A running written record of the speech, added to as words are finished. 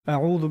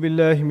أعوذ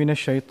بالله من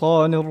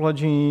الشيطان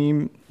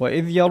الرجيم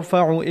وإذ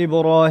يرفع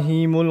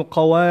إبراهيم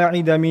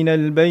القواعد من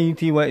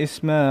البيت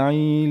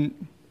وإسماعيل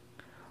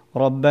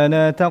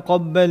ربنا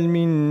تقبل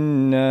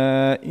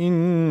منا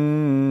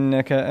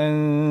إنك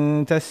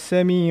أنت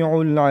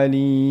السميع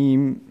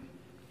العليم.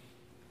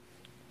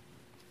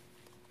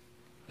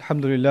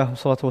 الحمد لله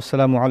والصلاة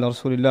والسلام على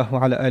رسول الله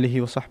وعلى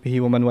آله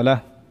وصحبه ومن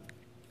والاه.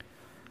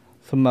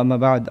 ثم أما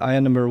بعد, ayah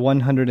number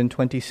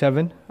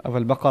 127 of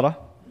Al-Baqarah.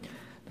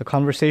 The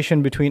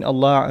conversation between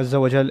Allah Azza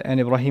wa Jal and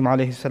Ibrahim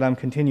alayhi salam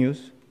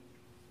continues.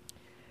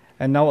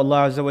 And now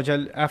Allah Azza wa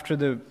Jal,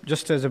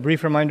 just as a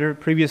brief reminder,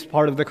 previous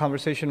part of the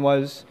conversation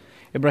was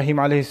Ibrahim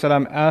alayhi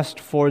salam asked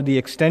for the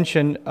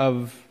extension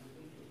of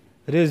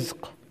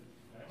rizq.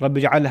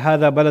 رَبِّ اجْعَلْ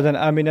هَذَا بَلَدًا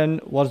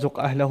آمِنًا وَارْزُقْ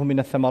أَهْلَهُ مِنَ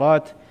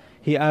الثَّمَرَاتِ.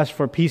 He asked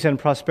for peace and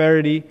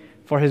prosperity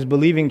for his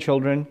believing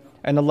children.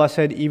 And Allah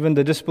said, even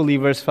the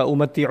disbelievers,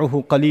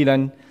 فَأُمَتِّعُهُ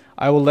قَلِيلًا,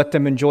 I will let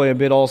them enjoy a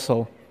bit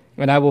also.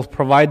 And I will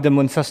provide them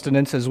with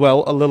sustenance as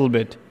well, a little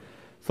bit.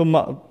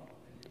 ثُمَّ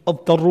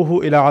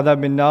أَضْطَرُّهُ إِلَىٰ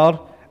عَذَابِ النَّارِ.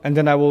 And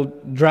then I will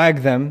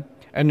drag them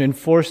and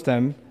enforce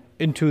them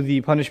into the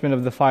punishment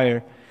of the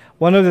fire.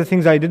 One of the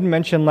things I didn't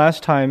mention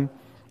last time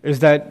is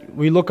that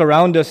we look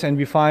around us and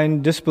we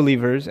find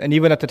disbelievers, and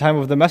even at the time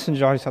of the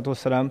Messenger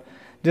ﷺ,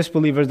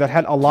 disbelievers that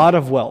had a lot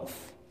of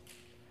wealth.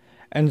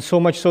 And so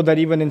much so that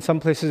even in some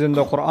places in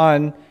the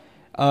Quran,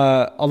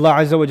 Allah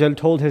Azza wa Jal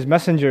told His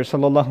Messenger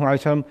sallallahu alaihi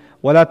wasallam,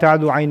 وَلَا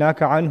تَعْدُ عَيْنَاكَ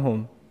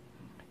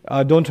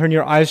عَنْهُمْ. Don't turn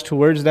your eyes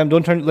towards them.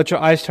 Let your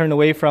eyes turn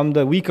away from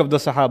the weak of the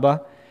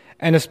Sahaba.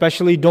 And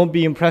especially don't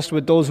be impressed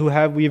with those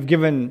we've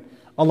given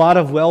a lot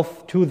of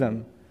wealth to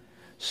them.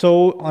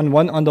 So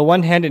on the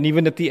one hand, and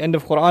even at the end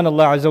of Quran,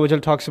 Allah Azza wa Jal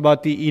talks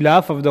about the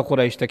ilaf of the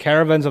Quraysh, the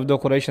caravans of the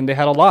Quraysh, and they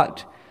had a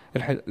lot.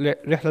 رِحْلَةَ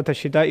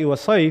الشِّتَاءِ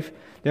وَالصَّيْفِ.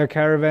 Their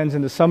caravans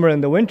in the summer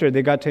and the winter,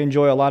 they got to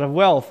enjoy a lot of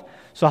wealth.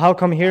 So how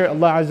come here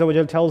Allah Azza wa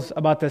Jal tells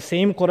about the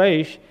same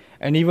Quraysh,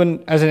 and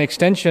even as an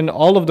extension,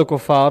 all of the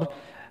kuffar,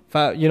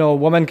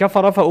 وَمَنْ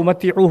كَفَرَ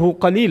فَأُمَتِّعُهُ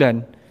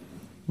قَلِيلًا.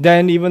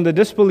 Then even the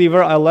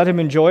disbeliever, I'll let him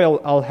enjoy,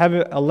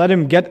 I'll let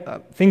him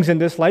get things in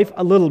this life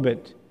a little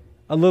bit.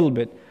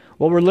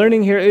 What we're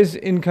learning here is,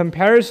 in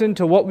comparison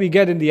to what we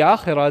get in the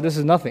akhirah, this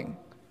is nothing.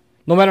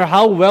 No matter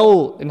how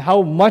well and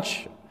how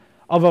much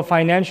of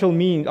financial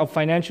means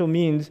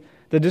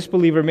the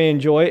disbeliever may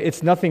enjoy,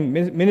 it's nothing,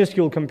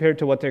 minuscule compared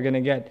to what they're going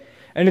to get.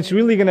 And it's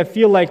really going to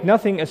feel like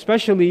nothing,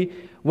 especially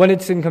when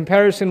it's in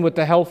comparison with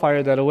the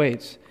hellfire that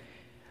awaits.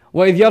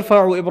 وَإِذْ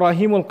يَرْفَعُ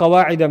إِبْرَاهِيمُ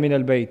الْقَوَاعِدَ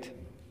مِنَ الْبَيْتِ.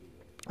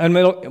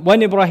 And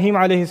when Ibrahim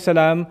alayhi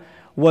salam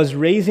was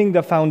raising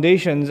the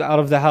foundations out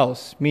of the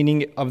house,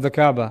 meaning of the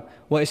Kaaba,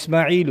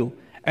 وَإِسْمَعِيلُ,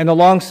 and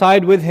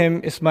alongside with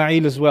him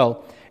Ismail as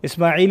well.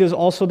 Ismail is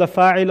also the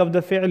fa'il of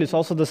the fi'l, it's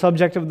also the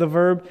subject of the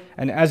verb,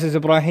 and as is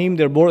Ibrahim,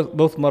 they're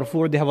both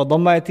marfu', they have a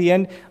dhamma at the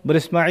end, but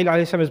Ismail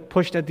alayhi salam is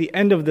pushed at the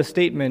end of the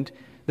statement.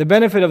 The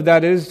benefit of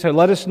that is to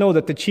let us know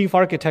that the chief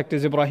architect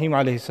is Ibrahim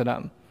alayhi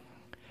salam.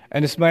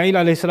 And Ismail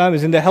alayhi salam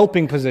is in the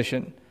helping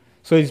position.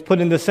 So he's put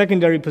in the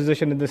secondary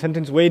position in the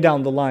sentence way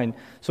down the line.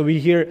 So we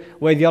hear,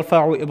 وَإِذْ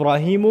يَرْفَعُ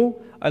إِبْرَاهِيمُ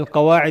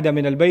الْقَوَاعِدَ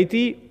مِنَ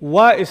الْبَيْتِ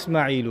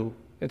وَإِسْمَعِيلُ.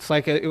 It's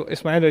like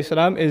Ismail alayhi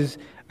salam is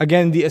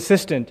again the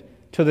assistant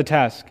to the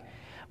task.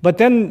 But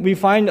then we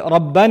find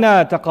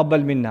رَبَّنَا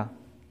تَقَبَّلْ مِنَّا.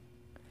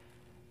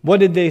 What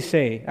did they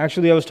say?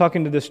 Actually, I was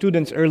talking to the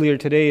students earlier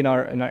today in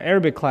our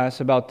Arabic class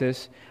about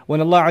this.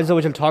 When Allah Azza wa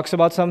Jal talks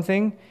about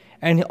something,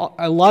 and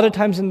a lot of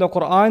times in the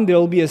Quran there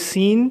will be a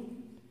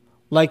scene,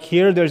 like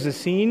here there's a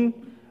scene.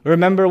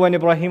 Remember when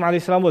Ibrahim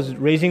alayhi salam was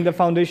raising the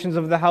foundations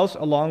of the house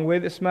along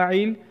with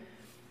Ismail?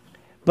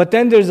 But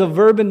then there's a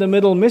verb in the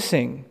middle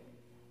missing.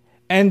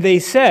 And they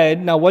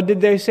said, now what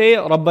did they say?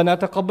 رَبَّنَا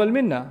تَقَبَّلْ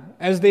مِنَّا.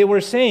 As they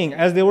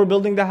were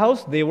building the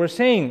house, they were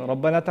saying,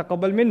 رَبَّنَا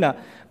تَقَبَّلْ مِنَّا.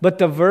 But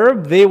the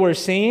verb they were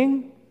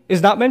saying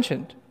is not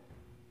mentioned.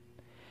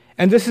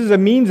 And this is a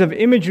means of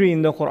imagery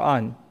in the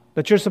Quran,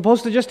 that you're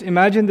supposed to just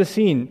imagine the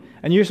scene,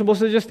 and you're supposed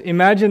to just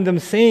imagine them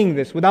saying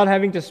this without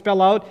having to spell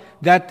out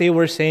that they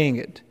were saying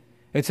it.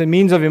 It's a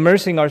means of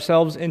immersing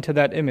ourselves into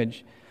that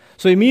image.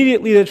 So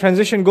immediately the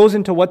transition goes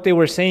into what they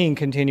were saying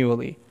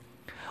continually.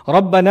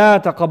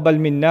 رَبَّنَا تَقَبَّلْ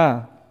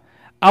مِنَّا.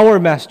 Our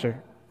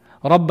Master.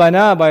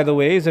 Rabbana, by the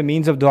way, is a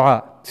means of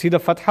dua. See the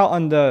fatha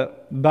on the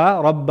ba,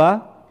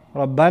 Rabba,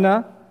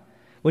 Rabbana.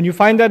 When you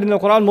find that in the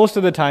Quran, most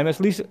of the time, at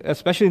least,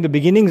 especially in the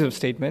beginnings of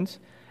statements,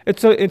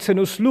 it's an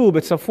usloob,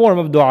 it's a form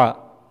of dua.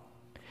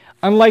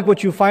 Unlike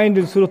what you find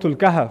in Surah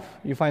Al-Kahf,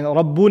 you find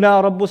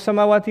Rabbuna Rabbu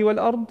Samawati wal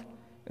Ard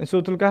in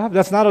Surah Al-Kahf.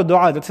 That's not a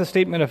dua, that's a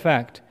statement of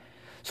fact.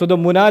 So the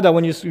munada,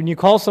 when you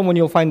call someone,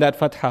 you'll find that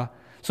fatha.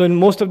 So in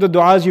most of the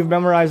du'as you've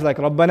memorized, like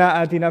Rabbana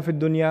atina fid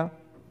dunya,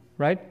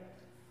 right?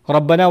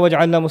 Rabbana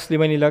waj'alna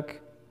muslimaini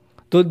lak.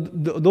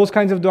 Those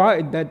kinds of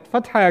dua, that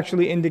fatha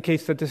actually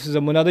indicates that this is a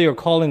munada, you're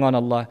calling on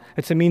Allah.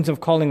 It's a means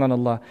of calling on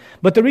Allah.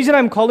 But the reason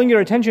I'm calling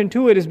your attention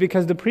to it is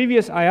because the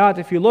previous ayat,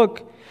 if you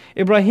look,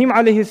 Ibrahim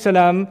alayhi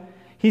salam,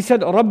 he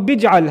said, Rabbi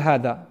ij'al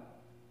hada.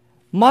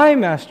 My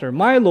Master,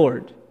 my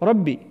Lord,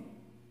 Rabbi. It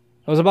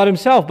was about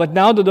himself, but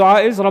now the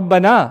dua is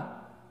Rabbana,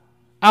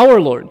 our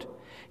Lord.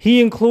 he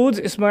includes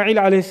Ismail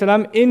alayhi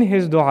salam in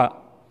his dua.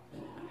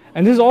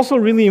 And this is also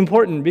really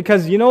important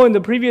because in the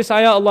previous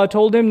ayah Allah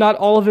told him not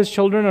all of his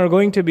children are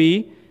going to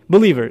be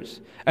believers.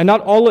 And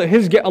not all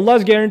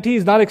Allah's guarantee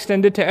is not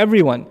extended to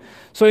everyone.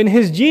 So in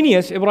his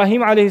genius,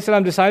 Ibrahim alayhi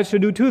salam decides to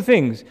do two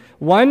things.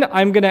 One,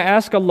 I'm going to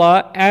ask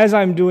Allah as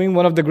I'm doing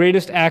one of the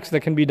greatest acts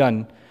that can be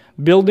done,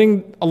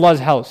 building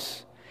Allah's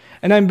house.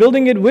 And I'm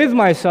building it with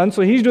my son,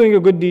 so he's doing a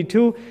good deed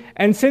too.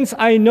 And since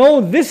I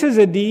know this is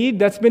a deed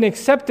that's been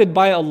accepted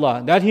by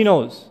Allah, that he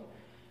knows.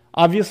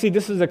 Obviously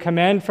this is a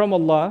command from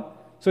Allah.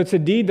 So it's a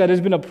deed that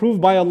has been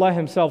approved by Allah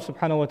Himself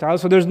subhanahu wa ta'ala.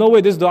 So there's no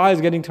way this dua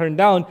is getting turned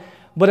down.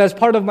 But as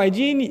part of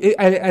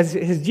as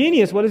his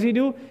genius, what does he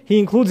do? He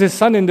includes his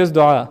son in this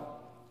dua.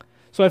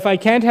 So if I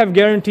can't have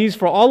guarantees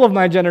for all of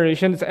my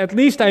generations, at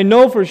least I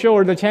know for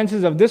sure the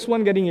chances of this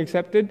one getting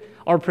accepted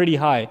are pretty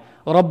high.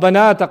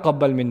 رَبَّنَا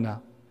تَقَبَّلْ مِنَّا.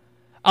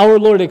 Our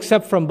Lord,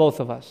 accept from both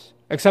of us.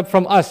 Accept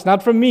from us,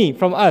 not from me,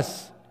 from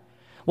us.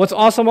 What's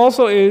awesome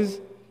also is,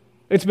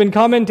 it's been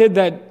commented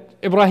that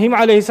Ibrahim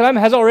alayhi salam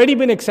has already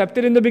been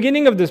accepted in the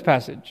beginning of this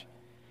passage.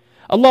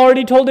 Allah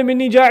already told him,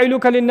 إِنِّي جَاعِلُكَ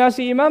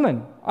لِلنَّاسِ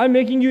إِمَامًا. I'm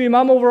making you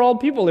imam over all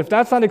people. If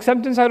that's not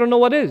acceptance, I don't know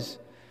what is.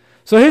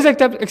 So his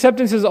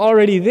acceptance is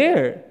already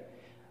there.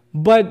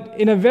 But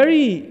in a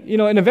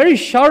very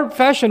sharp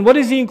fashion, what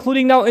is he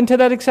including now into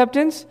that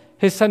acceptance?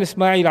 His son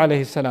Ismail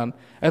alayhi salam.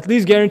 At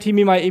least guarantee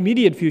me my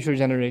immediate future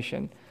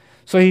generation.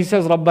 So he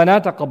says,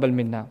 رَبَّنَا تَقَبَّلْ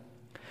مِنَّا.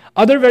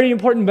 Other very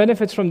important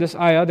benefits from this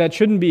ayah that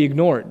shouldn't be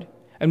ignored,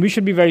 and we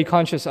should be very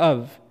conscious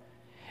of,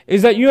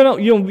 is that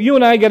you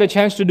and I get a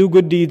chance to do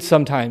good deeds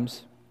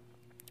sometimes.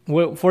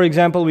 For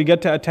example, we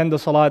get to attend the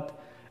salat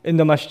in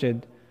the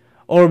masjid.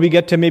 Or we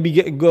get to maybe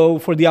go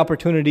for the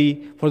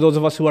opportunity, for those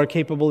of us who are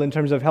capable in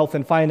terms of health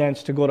and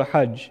finance, to go to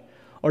Hajj.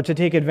 Or to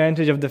take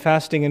advantage of the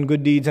fasting and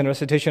good deeds and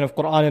recitation of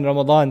Quran in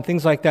Ramadan,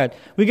 things like that.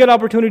 We get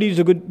opportunities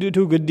to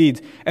do good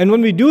deeds. And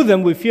when we do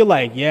them, we feel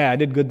like, yeah, I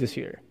did good this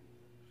year.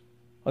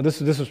 Oh,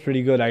 this was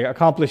pretty good. I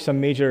accomplished some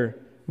major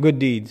good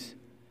deeds.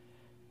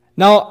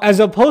 Now, as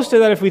opposed to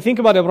that, if we think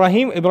about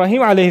Ibrahim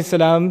alayhi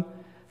salam,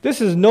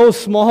 this is no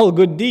small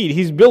good deed.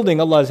 He's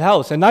building Allah's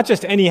house, and not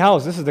just any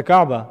house. This is the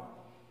Kaaba.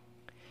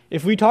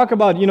 If we talk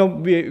about,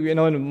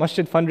 when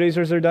masjid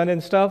fundraisers are done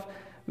and stuff,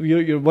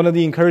 one of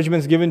the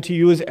encouragements given to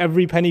you is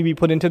every penny we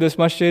put into this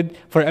masjid,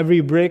 for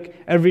every brick,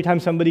 every time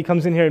somebody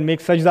comes in here and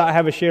makes sajda, I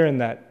have a share in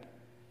that.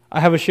 I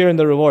have a share in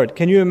the reward.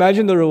 Can you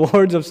imagine the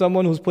rewards of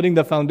someone who's putting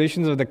the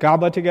foundations of the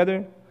Kaaba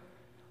together?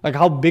 Like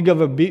how big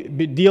of a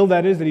deal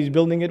that is, that he's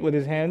building it with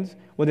his hands,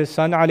 with his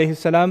son alayhi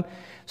salam.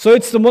 So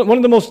it's one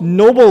of the most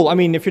noble,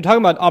 if you're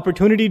talking about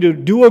opportunity to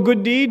do a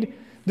good deed,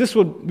 this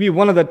would be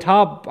one of the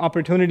top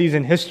opportunities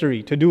in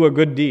history to do a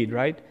good deed,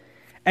 right?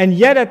 And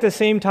yet at the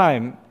same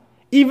time,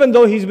 even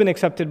though he's been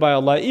accepted by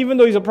Allah, even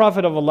though he's a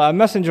prophet of Allah, a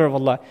messenger of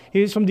Allah,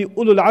 he's from the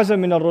ulul azam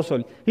min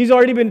ar-rusul. He's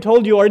already been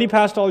told you already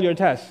passed all your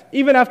tests.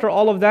 Even after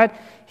all of that,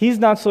 he's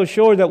not so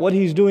sure that what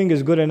he's doing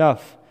is good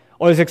enough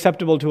or is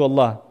acceptable to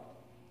Allah.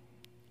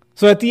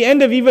 So at the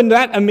end of even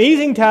that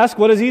amazing task,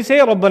 what does he say?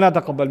 رَبَّنَا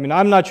تَقَبَّلْ مِنَّا.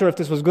 I'm not sure if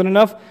this was good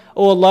enough.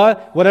 Oh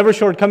Allah, whatever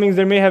shortcomings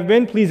there may have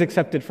been, please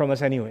accept it from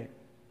us anyway.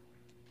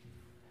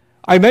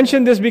 I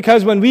mention this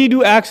because when we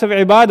do acts of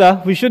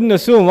ibadah, we shouldn't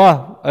assume,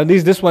 at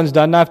least this one's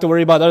done, I have to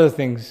worry about other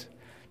things.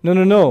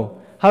 No.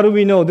 How do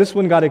we know this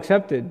one got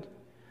accepted?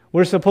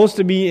 We're supposed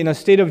to be in a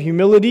state of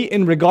humility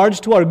in regards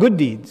to our good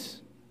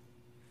deeds.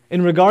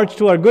 In regards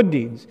to our good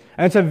deeds.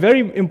 And it's a very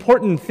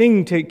important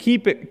thing to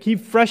keep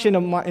fresh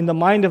in the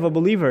mind of a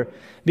believer.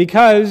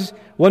 Because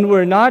when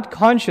we're not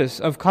conscious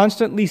of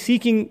constantly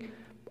seeking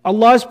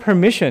Allah's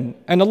permission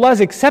and Allah's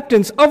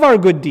acceptance of our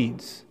good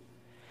deeds,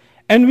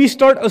 and we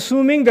start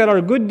assuming that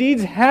our good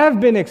deeds have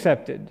been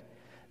accepted,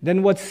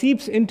 then what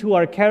seeps into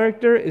our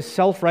character is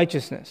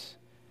self-righteousness.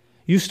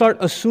 You start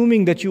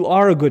assuming that you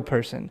are a good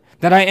person,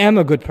 that I am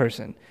a good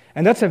person.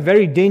 And that's a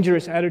very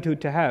dangerous attitude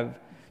to have.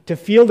 To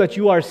feel that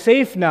you are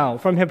safe now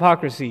from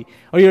hypocrisy,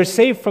 or you're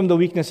safe from the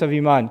weakness of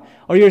iman,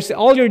 or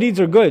all your deeds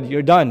are good,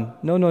 you're done.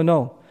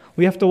 No.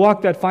 We have to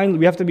walk that fine.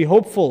 We have to be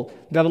hopeful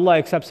that Allah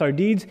accepts our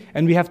deeds,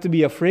 and we have to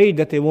be afraid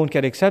that they won't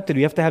get accepted.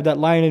 We have to have that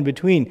line in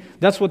between.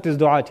 That's what this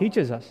dua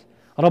teaches us.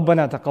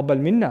 رَبَّنَا تَقَبَّلْ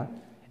مِنَّا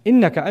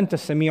إِنَّكَ أَنْتَ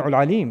السَّمِيعُ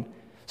الْعَلِيمُ.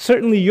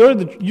 Certainly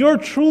you're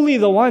truly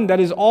the one that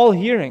is all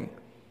hearing.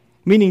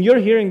 Meaning you're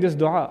hearing this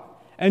dua.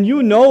 And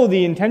you know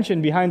the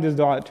intention behind this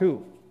dua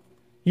too.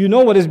 You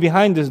know what is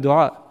behind this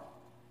dua.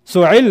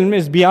 So ilm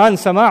is beyond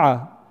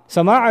sama'a.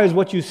 Sama'a is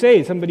what you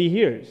say, somebody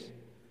hears.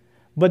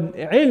 But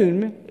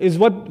ilm is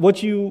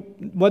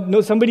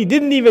what somebody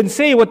didn't even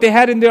say, what they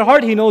had in their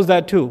heart, he knows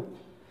that too.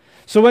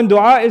 So when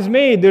dua is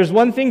made, there's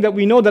one thing that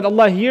we know, that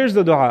Allah hears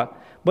the dua.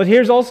 But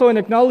here's also an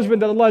acknowledgement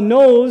that Allah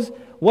knows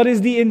what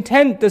is the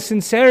intent, the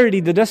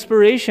sincerity, the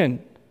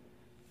desperation,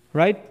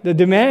 right? The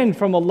demand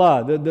from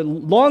Allah, the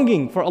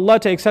longing for Allah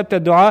to accept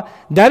that dua,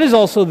 that is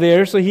also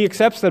there. So He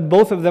accepts that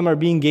both of them are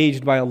being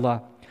gauged by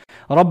Allah.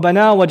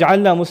 رَبَّنَا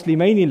وَاجْعَلْنَا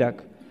مُسْلِمَيْنِ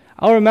لَكَ.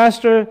 Our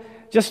Master,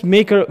 just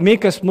make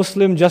us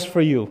Muslim just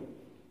for you.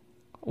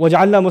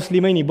 وَاجْعَلْنَا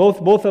مُسْلِمَيْنِ.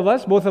 Both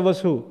of us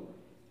who?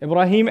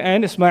 Ibrahim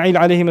and Ismail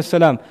alayhim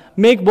salam.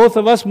 Make both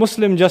of us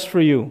Muslim just for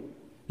you.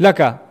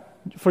 Laka,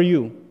 for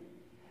you.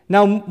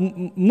 Now,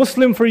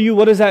 Muslim for you,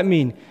 what does that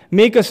mean?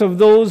 Make us of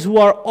those who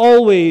are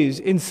always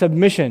in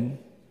submission.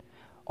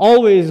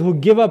 Always who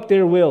give up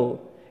their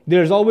will.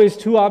 There's always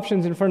two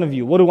options in front of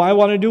you. What do I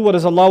want to do? What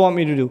does Allah want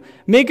me to do?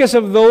 Make us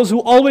of those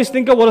who always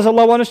think of what does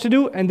Allah want us to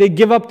do, and they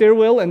give up their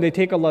will and they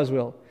take Allah's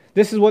will.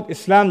 This is what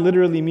Islam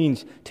literally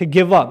means. To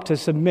give up, to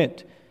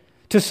submit.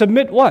 To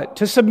submit what?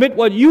 To submit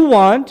what you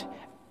want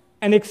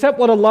and accept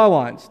what Allah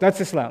wants.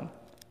 That's Islam.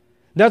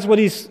 That's what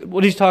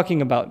he's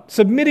talking about.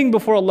 Submitting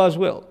before Allah's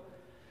will.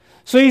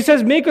 So he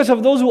says, make us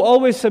of those who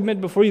always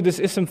submit before you. This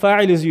ism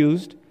fa'il is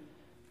used,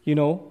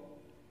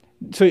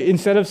 So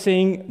instead of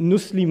saying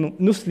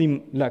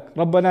nuslim lak,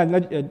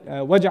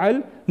 Rabbana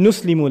waj'al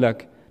nuslimu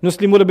lak.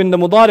 Nuslim would have been the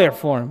mudari'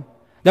 form.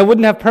 That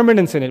wouldn't have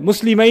permanence in it.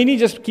 Muslimaini,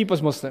 just keep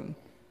us Muslim.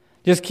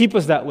 Just keep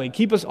us that way.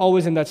 Keep us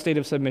always in that state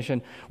of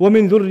submission.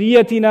 وَمِن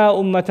ذُرِّيَّتِنَا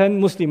أُمَّةً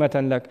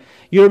مُسْلِمَةً لَكَ.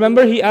 You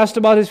remember he asked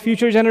about his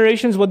future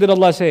generations? What did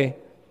Allah say?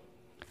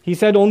 He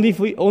said,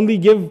 only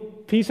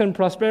give peace and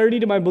prosperity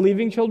to my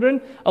believing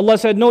children. Allah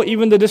said, no,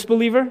 even the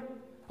disbeliever,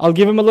 I'll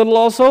give him a little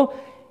also.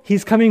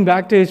 He's coming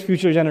back to his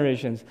future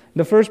generations.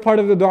 The first part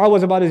of the dua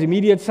was about his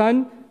immediate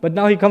son, but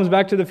now he comes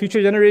back to the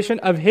future generation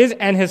of his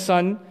and his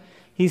son.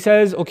 He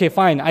says, okay,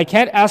 fine, I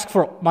can't ask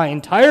for my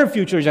entire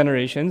future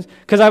generations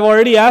because I've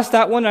already asked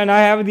that one and I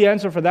have the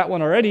answer for that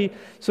one already.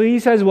 So he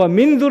says,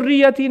 وَمِن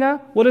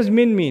ذُرِّيَّتِنَا. What does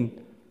min mean?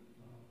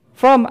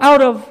 From,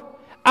 out of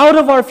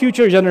our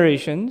future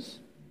generations.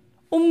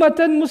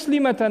 Ummatan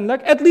muslimatan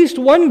lak. At least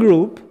one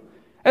group,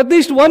 at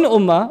least one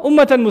ummah,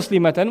 ummatan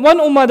muslimatan, one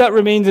ummah that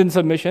remains in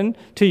submission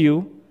to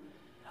you.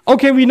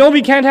 Okay, we know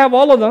we can't have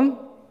all of them,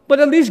 but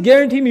at least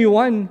guarantee me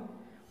one.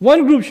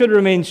 One group should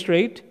remain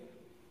straight.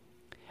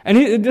 And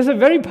this is a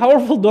very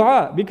powerful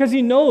dua because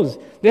he knows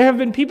there have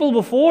been people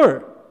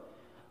before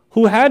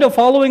who had a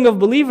following of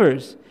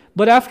believers,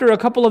 but after a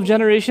couple of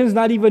generations,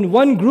 not even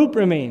one group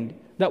remained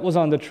that was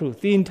on the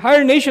truth. The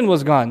entire nation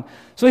was gone.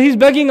 So he's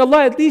begging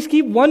Allah, at least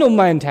keep one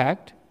ummah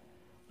intact.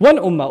 One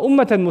ummah,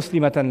 ummatan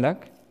muslimatan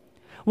lak.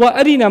 Wa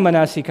arina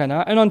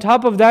manasikana. And on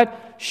top of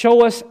that,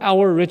 show us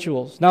our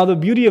rituals. Now the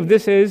beauty of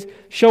this is,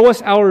 show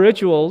us our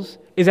rituals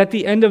is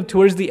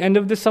towards the end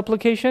of this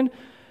supplication.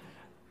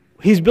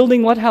 He's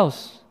building what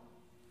house?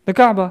 The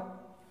Kaaba.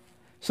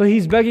 So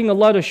he's begging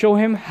Allah to show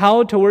him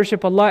how to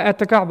worship Allah at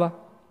the Kaaba.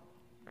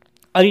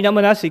 Arina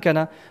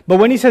manasikana. But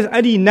when he says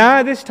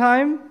arina this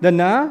time, the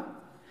na,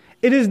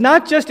 it is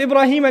not just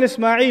Ibrahim and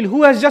Ismail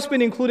who has just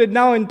been included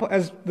now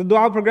as the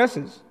dua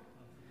progresses.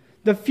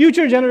 The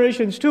future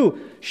generations too.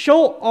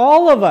 Show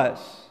all of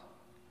us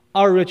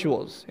our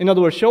rituals. In other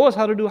words, show us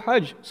how to do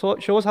Hajj.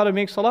 Show us how to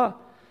make Salah.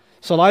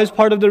 Salah is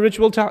part of the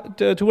ritual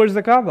towards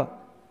the Kaaba.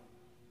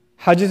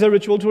 Hajj is a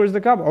ritual towards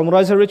the Kaaba.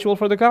 Umrah is a ritual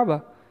for the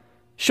Kaaba.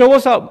 Show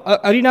us how.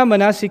 Arina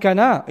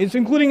manasikana. It's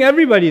including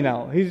everybody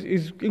now.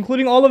 He's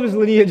including all of his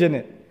lineage in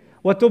it.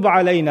 وَتُبْ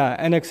عَلَيْنَا.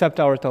 And accept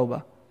our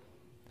tawbah.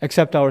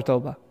 Accept our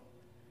tawbah.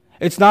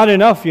 It's not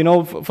enough,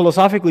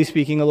 philosophically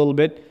speaking a little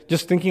bit,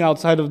 just thinking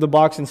outside of the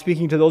box and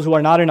speaking to those who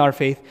are not in our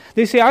faith.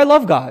 They say, I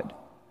love God.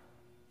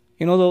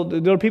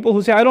 There are people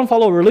who say, I don't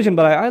follow religion,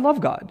 but I love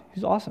God.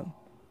 He's awesome.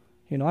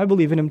 I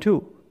believe in Him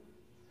too.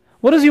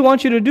 What does He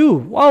want you to do?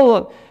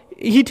 Well,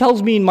 He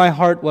tells me in my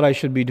heart what I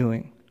should be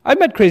doing. I've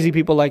met crazy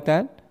people like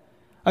that.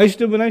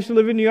 When I used to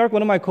live in New York,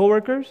 one of my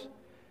coworkers,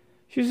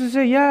 she used to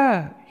say,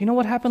 yeah, you know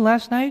what happened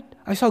last night?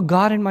 I saw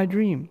God in my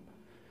dream.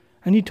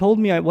 And He told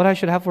me what I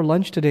should have for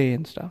lunch today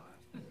and stuff.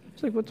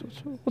 It's like,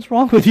 what's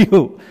wrong with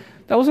you?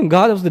 That wasn't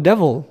God, that was the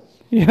devil.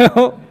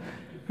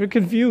 You're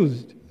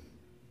confused.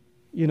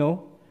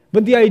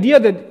 But the idea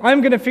that I'm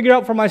going to figure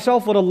out for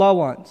myself what Allah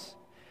wants.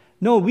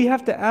 No, we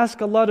have to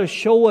ask Allah to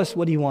show us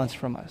what He wants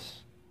from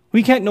us.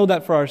 We can't know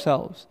that for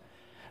ourselves.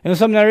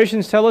 Some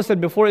narrations tell us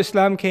that before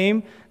Islam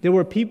came, there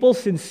were people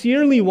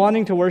sincerely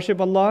wanting to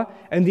worship Allah,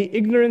 and the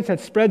ignorance had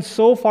spread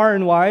so far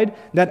and wide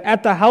that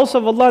at the house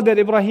of Allah that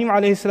Ibrahim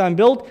a.s.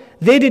 built,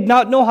 they did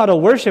not know how to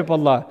worship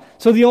Allah.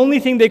 So the only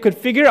thing they could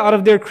figure out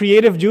of their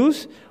creative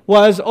juice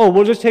was,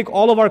 we'll just take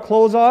all of our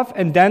clothes off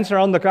and dance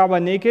around the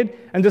Kaaba naked,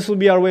 and this will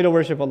be our way to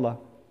worship Allah.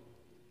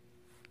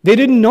 They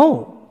didn't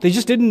know. They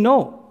just didn't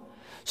know.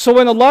 So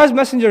when Allah's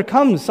Messenger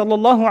comes,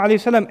 sallallahu alayhi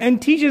wasallam,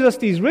 and teaches us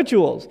these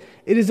rituals,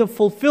 it is a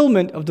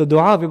fulfillment of the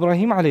dua of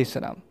Ibrahim alayhi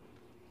salam.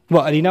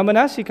 وَأَرِنَا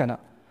مَنَاسِكَنَا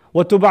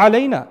وَتُبْ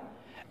عَلَيْنَا.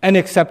 And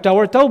accept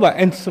our tawbah.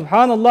 And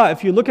subhanallah,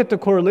 if you look at the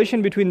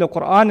correlation between the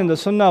Quran and the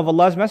Sunnah of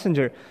Allah's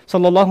Messenger,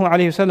 sallallahu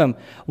alayhi wasallam,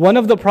 one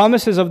of the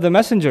promises of the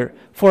Messenger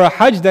for a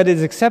Hajj that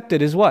is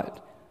accepted is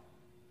what?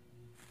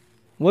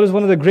 What is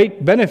one of the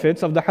great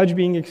benefits of the Hajj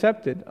being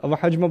accepted, of a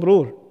Hajj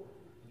mabrur?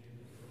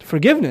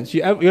 Forgiveness.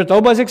 Your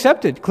tawbah is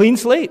accepted. Clean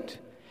slate.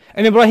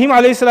 And Ibrahim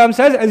a.s.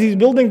 says, as he's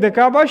building the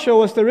Kaaba,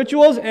 show us the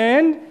rituals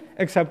and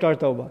accept our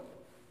tawbah.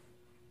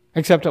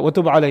 Accept it.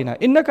 وَتُبْ عَلَيْنَا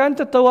إِنَّكَ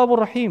أَنْتَ التَّوَّابُ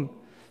الرَّحِيمُ.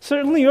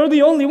 Certainly you're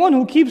the only one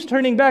who keeps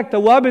turning back.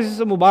 Tawwab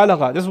is a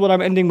mubalagha. This is what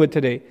I'm ending with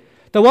today.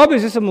 Tawab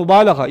is just a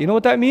mubalagha. You know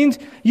what that means?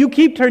 You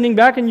keep turning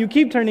back and you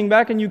keep turning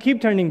back and you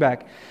keep turning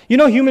back. You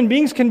know, human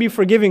beings can be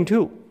forgiving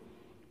too.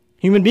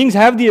 Human beings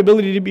have the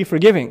ability to be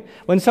forgiving.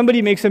 When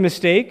somebody makes a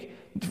mistake,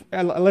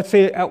 let's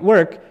say at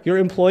work, your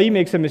employee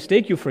makes a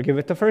mistake, you forgive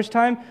it the first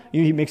time.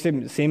 He makes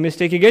the same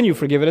mistake again, you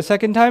forgive it a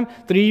second time.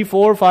 3,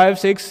 4, 5,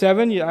 6,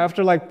 7.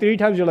 After like 3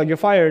 times, you're like, you're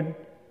fired.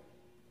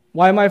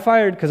 Why am I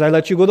fired? Because I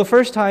let you go the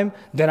first time,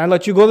 then I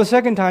let you go the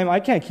second time. I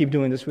can't keep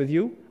doing this with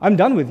you. I'm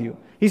done with you.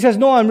 He says,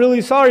 no, I'm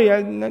really sorry.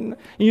 And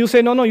you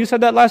say, no, you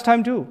said that last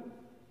time too.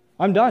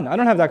 I'm done. I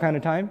don't have that kind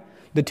of time.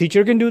 The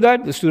teacher can do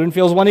that. The student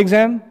fails one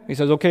exam. He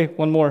says, okay,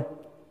 one more.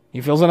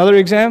 He fails another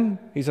exam.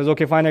 He says,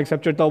 okay, fine, I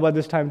accept your tawbah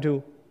this time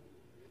too.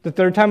 The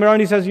third time around,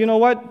 he says, you know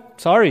what?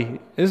 Sorry,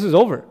 this is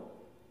over.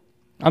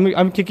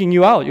 I'm kicking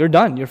you out. You're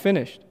done. You're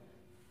finished.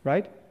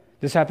 Right?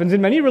 This happens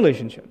in many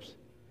relationships.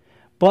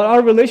 But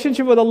our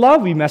relationship with Allah,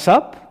 we mess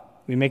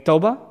up. We make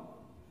tawbah.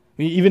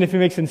 Even if we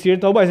make sincere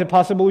tawbah, is it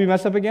possible we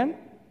mess up again?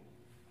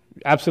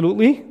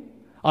 Absolutely.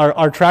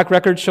 Our track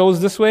record shows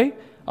this way.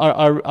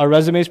 Our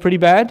resume is pretty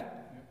bad.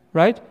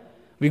 Right?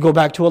 We go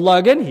back to Allah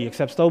again. He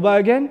accepts tawbah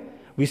again.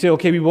 We say,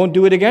 okay, we won't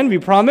do it again. We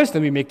promise.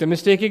 Then we make the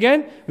mistake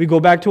again. We go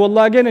back to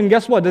Allah again. And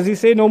guess what? Does He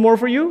say no more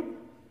for you?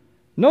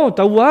 No,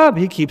 tawwab.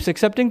 He keeps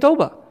accepting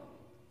tawbah.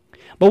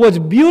 But what's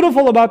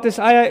beautiful about this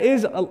ayah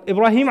is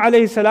Ibrahim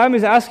alayhi salam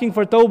is asking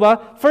for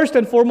tawbah first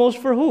and foremost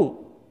for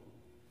who?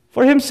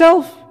 For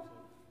himself.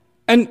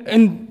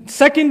 And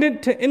second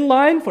in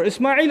line for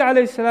Ismail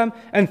alayhi salam.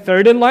 And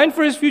third in line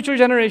for his future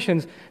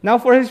generations. Now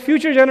for his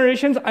future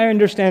generations, I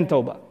understand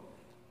tawbah.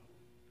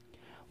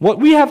 What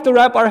we have to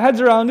wrap our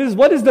heads around is,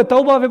 what is the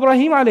tawbah of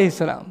Ibrahim alayhi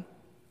salam?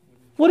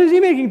 What is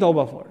he making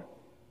tawbah for?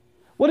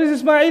 What is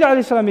Ismail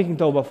alayhi salam making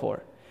tawbah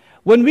for?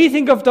 When we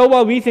think of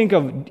tawbah, we think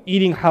of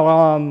eating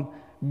haram,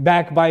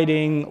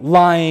 backbiting,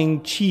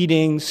 lying,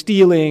 cheating,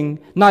 stealing,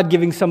 not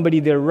giving somebody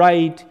their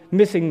right,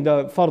 missing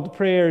the fard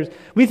prayers.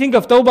 We think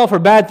of tawbah for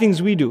bad things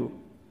we do.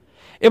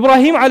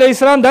 Ibrahim alayhi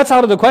salam, that's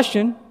out of the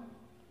question.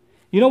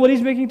 You know what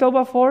he's making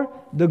tawbah for?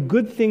 The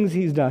good things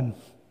he's done.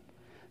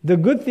 The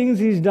good things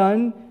he's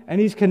done, and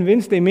he's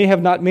convinced they may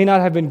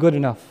not have been good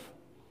enough.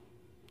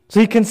 So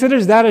he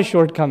considers that a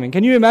shortcoming.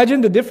 Can you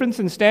imagine the difference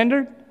in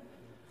standard?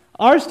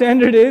 Our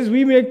standard is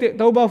we make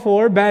tawbah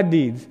for bad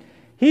deeds.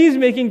 He's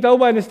making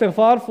tawbah and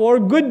istighfar for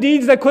good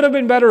deeds that could have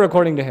been better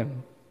according to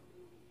him.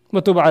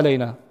 وَتُبْ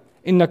عَلَيْنَا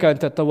إِنَّكَ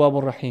أَنْتَ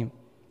التَّوَّابُ الرَّحِيمُ.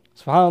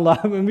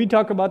 SubhanAllah, when we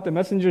talk about the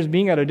messengers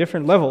being at a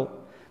different level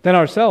than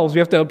ourselves, we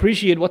have to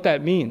appreciate what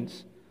that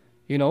means.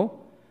 You know?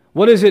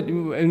 What is it,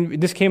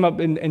 and this came up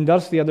in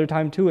Dars the other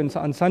time too,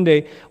 on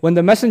Sunday, when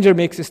the messenger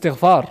makes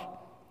istighfar.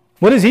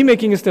 What is he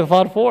making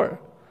istighfar for?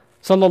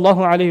 Sallallahu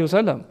alayhi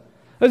wasallam.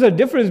 There's a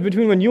difference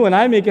between when you and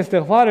I make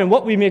istighfar and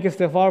what we make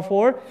istighfar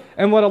for,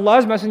 and what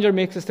Allah's messenger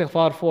makes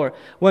istighfar for.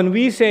 When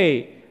we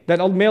say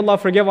that, may Allah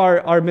forgive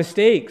our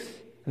mistakes,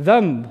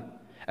 dhanb,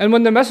 and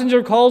when the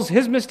messenger calls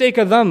his mistake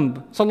a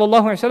dhanb,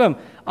 sallallahu alayhi wasallam,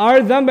 our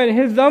dhanb and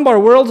his dhanb are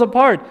worlds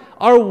apart.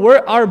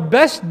 Our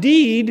best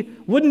deed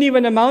wouldn't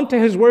even amount to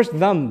his worst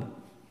dhanb.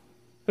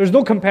 There's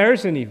no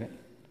comparison even.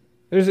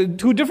 There's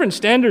two different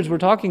standards we're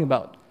talking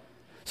about.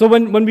 So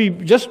when we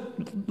just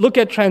look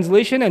at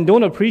translation and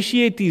don't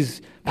appreciate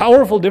these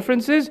powerful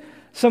differences,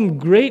 some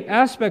great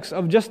aspects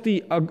of just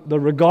the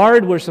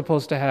regard we're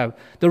supposed to have,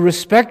 the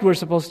respect we're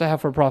supposed to have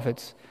for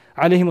prophets,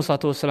 alayhimu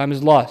salatu wassalam,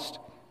 is lost.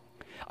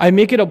 I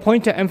make it a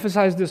point to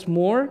emphasize this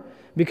more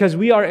because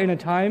we are in a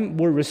time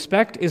where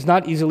respect is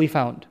not easily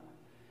found.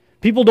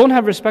 People don't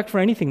have respect for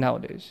anything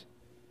nowadays.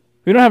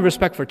 We don't have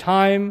respect for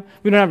time.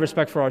 We don't have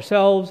respect for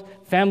ourselves,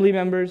 family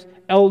members,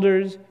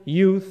 elders,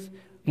 youth,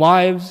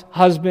 wives,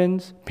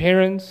 husbands,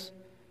 parents,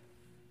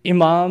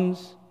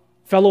 imams,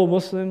 fellow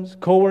Muslims,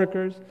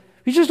 co-workers.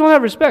 We just don't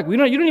have respect. You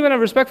don't even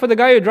have respect for the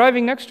guy you're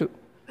driving next to.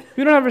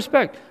 You don't have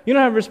respect. You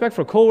don't have respect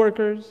for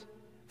co-workers,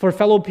 for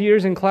fellow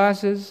peers in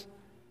classes.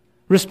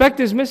 Respect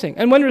is missing.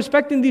 And when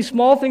respect in these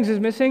small things is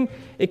missing,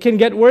 it can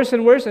get worse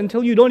and worse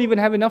until you don't even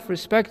have enough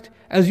respect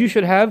as you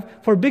should have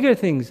for bigger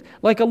things,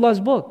 like Allah's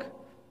book,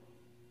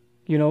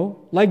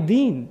 like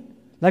deen,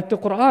 like the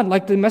Quran,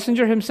 like the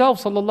Messenger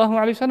himself, sallallahu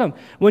alaihi wasallam.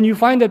 When you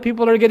find that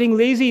people are getting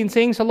lazy in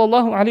saying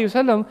sallallahu alaihi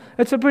wasallam,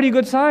 it's a pretty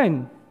good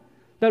sign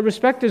that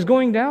respect is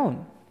going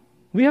down.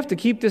 We have to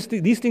keep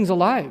these things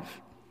alive.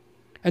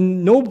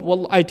 And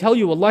I tell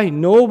you, wallahi,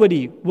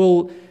 nobody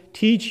will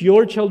teach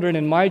your children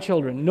and my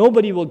children.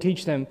 Nobody will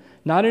teach them,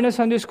 not in a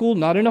Sunday school,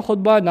 not in a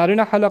khutbah, not in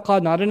a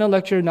halaqah, not in a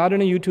lecture, not in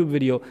a YouTube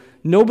video.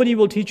 Nobody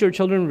will teach your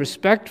children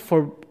respect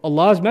for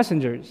Allah's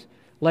messengers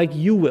like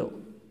you will.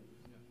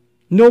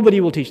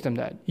 Nobody will teach them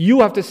that.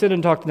 You have to sit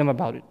and talk to them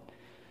about it.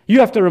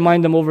 You have to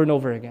remind them over and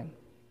over again.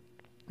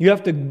 You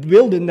have to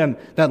build in them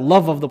that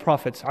love of the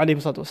prophets,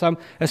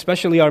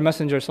 especially our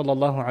messenger,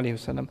 sallallahu alaihi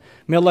wasallam.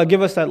 May Allah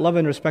give us that love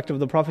and respect of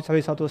the prophets,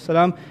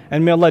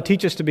 and may Allah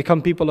teach us to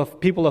become people of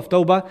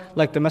tawbah,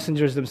 like the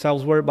messengers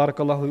themselves were.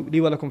 Barakallahu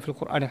li wa lakum fil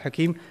Qur'an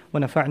al-Hakim,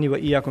 wa nafa'ni wa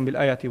iyyakum bil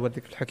ayati wa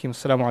dhikr al-Hakim.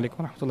 Assalamu alaikum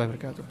wa rahmatullahi wa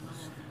barakatuh.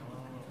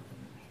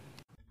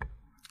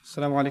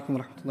 Assalamu alaikum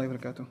wa rahmatullahi wa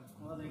barakatuh.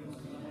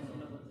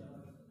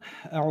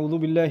 أعوذ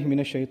بالله من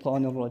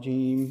الشيطان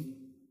الرجيم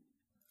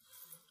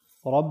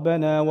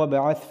ربنا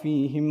وابعث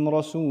فيهم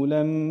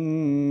رسولا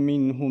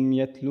منهم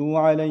يتلو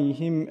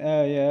عليهم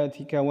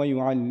آياتك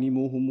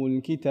ويعلمهم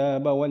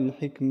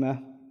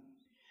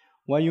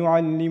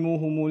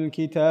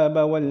الكتاب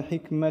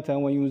والحكمة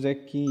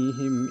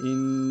ويزكيهم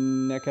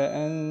إنك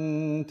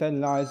أنت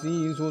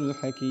العزيز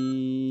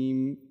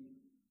الحكيم.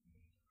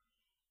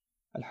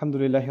 الحمد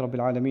لله رب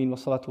العالمين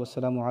والصلاة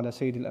والسلام على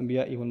سيد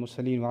الأنبياء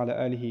والمرسلين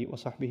وعلى آله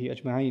وصحبه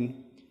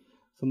أجمعين.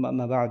 ثم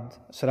أما بعد.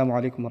 Assalamu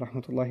alaikum wa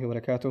rahmatullahi wa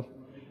barakatuh.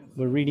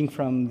 We're reading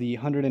from the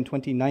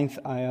 129th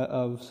ayah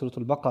of Surah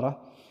Al-Baqarah,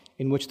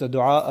 in which the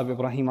dua of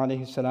Ibrahim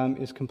alayhi salam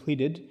is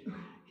completed.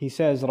 He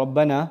says,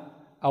 Rabbana,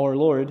 our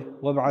Lord,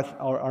 wab'ath,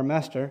 our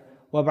Master,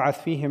 wab'ath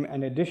fihim,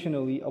 and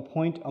additionally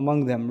appoint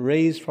among them,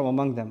 raise from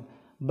among them.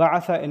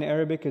 Ba'atha in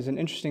Arabic is an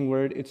interesting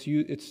word. It's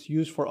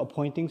used for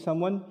appointing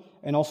someone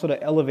and also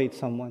to elevate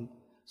someone.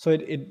 So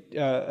it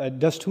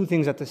does two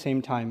things at the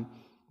same time.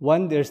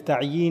 One, there's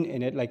ta'yin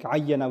in it, like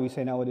ayyana we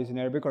say nowadays in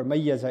Arabic, or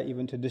mayyaza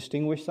even, to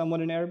distinguish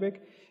someone in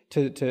Arabic,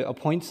 to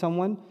appoint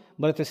someone,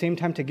 but at the same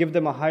time to give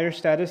them a higher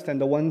status than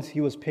the ones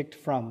he was picked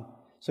from.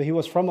 So he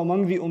was from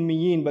among the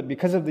ummiyin, but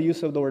because of the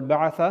use of the word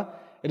ba'atha,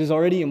 it is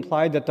already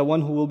implied that the one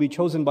who will be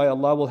chosen by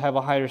Allah will have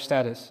a higher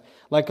status.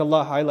 Like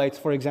Allah highlights,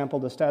 for example,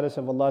 the status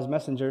of Allah's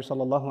Messenger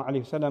sallallahu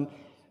alaihi wasallam,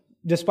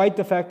 despite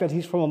the fact that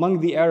he's from among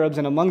the Arabs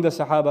and among the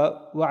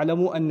Sahaba.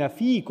 وَاعْلَمُوا أَنَّ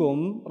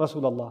فِيكُمْ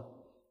رَسُولَ اللَّهِ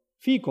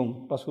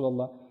فِيكُمْ رَسُولَ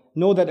اللَّهِ.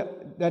 Know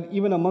that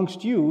even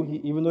amongst you,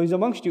 even though he's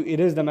amongst you, it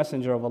is the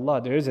Messenger of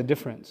Allah. There is a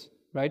difference,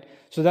 right?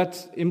 So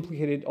that's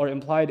implicated or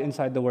implied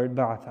inside the word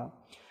ba'atha.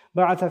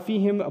 Ba'atha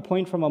fihim,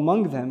 appoint from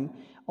among them.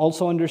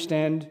 Also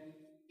understand,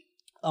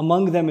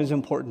 among them is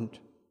important.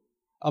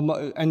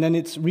 And then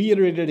it's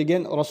reiterated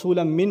again,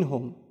 رَسُولًا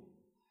مِّنْهُمْ.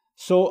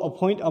 So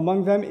appoint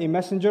among them a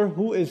messenger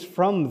who is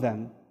from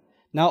them.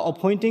 Now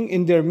appointing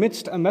in their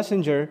midst a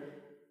messenger,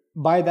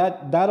 by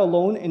that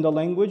alone in the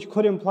language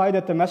could imply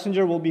that the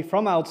messenger will be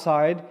from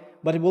outside,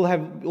 but it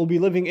will be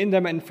living in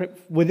them, and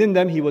within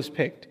them he was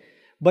picked.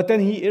 But then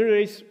he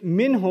iterates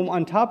minhum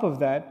on top of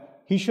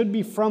that, he should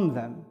be from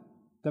them.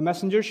 The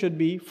messenger should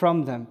be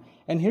from them.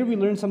 And here we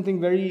learn something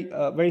very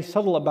very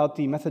subtle about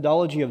the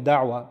methodology of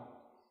da'wah.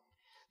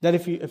 That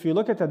if you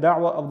look at the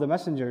da'wah of the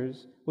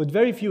messengers, with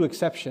very few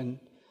exceptions,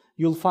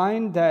 you'll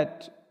find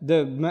that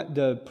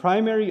the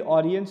primary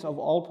audience of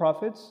all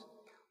prophets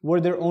were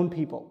their own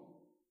people.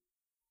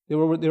 They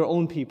were their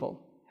own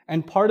people.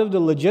 And part of the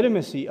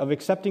legitimacy of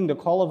accepting the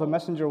call of a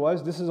messenger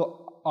was, this is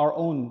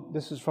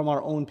from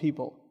our own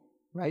people,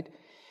 right?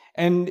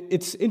 And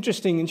it's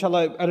interesting,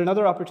 inshallah, at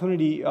another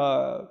opportunity,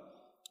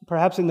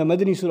 perhaps in the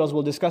Madani surahs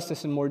we'll discuss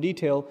this in more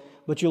detail,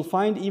 but you'll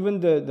find even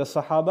the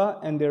Sahaba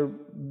and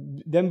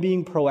them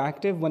being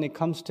proactive when it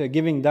comes to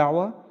giving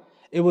da'wah.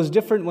 It was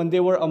different when they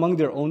were among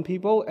their own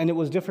people, and it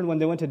was different when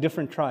they went to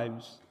different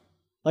tribes.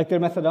 Like their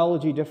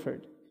methodology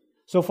differed.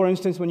 So for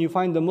instance, when you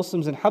find the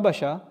Muslims in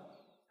Habasha,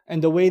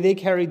 and the way they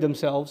carried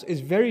themselves is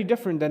very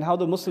different than how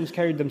the Muslims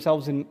carried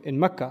themselves in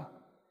Mecca.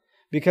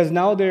 Because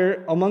now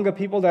they're among a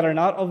people that are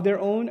not of their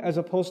own, as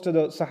opposed to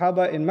the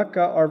Sahaba in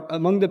Mecca are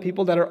among the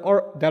people that are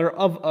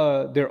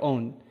of their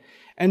own.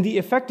 And the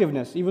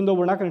effectiveness, even though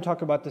we're not going to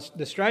talk about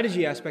the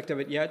strategy aspect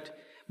of it yet,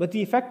 but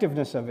the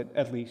effectiveness of it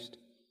at least.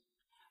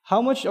 How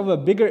much of a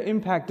bigger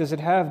impact does it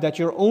have that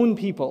your own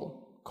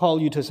people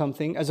call you to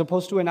something as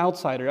opposed to an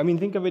outsider? I mean,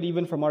 think of it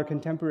even from our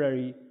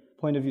contemporary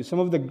point of view. Some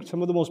of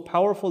the most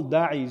powerful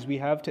da'is we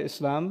have to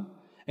Islam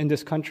in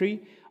this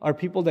country are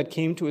people that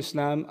came to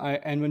Islam,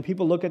 and when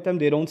people look at them,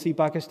 they don't see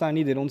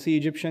Pakistani, they don't see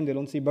Egyptian, they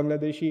don't see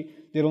Bangladeshi,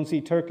 they don't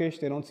see Turkish,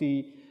 they don't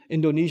see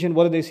Indonesian.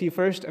 What do they see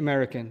first?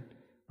 American,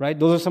 right?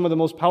 Those are some of the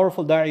most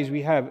powerful da'is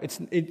we have.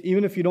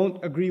 Even if you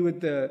don't agree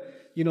with the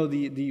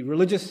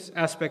religious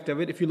aspect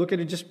of it, if you look at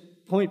it just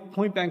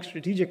point blank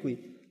strategically,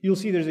 you'll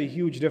see there's a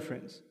huge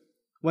difference.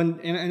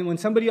 When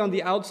somebody on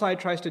the outside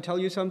tries to tell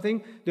you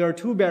something, there are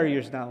two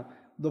barriers now.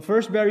 The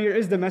first barrier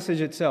is the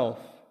message itself.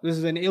 This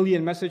is an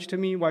alien message to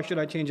me. Why should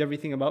I change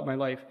everything about my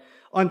life?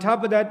 On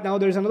top of that, now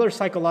there's another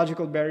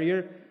psychological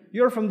barrier.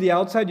 You're from the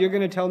outside, you're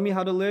going to tell me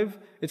how to live.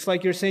 It's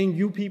like you're saying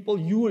your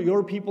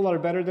people are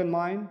better than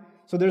mine.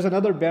 So there's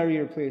another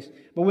barrier placed.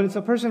 But when it's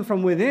a person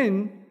from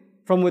within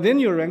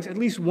your ranks, at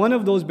least one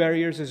of those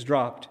barriers is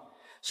dropped.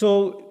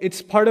 So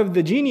it's part of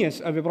the genius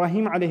of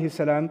Ibrahim alayhi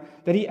salam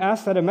that he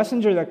asked that a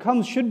messenger that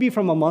comes should be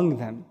from among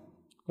them.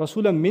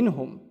 Rasulan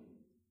minhum.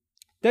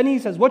 Then he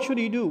says, what should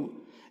he do?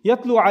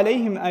 Yatlu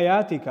alayhim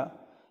ayatika.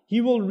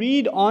 He will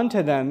read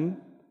onto them.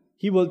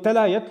 He will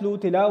tala yatlu,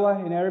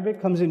 tilawa in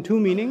Arabic comes in two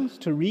meanings,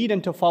 to read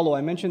and to follow.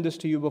 I mentioned this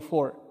to you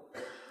before.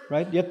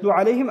 Right? Yatlu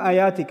alayhim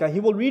ayatika. He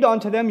will read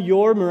onto them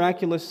your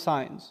miraculous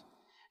signs.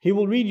 He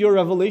will read your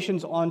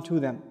revelations onto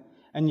them.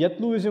 And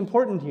yatlu is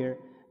important here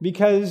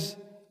because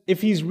if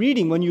he's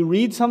reading, when you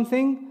read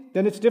something,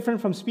 then it's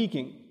different from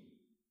speaking.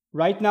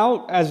 Right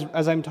now,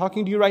 as I'm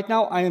talking to you right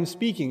now, I am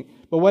speaking.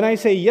 But when I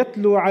say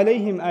yatlu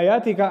alayhim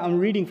ayatika, I'm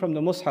reading from the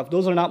Mus'haf.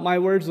 Those are not my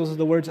words, those are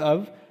the words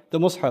of the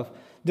Mus'haf.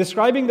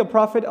 Describing the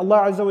Prophet,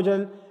 Allah Azza wa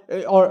Jal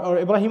or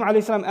Ibrahim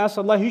alayhi salam asked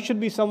Allah, he should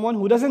be someone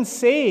who doesn't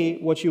say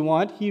what you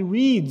want, he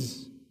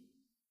reads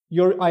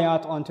your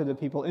ayat onto the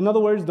people. In other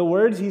words, the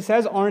words he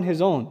says aren't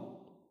his own.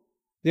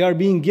 They are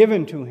being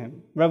given to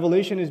him.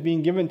 Revelation is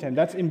being given to him.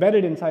 That's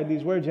embedded inside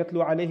these words,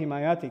 يَتْلُو عَلَيْهِمْ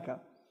آيَاتِكَ.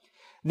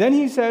 Then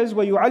he says,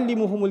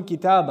 وَيُعَلِّمُهُمُ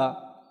الْكِتَابَ,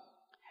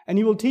 and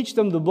he will teach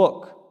them the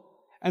book.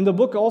 And the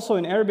book also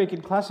in Arabic,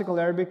 in classical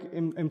Arabic,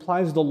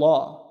 implies the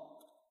law.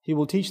 He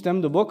will teach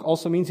them the book,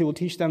 also means he will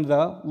teach them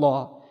the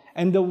law.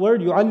 And the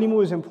word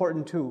يُعَلِّمُ is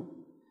important too.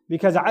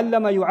 Because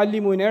عَلَّمَ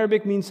يُعَلِّمُ in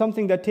Arabic means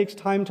something that takes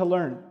time to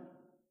learn.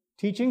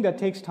 Teaching that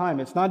takes time.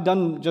 It's not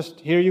done just,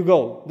 here you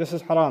go, this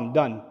is haram,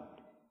 done.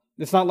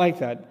 It's not like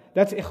that.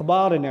 That's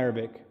ikhbar in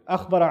Arabic.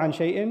 أخبر عن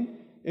شيء,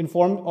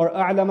 inform, or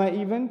أعلم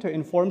even, to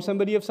inform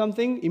somebody of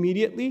something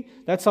immediately.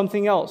 That's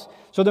something else.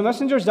 So the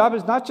messenger's job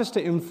is not just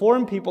to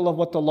inform people of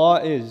what the law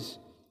is,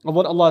 of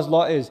what Allah's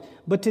law is,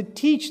 but to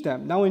teach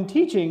them. Now in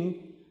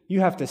teaching, you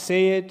have to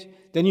say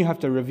it, then you have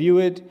to review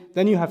it,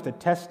 then you have to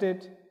test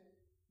it.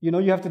 You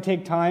have to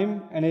take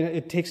time, and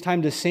it takes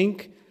time to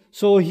sink.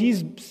 So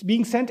he's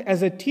being sent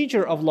as a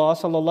teacher of law,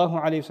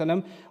 sallallahu alaihi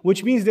wasallam,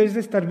 which means there's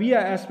this tarbiyah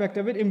aspect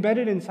of it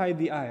embedded inside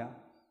the ayah.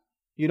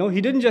 He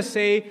didn't just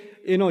say,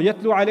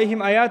 يَتْلُو عَلَيْهِمْ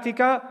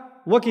آيَاتِكَ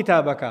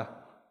وَكِتَابَكَ.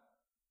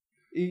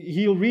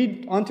 He'll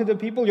read onto the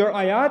people your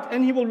ayat,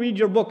 and he will read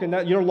your book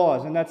and your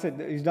laws, and that's it,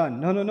 he's done.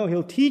 No,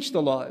 he'll teach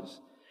the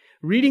laws.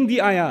 Reading the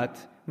ayat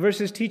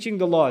versus teaching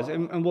the laws.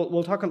 And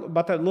we'll talk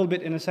about that a little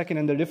bit in a second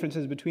and the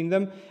differences between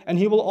them. And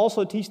he will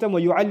also teach them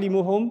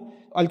وَيُعَلِّمُهُمْ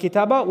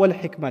الْكِتَابَ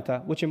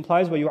وَالْحِكْمَةَ, which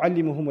implies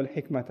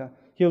وَيُعَلِّمُهُمُ الْحِكْمَةَ.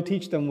 He'll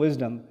teach them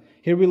wisdom.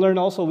 Here we learn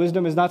also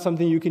wisdom is not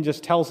something you can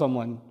just tell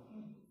someone.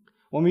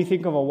 When we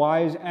think of a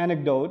wise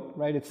anecdote,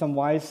 right, it's some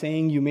wise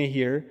saying you may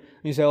hear,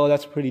 and you say, oh,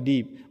 that's pretty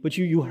deep. But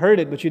you heard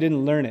it, but you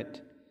didn't learn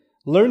it.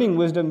 Learning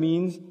wisdom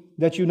means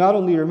that you not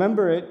only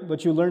remember it,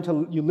 but you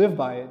live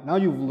by it. Now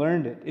you've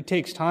learned it. It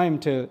takes time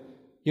to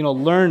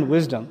learn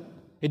wisdom.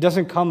 It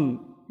doesn't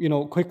come,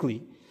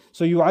 quickly.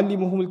 So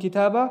يُعَلِّمُهُمُ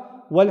الْكِتَابَ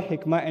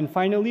وَالْحِكْمَةِ, and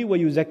finally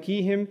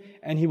وَيُزَكِّيهِمْ,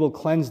 and he will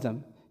cleanse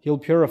them. He'll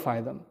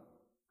purify them.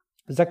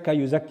 Zakka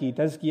yuzakki,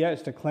 tazkiyah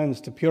is to cleanse,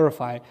 to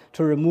purify,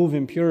 to remove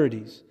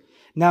impurities.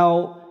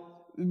 Now,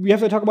 we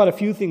have to talk about a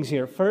few things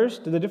here.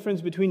 First, the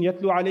difference between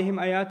يَتْلُو عَلَيْهِمْ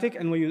آيَاتِكَ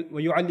and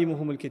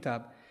وَيُعَلِّمُهُمُ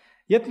الْكِتَابِ.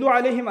 يَتْلُو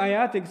عَلَيْهِمْ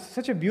آيَاتِكَ is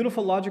such a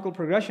beautiful logical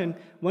progression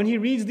when he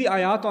reads the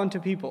ayat onto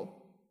people.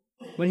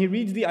 When he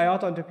reads the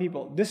ayat onto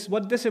people.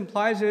 What this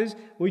implies is,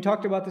 we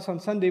talked about this on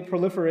Sunday,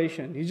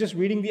 proliferation. He's just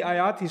reading the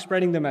ayat, he's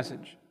spreading the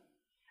message.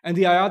 And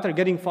the ayat are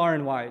getting far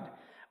and wide.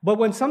 But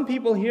when some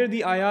people hear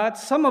the ayat,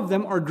 some of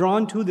them are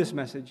drawn to this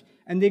message.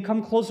 And they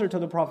come closer to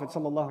the Prophet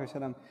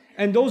ﷺ.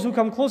 And those who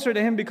come closer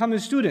to him become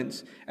his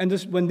students. And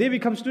when they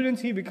become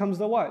students, he becomes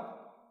the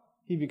what?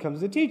 He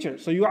becomes the teacher.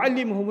 So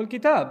يُعَلِّمُهُمُ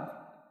الْكِتَابِ.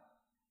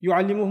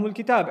 يُعَلِّمُهُمُ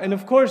الْكِتَابِ. And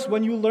of course,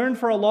 when you learn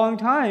for a long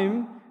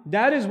time,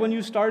 that is when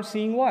you start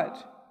seeing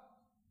what?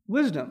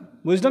 Wisdom.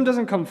 Wisdom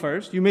doesn't come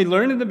first. You may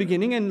learn in the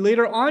beginning, and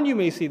later on you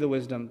may see the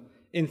wisdom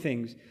in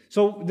things.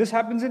 So this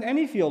happens in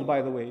any field,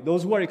 by the way.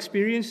 Those who are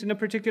experienced in a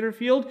particular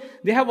field,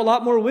 they have a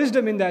lot more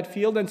wisdom in that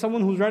field than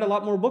someone who's read a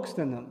lot more books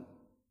than them.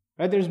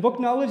 Right? There's book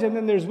knowledge and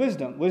then there's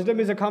wisdom. Wisdom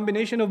is a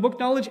combination of book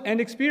knowledge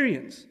and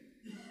experience.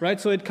 Right?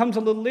 So it comes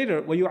a little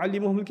later.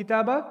 وَيُعَلِّمُهُمُ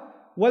الْكِتَابَ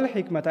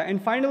وَالْحِكْمَةَ.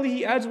 And finally,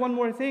 he adds one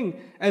more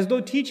thing. As though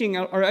teaching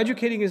or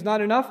educating is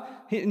not enough,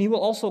 and he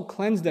will also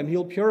cleanse them.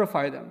 He'll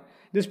purify them.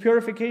 This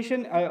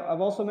purification,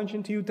 I've also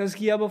mentioned to you,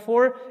 tazkiyah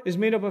before, is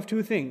made up of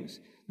two things.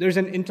 There's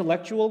an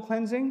intellectual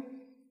cleansing,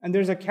 and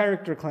there's a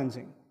character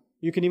cleansing.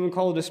 You can even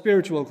call it a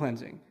spiritual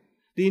cleansing.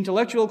 The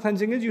intellectual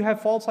cleansing is you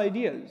have false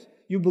ideas.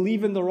 You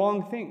believe in the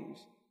wrong things.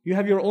 You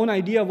have your own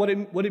idea of what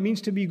it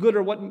means to be good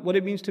or what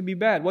it means to be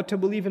bad, what to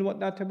believe and what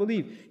not to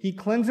believe. He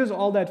cleanses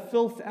all that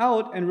filth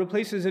out and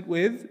replaces it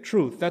with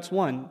truth. That's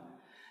one.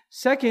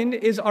 Second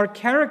is our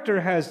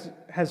character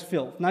has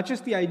filth. Not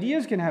just the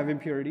ideas can have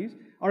impurities,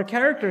 our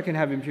character can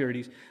have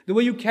impurities. The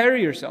way you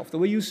carry yourself, the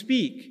way you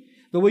speak,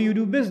 the way you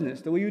do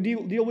business, the way you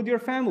deal with your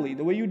family,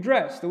 the way you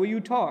dress, the way you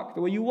talk,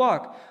 the way you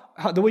walk,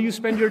 the way you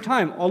spend your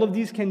time, all of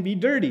these can be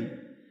dirty.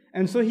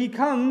 And so he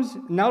comes,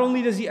 not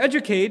only does he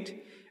educate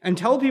and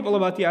tell people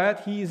about the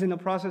ayat, he is in the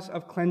process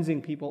of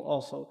cleansing people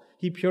also.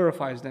 He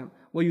purifies them.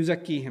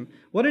 وَيُزَكِّيهِمْ.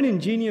 What an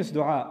ingenious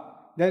dua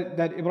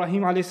that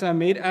Ibrahim a.s.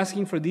 made,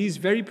 asking for these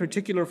very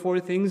particular four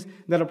things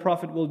that a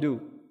prophet will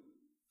do.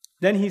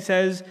 Then he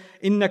says,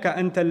 إِنَّكَ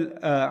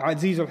أَنْتَ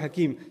الْعَزِيزُ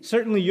الْحَكِيمُ.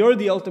 Certainly you're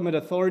the ultimate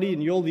authority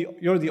and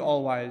you're the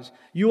all-wise.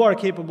 You are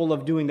capable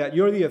of doing that.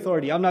 You're the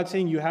authority. I'm not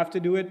saying you have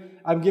to do it.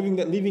 I'm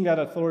leaving that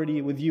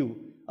authority with you.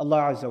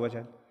 Allah Azza wa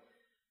Jal.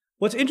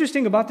 What's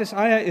interesting about this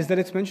ayah is that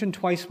it's mentioned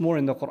twice more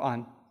in the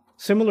Quran.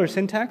 Similar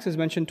syntax is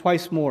mentioned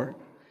twice more.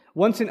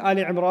 Once in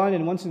Ali Imran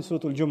and once in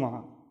Surah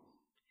Al-Jumu'ah.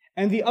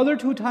 And the other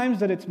two times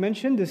that it's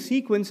mentioned, the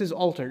sequence is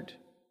altered.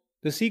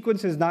 The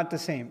sequence is not the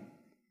same.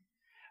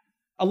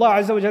 Allah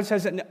Azza wa Jalla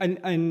says in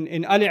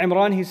Ali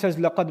Imran, He says,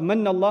 لَقَدْ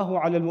مَنَّ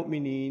اللَّهُ عَلَى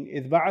الْمُؤْمِنِينَ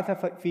إِذْ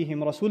بَعَثَ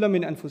فِيهِمْ رَسُولًا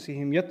مِنْ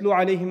أَنفُسِهِمْ يَتْلُو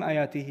عَلَيْهِمْ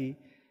آيَاتِهِ.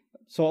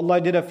 So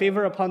Allah did a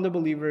favor upon the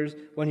believers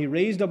when He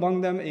raised among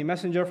them a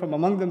messenger from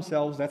among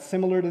themselves that's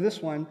similar to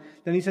this one.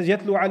 Then He says,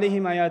 يَتْلُو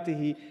عَلَيْهِمْ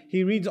آيَاتِهِ.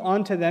 He reads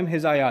on to them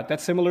His ayat.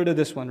 That's similar to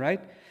this one,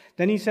 right?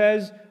 Then He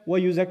says,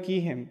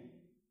 وَيُزَكِّيهِمْ.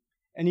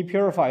 And He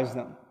purifies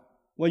them.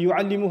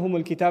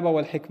 وَيُعَلِّمُهُمُ الْكِتَابَ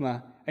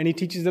وَالْحِكْمَةِ. And He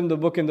teaches them the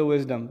book and the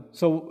wisdom.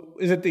 So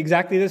is it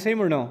exactly the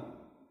same or no?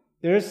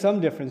 There is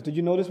some difference. Did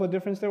you notice what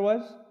difference there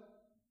was?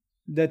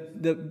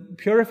 That the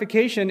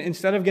purification,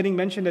 instead of getting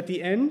mentioned at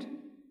the end,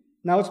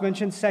 now it's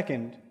mentioned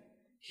second.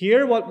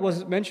 Here what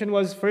was mentioned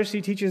was first He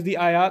teaches the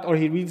ayat, or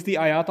He reads the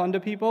ayat onto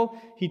people,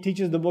 He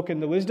teaches the book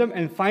and the wisdom,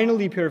 and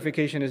finally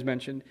purification is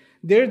mentioned.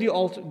 There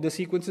the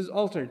sequence is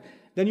altered.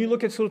 Then you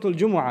look at Surah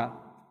Al-Jumu'ah.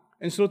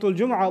 In Surah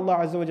Al-Jumu'ah, Allah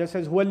Azza wa Jalla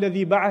says, هُوَ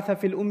الَّذِي بَعَثَ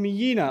فِي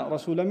الْأُمِّيِّينَ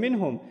رَسُولًا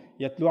مِّنْهُمْ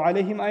يَتْلُو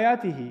عَلَيْهِمْ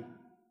آيَاتِهِ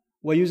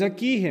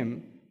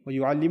وَيُزَكِّيهِمْ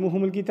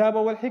وَيُعَلِّمُهُمُ الْكِتَابَ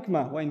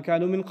وَالْحِكْمَةَ وَإِنْ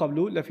كَانُوا مِنْ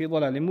قَبْلُ لَفِي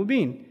ضَلَالٍ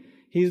مُبِينٍ.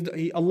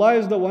 Allah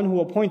is the one who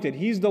appointed.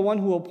 He's the one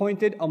who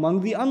appointed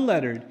among the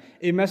unlettered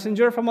a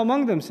messenger from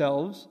among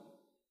themselves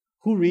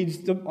who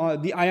reads the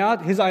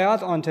ayat, His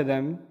ayat onto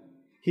them.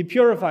 He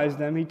purifies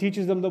them. He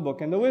teaches them the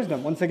book and the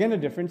wisdom. Once again, a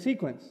different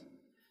sequence.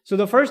 So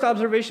the first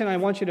observation I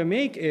want you to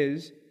make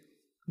is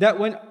that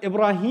when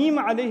Ibrahim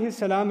alayhi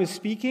salam is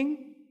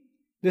speaking,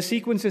 the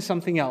sequence is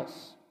something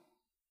else.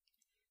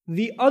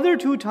 The other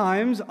two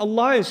times,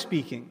 Allah is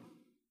speaking,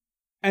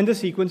 and the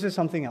sequence is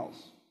something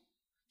else.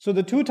 So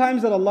the two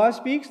times that Allah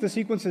speaks, the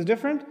sequence is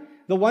different.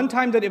 The one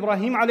time that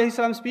Ibrahim alayhi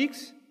salam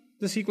speaks,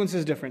 the sequence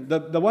is different.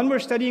 The one we're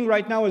studying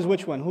right now is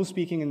which one? Who's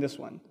speaking in this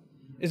one?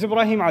 It's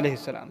Ibrahim alayhi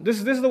salam.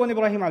 This is the one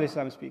Ibrahim alayhi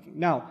salam is speaking.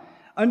 Now,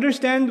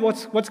 understand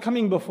what's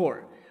coming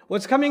before.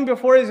 What's coming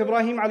before is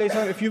Ibrahim alayhi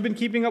salam. If you've been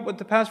keeping up with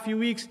the past few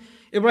weeks,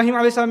 Ibrahim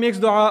alayhi salam makes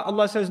dua.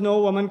 Allah says,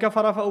 no, وَمَنْ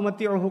كَفَرَ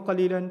فَأُمَتِّعُهُ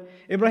قَلِيلًا.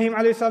 Ibrahim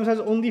alayhi salam says,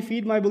 only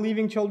feed my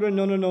believing children.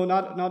 No,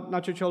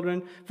 not your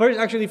children.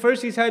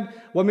 First he said,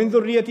 وَمِنْ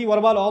ذُرِّيَّتِي. What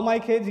about all my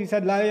kids? He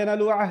said, لَا يَنَالُ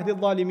عَهْدِ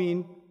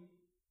الظَّالِمِينَ.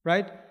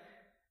 Right?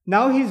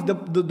 Now the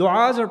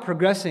du'as are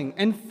progressing.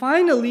 And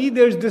finally,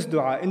 there's this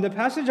dua. In the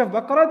passage of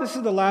Baqarah, this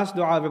is the last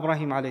dua of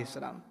Ibrahim alayhi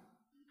salam.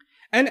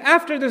 And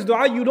after this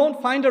dua, you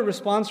don't find a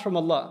response from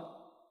Allah.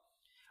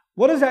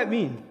 What does that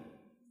mean?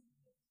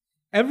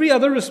 Every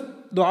other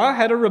dua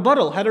had a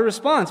rebuttal, had a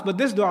response. But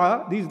this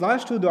dua, these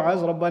last two du'as,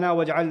 رَبَّنَا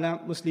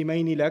وَاجْعَلْنَا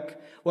مُسْلِمَيْنِ لَكَ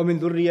وَمِنْ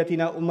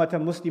ذُرِّيَّتِنَا أُمَّةً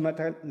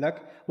مُسْلِمَةً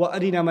لَكَ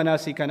وَأَرِنَا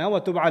مَنَاسِكَنَا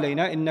وَتُبْ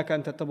عَلَيْنَا إِنَّكَ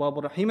أَنْتَ التَّوَّابُ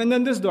الرَّحِيمُ. And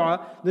then this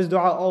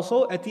dua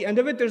also, at the end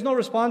of it, there's no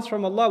response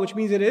from Allah, which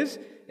means it is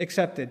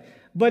accepted.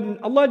 But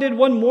Allah did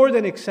one more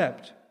than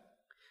accept.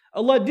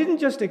 Allah didn't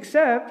just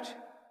accept,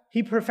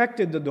 He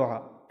perfected the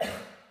dua.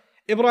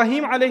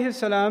 Ibrahim alayhi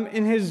salam,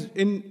 in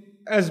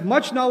as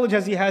much knowledge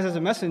as he has as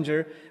a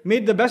messenger,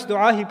 made the best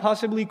dua he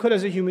possibly could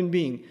as a human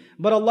being.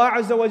 But Allah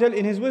Azza wa Jal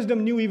in His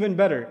wisdom knew even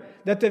better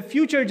that the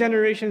future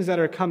generations that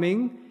are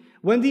coming,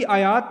 when they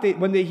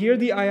hear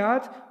the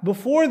ayat,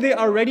 before they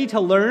are ready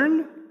to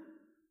learn,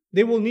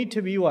 they will need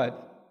to be what?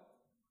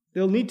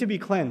 They'll need to be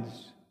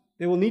cleansed.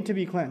 They will need to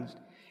be cleansed.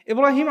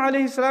 Ibrahim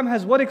alayhi salam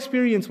has what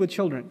experience with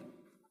children?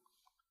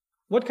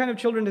 What kind of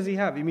children does he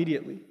have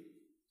immediately?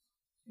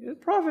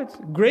 Prophets,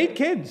 great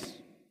kids.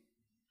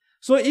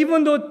 So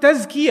even though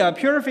tazkiyah,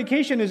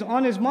 purification is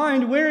on his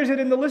mind, where is it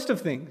in the list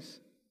of things?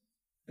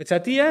 It's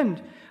at the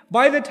end.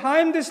 By the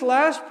time this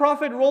last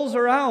prophet rolls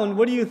around,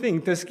 what do you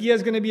think? Tazkiyah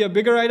is going to be a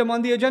bigger item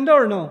on the agenda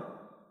or no?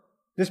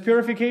 This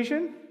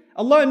purification?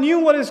 Allah knew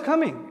what is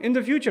coming in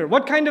the future.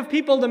 What kind of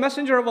people the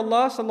Messenger of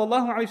Allah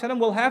ﷺ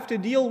will have to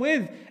deal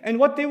with, and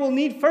what they will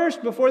need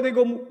first before they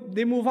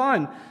move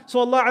on.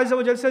 So Allah Azza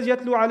wa Jalla says,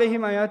 يَتْلُو عَلَيْهِمْ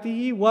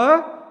آيَاتِهِ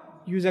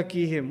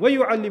وَيُزَكِّيهِمْ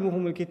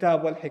وَيُعَلِّمُهُمُ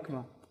الْكِتَابَ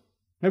وَالْحِكْمَةِ.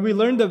 And we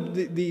learned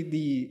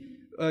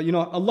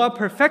Allah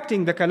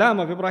perfecting the kalam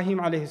of Ibrahim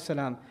alayhi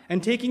salam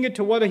and taking it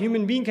to what a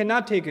human being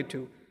cannot take it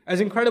to, as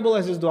incredible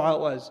as his dua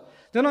was.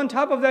 Then on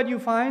top of that, you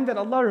find that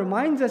Allah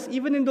reminds us,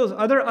 even in those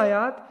other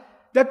ayat,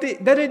 that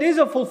it is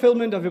a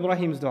fulfillment of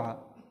Ibrahim's dua.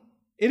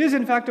 It is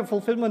in fact a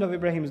fulfillment of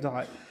Ibrahim's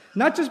dua.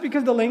 Not just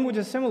because the language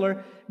is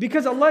similar,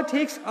 because Allah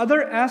takes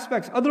other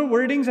aspects, other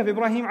wordings of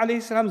Ibrahim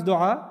alayhi salam's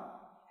dua,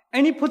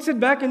 and He puts it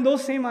back in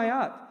those same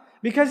ayat.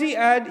 Because he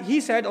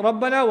said,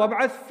 رَبَّنَا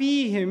وَابْعَثْ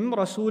فِيهِمْ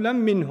رَسُولًا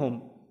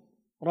مِّنْهُمْ.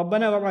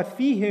 رَبَّنَا وَابْعَثْ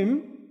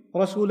فِيهِمْ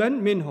رَسُولًا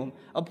مِّنْهُمْ.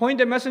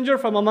 Appoint a messenger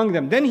from among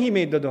them. Then he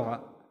made the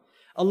dua.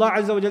 Allah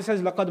Azza wa Jalla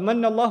says, لَقَدْ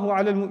مَنَّ اللَّهُ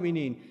عَلَى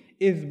الْمُؤْمِنِينَ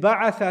إِذْ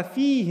بَعَثَ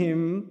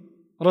فِيهِمْ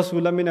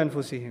رَسُولًا مِّنْ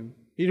أَنفُسِهِمْ.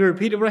 Did you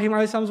repeat Ibrahim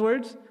alayhi salam's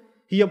words?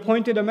 He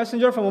appointed a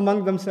messenger from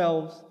among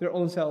themselves, their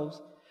own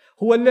selves.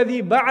 هُوَ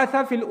الَّذِي بَعَثَ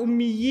فِي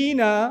الْأُمِّيِّينَ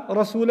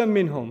رَسُولًا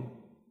مِّنْهُمْ.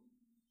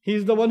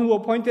 He's the one who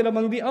appointed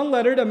among the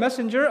unlettered a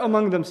messenger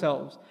among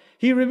themselves.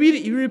 He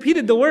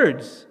repeated the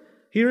words.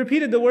 He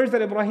repeated the words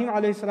that Ibrahim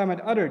alayhi salam had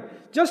uttered,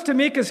 just to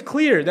make us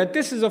clear that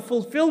this is a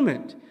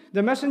fulfillment.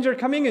 The messenger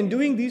coming and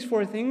doing these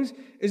four things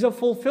is a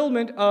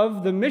fulfillment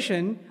of the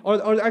mission,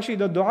 or actually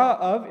the dua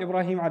of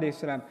Ibrahim alayhi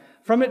salam.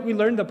 From it we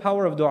learn the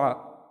power of dua.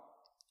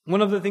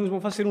 One of the things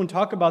Mufassirun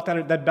talk about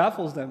that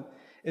baffles them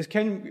is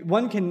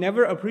one can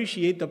never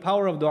appreciate the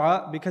power of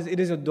dua, because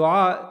it is a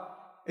dua,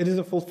 it is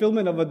a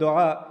fulfillment of a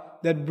dua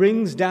that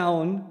brings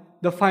down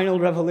the final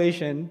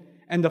revelation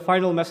and the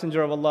final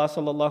messenger of Allah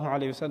sallallahu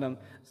alayhi wasallam.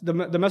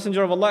 The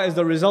messenger of Allah is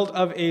the result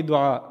of a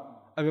dua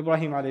of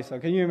Ibrahim alayhi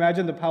salam. Can you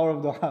imagine the power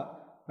of dua?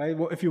 Right?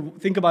 Well, if you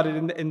think about it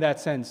in that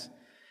sense.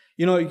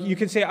 You know, you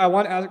can say, I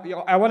want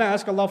to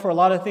ask Allah for a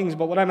lot of things,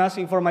 but what I'm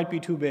asking for might be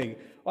too big.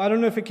 Well, I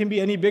don't know if it can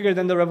be any bigger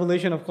than the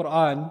revelation of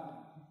Quran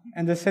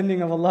and the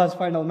sending of Allah's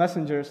final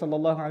messenger,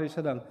 sallallahu alaihi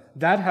wasallam.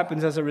 That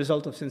happens as a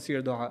result of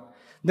sincere dua.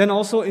 Then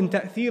also in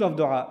ta'thir of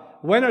dua.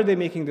 When are they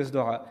making this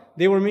dua?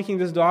 They were making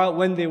this dua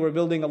when they were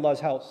building Allah's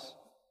house.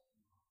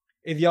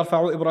 إِذْ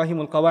يَرْفَعُ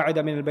إِبْرَاهِيمُ الْقَوَاعِدَ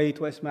مِنَ الْبَيْتِ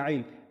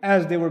وَإِسْمَعِيلُ.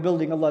 As they were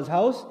building Allah's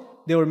house,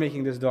 they were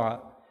making this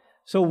dua.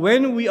 So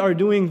when we are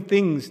doing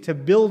things to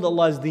build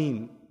Allah's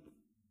deen,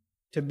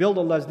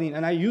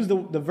 and I use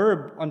the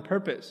verb on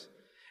purpose.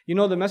 You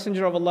know, the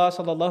Messenger of Allah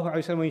sallallahu alaihi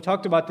wasallam, when he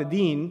talked about the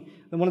deen,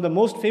 one of the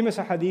most famous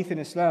hadith in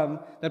Islam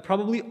that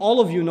probably all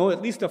of you know,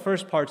 at least the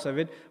first parts of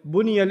it,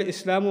 بُنِيَ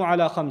الْإِسْلَامُ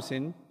عَلَى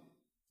خَمْسٍ.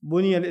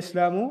 بُنِيَ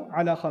الْإِسْلَامُ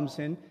عَلَى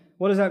خَمْسٍ.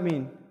 What does that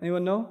mean?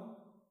 Anyone know?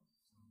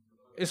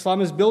 Islam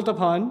is built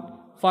upon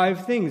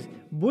 5 things.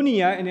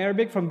 Buniya in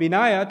Arabic, from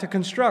binaya, to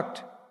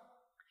construct.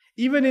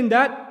 Even in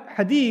that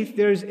hadith,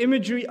 there is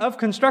imagery of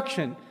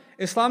construction.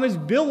 Islam is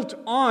built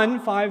on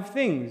 5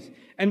 things.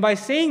 And by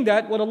saying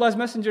that, what Allah's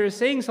Messenger is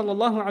saying,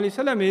 sallallahu alaihi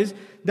wasallam, is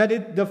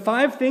that the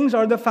 5 things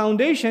are the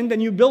foundation, then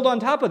you build on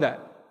top of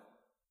that.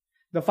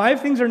 The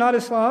 5 things are not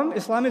Islam.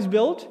 Islam is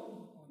built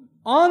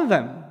on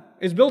them.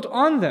 It's built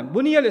on them.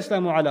 Buniya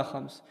al-Islamu ala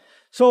khams.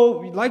 So,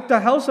 like the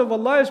house of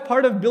Allah is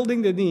part of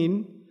building the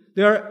deen,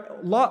 there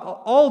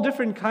are all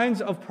different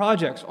kinds of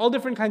projects, all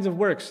different kinds of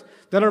works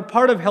that are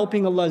part of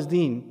helping Allah's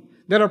deen,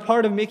 that are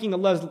part of making the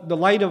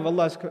light of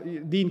Allah's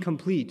deen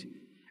complete.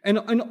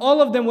 And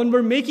all of them, when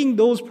we're making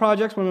those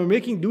projects, when we're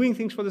doing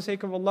things for the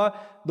sake of Allah,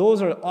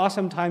 those are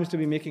awesome times to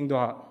be making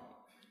dua.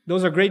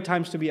 Those are great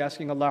times to be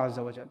asking Allah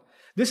Azza wa Jal.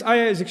 This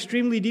ayah is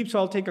extremely deep, so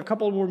I'll take a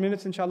couple more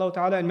minutes, inshallah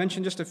ta'ala, and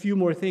mention just a few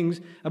more things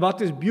about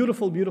this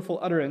beautiful, beautiful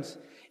utterance.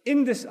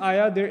 In this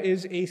ayah, there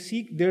is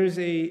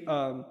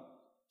a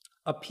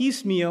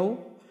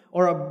piecemeal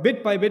or a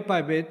bit by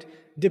bit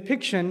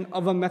depiction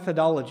of a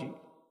methodology.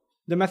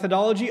 The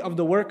methodology of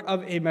the work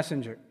of a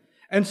messenger.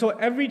 And so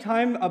every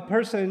time a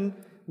person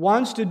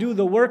wants to do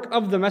the work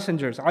of the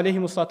messengers,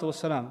 alayhimu salatu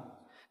wassalam,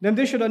 then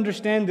they should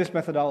understand this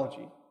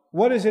methodology.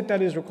 What is it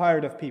that is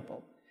required of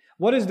people?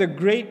 What is the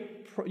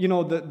great,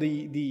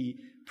 the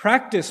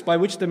practice by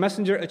which the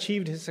messenger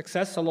achieved his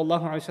success,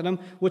 sallallahu alaihi wasallam,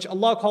 which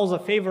Allah calls a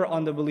favor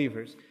on the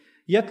believers?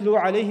 Yatlu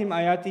alayhim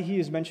ayatihi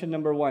is mentioned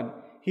number 1.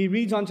 He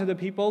reads onto the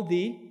people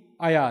the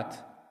ayat.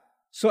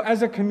 So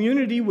as a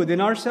community within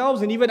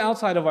ourselves and even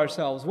outside of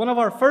ourselves, one of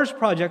our first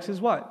projects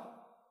is what?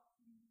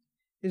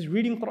 Is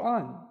reading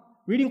Quran.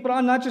 Reading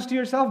Quran not just to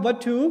yourself,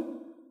 but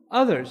to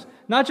others.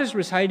 Not just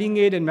reciting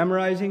it and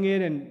memorizing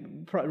it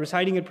and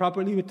reciting it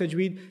properly with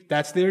tajweed.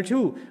 That's there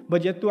too.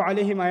 But yatlu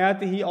alayhim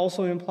ayatihi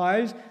also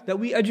implies that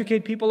we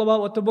educate people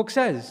about what the book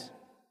says.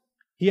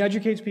 He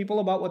educates people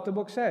about what the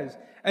book says.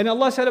 And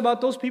Allah said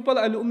about those people,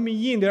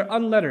 al-ummiyin, they're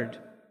unlettered.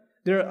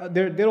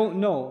 They don't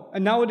know.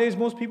 And nowadays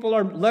most people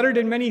are lettered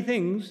in many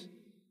things,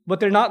 but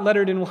they're not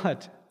lettered in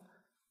what?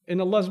 In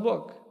Allah's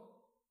book.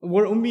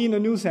 We're ummi in a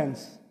new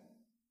sense.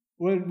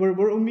 We're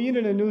ummiyin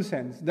in a new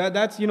sense.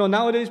 That's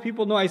nowadays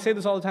people know, I say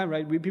this all the time,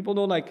 right? People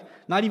know like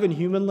not even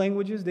human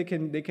languages. They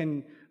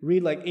can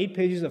read like 8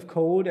 pages of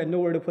code and know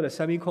where to put a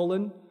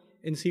semicolon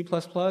in C++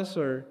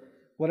 or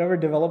whatever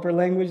developer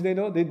language they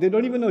know. They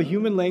don't even know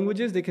human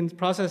languages. They can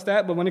process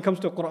that, but when it comes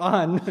to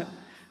Quran,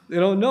 they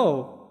don't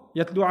know.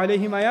 Yatlu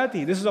alayhim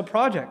ayati. This is a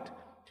project.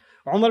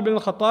 Umar bin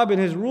al-Khattab, in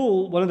his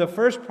rule, one of the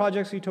first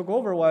projects he took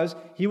over was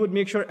he would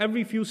make sure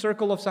every few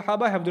circle of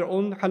Sahaba have their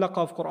own halaqah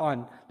of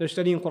Quran. They're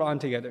studying Quran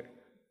together.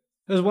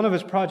 This is one of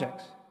his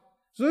projects.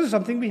 So this is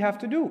something we have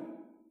to do.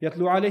 Yatlu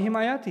alayhim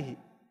ayatihi.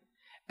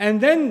 And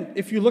then,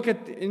 if you look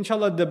at,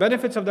 inshallah, the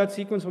benefits of that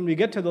sequence when we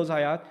get to those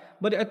ayat,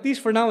 but at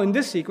least for now in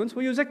this sequence,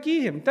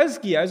 وَيُزَكِّيهِمْ.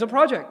 Tazkiyah is a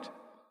project.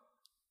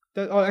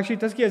 Actually,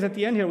 tazkiyah is at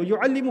the end here.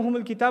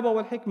 وَيُعَلِّمُهُمُ الْكِتَابَ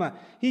وَالْحِكْمَةِ.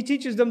 He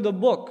teaches them the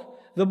book.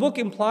 The book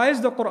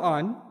implies the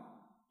Quran,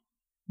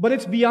 but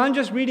it's beyond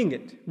just reading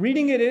it.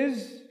 Reading it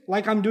is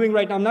like I'm doing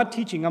right now. I'm not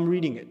teaching, I'm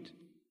reading it.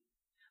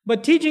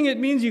 But teaching it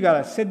means you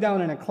got to sit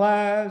down in a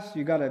class,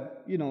 you got to,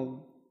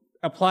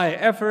 apply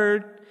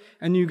effort,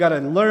 and you got to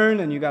learn,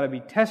 and you got to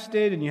be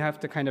tested, and you have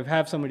to kind of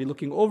have somebody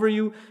looking over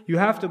you. We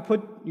have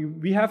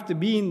to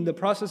be in the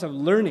process of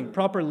learning,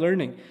 proper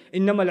learning.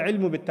 إِنَّمَا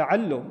الْعِلْمُ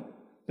بِالتَّعَلُّمِ.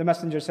 The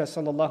Messenger says,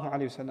 sallallahu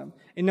alayhi wa sallam.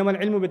 إِنَّمَا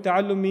الْعِلْمُ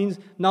بِالتَّعَلُّمِ means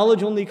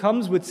knowledge only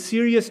comes with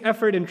serious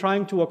effort in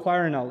trying to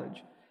acquire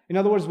knowledge. In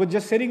other words, with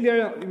just sitting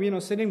there,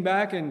 sitting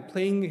back and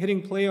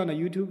hitting play on a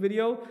YouTube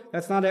video,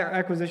 that's not an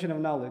acquisition of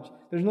knowledge.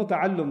 There's no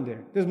ta'allum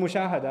there. There's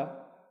mushahada.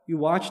 You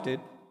watched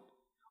it,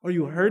 or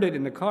you heard it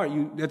in the car.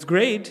 That's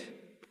great.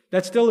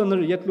 That's still in the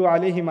yatlu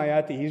alayhim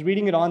ayati. He's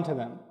reading it on to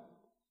them.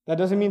 That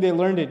doesn't mean they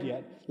learned it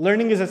yet.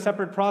 Learning is a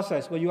separate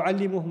process.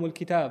 وَيُعَلِّمُهُمُ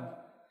الْكِتَابِ.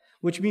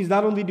 Which means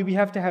not only do we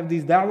have to have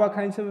these da'wah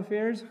kinds of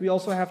affairs, we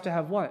also have to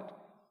have what?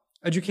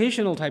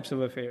 Educational types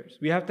of affairs.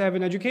 We have to have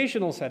an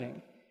educational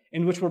setting.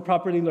 in which we're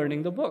properly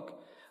learning the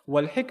book.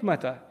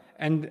 وَالْحِكْمَةَ,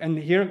 and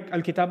here,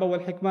 al-kitaba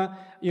wal-hikmah,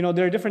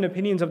 there are different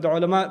opinions of the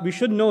ulama. We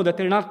should know that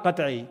they're not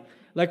qat'i.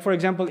 Like for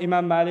example,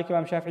 Imam Malik,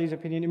 Imam Shafi'i's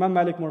opinion. Imam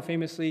Malik more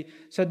famously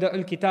said that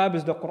al-kitab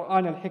is the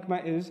Quran,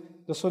 al-hikmah is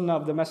the sunnah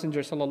of the Messenger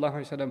sallallahu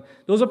alaihi wasallam.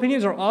 Those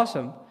opinions are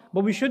awesome,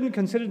 but we shouldn't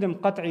consider them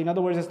qat'i. In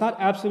other words, it's not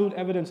absolute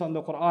evidence on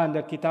the Quran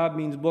that kitab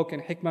means book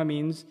and hikmah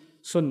means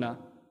sunnah.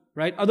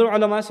 Right? Other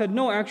ulama said,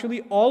 no,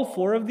 actually all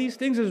four of these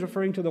things is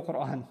referring to the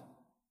Quran.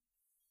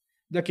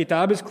 The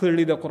kitab is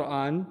clearly the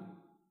Quran.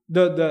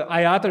 The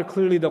ayat are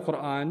clearly the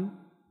Quran.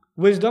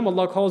 Wisdom,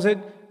 Allah calls it,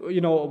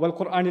 wal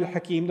Quran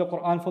al-Hakim, the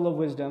Quran full of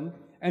wisdom.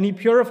 And He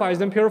purifies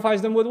them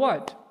with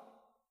what?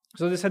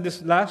 So they said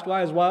this last wa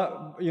is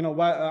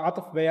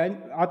ataf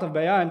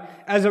bayan.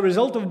 As a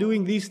result of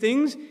doing these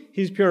things,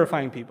 He's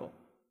purifying people.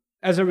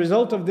 As a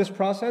result of this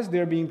process,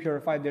 they're being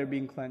purified, they're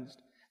being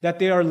cleansed. That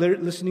they are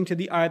listening to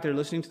the ayat, they're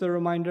listening to the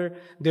reminder,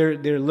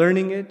 they're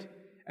learning it,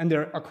 and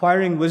they're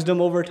acquiring wisdom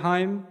over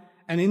time.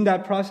 And in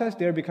that process,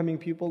 they're becoming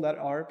people that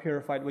are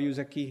purified.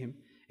 وَيُزَكِّيهِمْ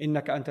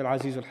إِنَّكَ أَنْتَ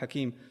الْعَزِيزُ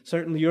الْحَكِيمُ.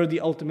 Certainly, you're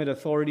the ultimate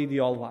authority, the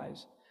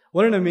all-wise.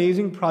 What an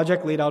amazing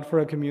project laid out for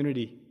a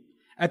community.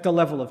 At the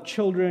level of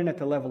children, at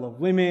the level of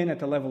women, at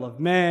the level of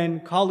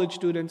men, college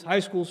students, high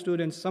school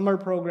students, summer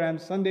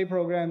programs, Sunday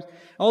programs,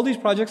 all these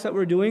projects that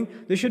we're doing,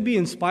 they should be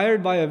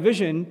inspired by a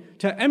vision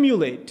to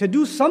emulate, to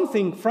do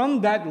something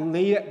from that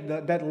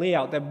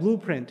layout, that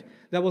blueprint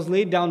that was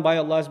laid down by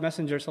Allah's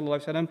Messenger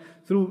ﷺ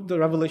through the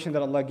revelation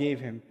that Allah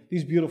gave him.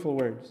 These beautiful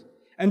words.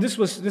 And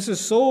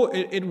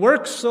it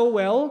works so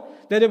well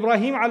that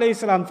Ibrahim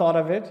alayhi thought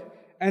of it,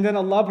 and then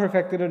Allah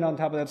perfected it on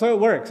top of that. So it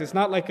works. It's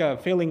not like a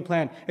failing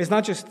plan. It's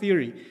not just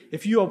theory.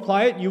 If you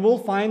apply it, you will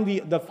find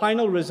the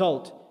final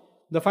result.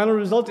 The final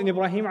result in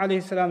Ibrahim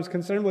alayhi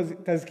concern was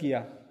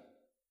tazkiyah,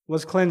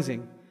 was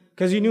cleansing.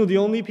 Because he knew the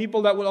only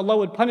people that Allah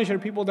would punish are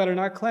people that are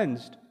not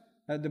cleansed,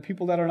 the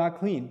people that are not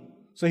clean.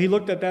 So he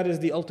looked at that as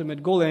the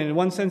ultimate goal. And in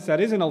one sense,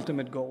 that is an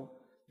ultimate goal.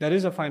 That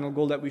is a final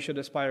goal that we should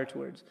aspire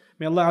towards.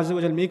 May Allah Azza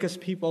wa Jal make us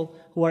people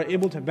who are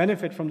able to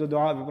benefit from the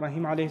dua of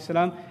Ibrahim alayhi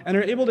salam and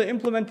are able to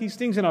implement these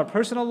things in our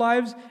personal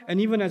lives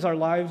and even as our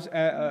lives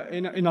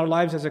in our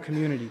lives as a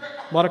community.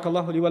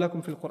 Barakallahu li wa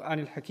lakum fil Qur'an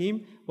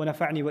al-Hakim wa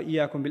nafa'ni wa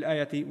iyyakum bil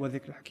ayati wa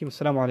dhikr al-Hakim.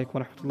 Assalamu alaikum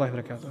wa rahmatullahi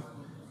wa barakatuh.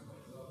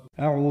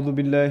 أعوذ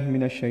بالله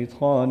من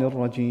الشيطان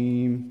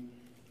الرجيم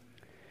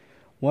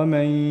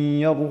ومن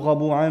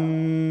يرغب عن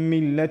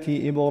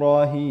ملة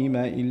إبراهيم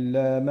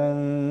إلا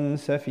من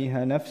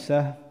سفه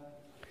نفسه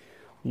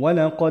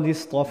ولقد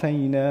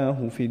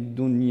اصطفيناه في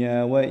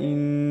الدنيا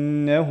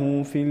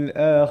وإنه في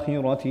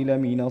الآخرة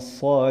لمن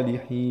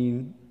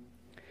الصالحين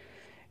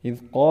إذ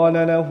قال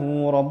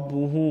له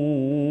ربه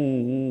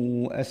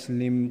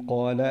أسلم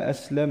قال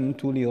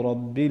أسلمت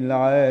لرب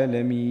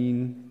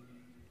العالمين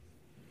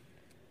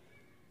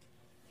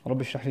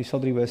رب اشرح لي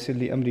صدري ويسر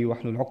لي أمري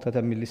واحلل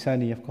عقدة من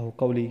لساني يفقهوا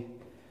قولي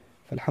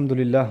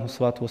Alhamdulillah,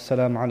 wassalatu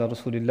wassalam ala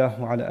rasulillah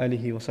wa ala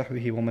alihi wa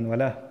sahbihi wa man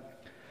walah.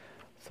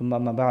 Thumma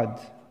amma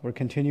ba'd. We're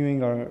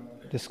continuing our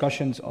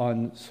discussions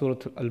on Surah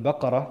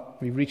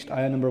Al-Baqarah. We've reached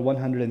ayah number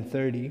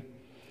 130.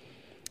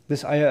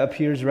 This ayah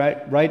appears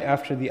right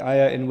after the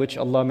ayah in which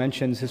Allah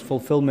mentions His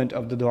fulfillment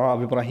of the dua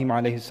of Ibrahim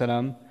alayhi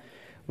salam,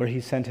 where He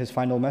sent His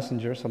final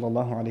messenger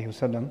sallallahu alayhi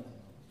wasallam.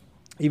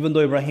 Even though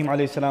Ibrahim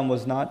alayhi salam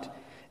was not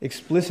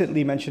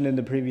explicitly mentioned in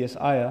the previous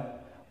ayah,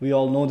 we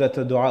all know that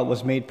the dua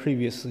was made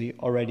previously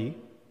already.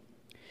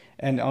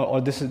 And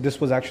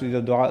this was actually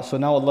the dua. So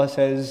now Allah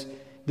says,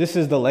 this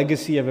is the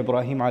legacy of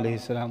Ibrahim alayhi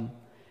salam.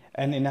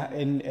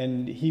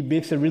 And He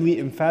makes a really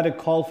emphatic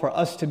call for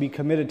us to be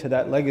committed to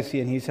that legacy.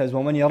 And He says,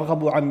 وَمَنْ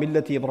يَرْغَبُ عَنْ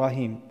مِلَّةِ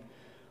إِبْرَاهِيمِ.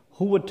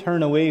 Who would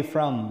turn away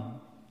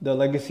from the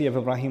legacy of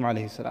Ibrahim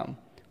alayhi salam?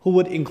 Who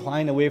would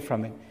incline away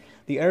from it?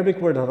 The Arabic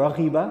word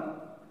raghiba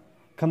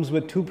comes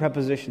with two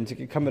prepositions. It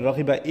can come with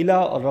raghiba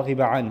ila or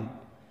raghiba an.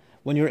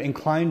 When you're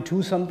inclined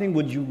to something,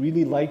 would you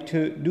really like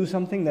to do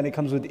something? Then it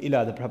comes with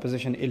ila, the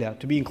preposition ila,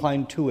 to be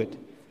inclined to it.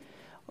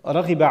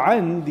 Raghiba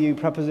an, the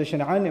preposition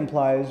an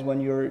implies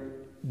when you're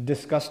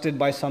disgusted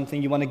by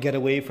something, you want to get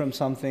away from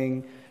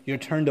something, you're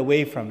turned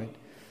away from it.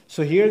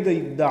 So here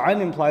the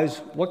an implies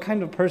what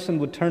kind of person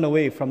would turn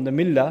away from the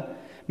millah.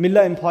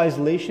 Millah implies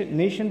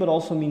nation but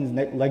also means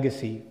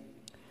legacy.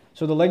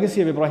 So the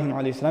legacy of Ibrahim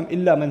alayhi salam,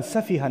 illa man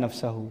safiha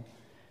nafsahu,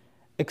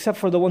 except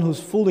for the one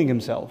who's fooling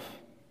himself.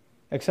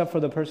 Except for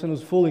the person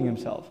who's fooling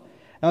himself.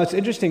 Now it's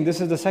interesting, this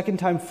is the second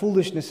time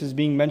foolishness is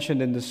being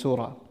mentioned in this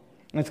surah.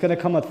 And it's going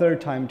to come a third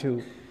time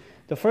too.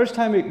 The first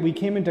time we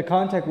came into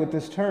contact with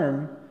this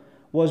term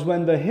was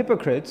when the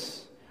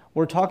hypocrites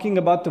were talking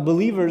about the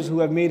believers who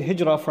have made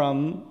hijrah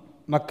from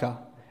Mecca.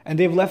 And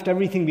they've left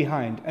everything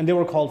behind. And they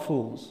were called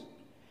fools.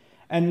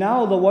 And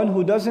now the one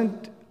who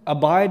doesn't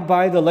abide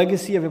by the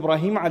legacy of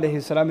Ibrahim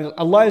alayhi salam,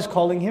 Allah is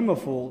calling him a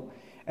fool.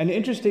 And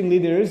interestingly,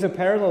 there is a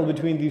parallel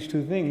between these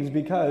two things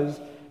because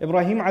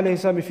Ibrahim alayhi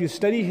salam, if you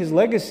study his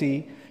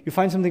legacy, you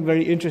find something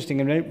very interesting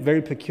and very,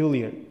 very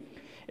peculiar.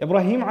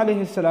 Ibrahim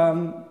alayhi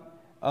salam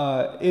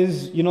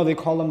is, they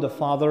call him the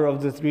father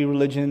of the three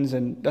religions,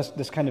 and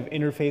this kind of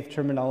interfaith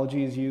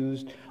terminology is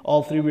used.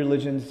 All three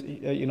religions,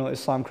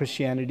 Islam,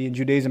 Christianity, and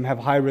Judaism have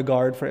high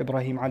regard for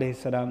Ibrahim alayhi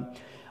salam.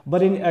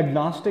 But in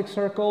agnostic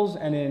circles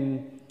and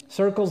in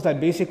circles that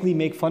basically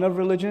make fun of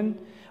religion,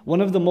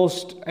 one of the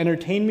most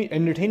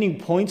entertaining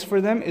points for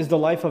them is the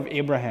life of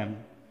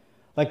Abraham.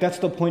 Like that's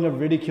the point of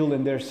ridicule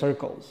in their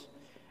circles.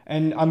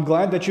 And I'm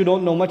glad that you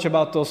don't know much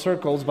about those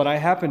circles, but I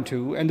happen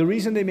to. And the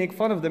reason they make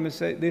fun of them is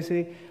they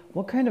say,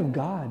 what kind of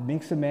God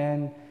makes a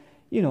man,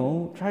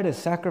 try to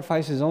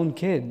sacrifice his own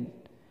kid?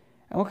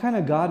 And what kind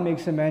of God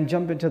makes a man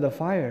jump into the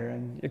fire?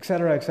 And et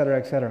cetera, et cetera,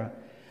 et cetera.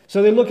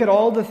 So they look at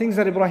all the things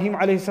that Ibrahim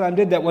alayhi salam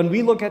did, that when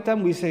we look at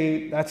them, we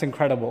say, that's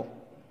incredible.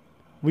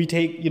 We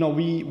take,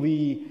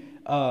 we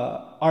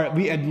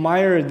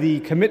admire the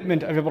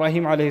commitment of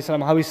Ibrahim alayhi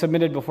salam, how he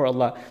submitted before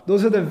Allah.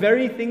 Those are the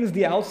very things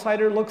the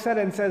outsider looks at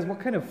and says, what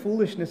kind of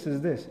foolishness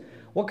is this?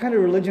 What kind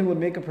of religion would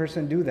make a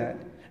person do that?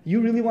 You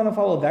really want to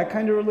follow that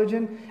kind of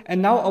religion?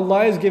 And now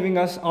Allah is giving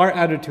us our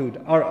attitude,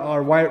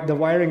 the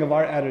wiring of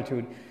our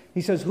attitude.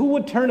 He says, who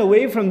would turn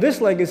away from this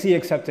legacy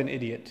except an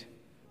idiot?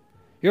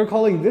 You're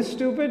calling this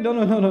stupid?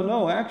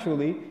 No,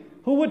 actually.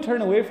 Who would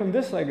turn away from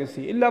this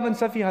legacy? إِلَّا مَنْ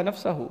سَفِيهَ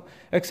نَفْسَهُ.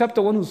 Except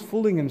the one who's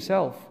fooling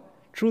himself.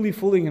 Truly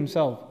fooling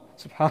himself.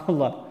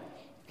 SubhanAllah.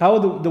 How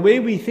the way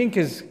we think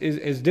is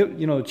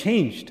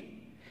changed.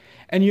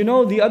 And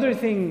the other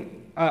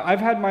thing,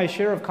 I've had my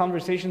share of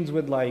conversations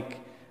with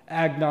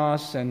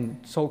agnosts and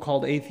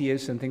so-called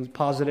atheists and things,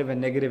 positive and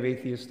negative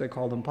atheists, they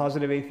call them.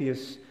 Positive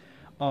atheists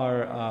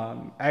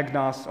are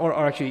agnosts, or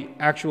actually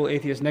actual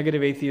atheists.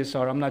 Negative atheists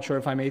are, I'm not sure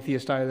if I'm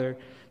atheist either.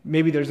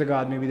 Maybe there's a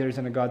God, maybe there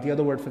isn't a God. The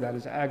other word for that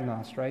is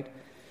agnost, right?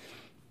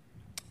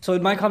 So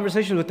in my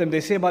conversations with them,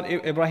 they say about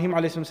Ibrahim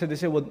alayhi salam, they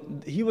say, well,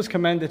 he was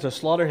commanded to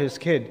slaughter his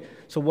kid.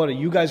 So what, are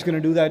you guys going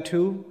to do that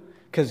too?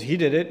 Because he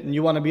did it and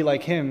you want to be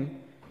like him.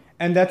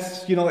 And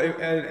that's,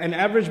 an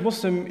average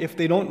Muslim, if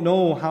they don't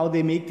know how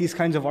they make these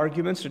kinds of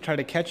arguments to try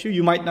to catch you,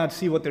 you might not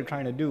see what they're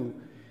trying to do.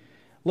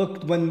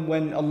 Look,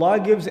 when Allah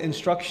gives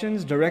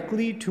instructions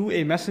directly to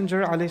a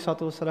messenger, alayhi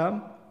salatu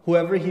wasalam,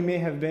 whoever he may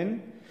have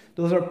been,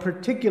 those are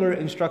particular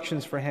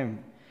instructions for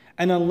him.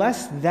 And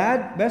unless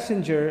that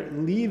messenger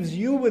leaves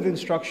you with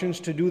instructions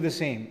to do the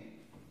same,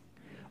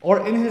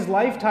 or in his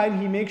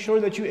lifetime he makes sure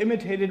that you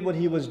imitated what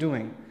he was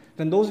doing,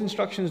 then those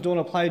instructions don't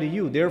apply to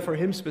you. They're for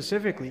him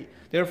specifically.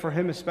 They're for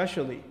him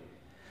especially.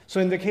 So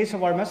in the case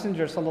of our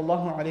messenger,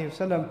 sallallahu alaihi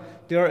wasallam,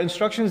 there are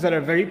instructions that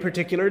are very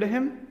particular to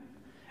him.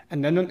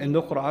 And then in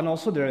the Quran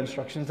also, there are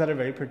instructions that are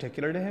very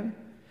particular to him.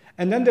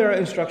 And then there are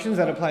instructions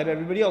that apply to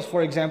everybody else.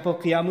 For example,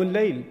 Qiyamul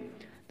Layl,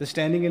 the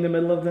standing in the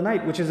middle of the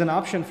night, which is an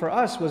option for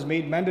us, was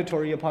made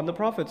mandatory upon the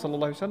Prophet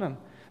sallallahu alaihi wasallam.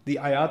 The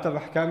ayat of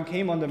ahkam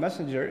came on the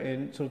messenger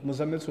in Surah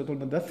Muzammil, Surah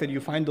Al-Mudaththir. You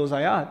find those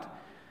ayat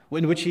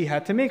in which he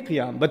had to make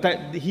qiyam. But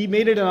that he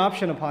made it an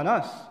option upon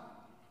us.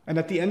 And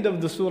at the end of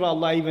the surah,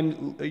 Allah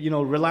even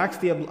relaxed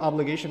the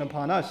obligation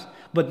upon us,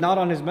 but not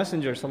on his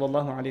messenger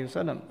sallallahu alaihi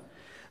wasallam.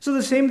 So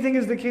the same thing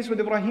is the case with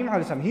Ibrahim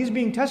alayhi salam. He's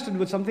being tested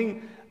with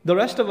something the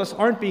rest of us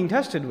aren't being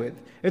tested with.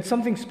 It's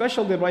something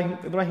special that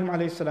Ibrahim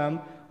alayhi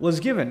salam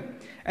was given.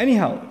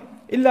 Anyhow,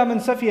 إِلَّا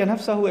مَنْ سَفِيَ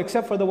نَفْسَهُ,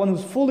 except for the one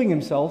who's fooling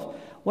himself.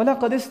 وَلَقَدْ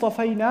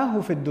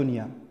اصْطَفَيْنَاهُ فِي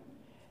الدُّنْيَا.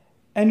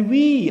 And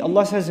we,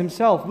 Allah says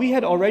himself, we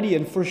had already,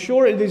 and for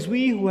sure it is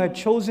we who had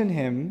chosen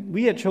him.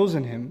 We had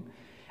chosen him.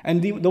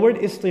 And the word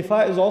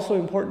istifa is also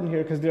important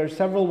here because there are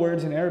several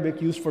words in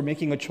Arabic used for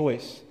making a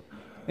choice.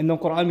 In the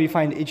Quran we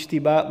find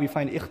ijtiba, we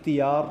find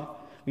ikhtiyar,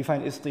 we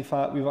find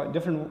istifa, we find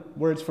different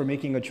words for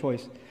making a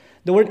choice.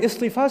 The word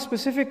istifa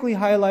specifically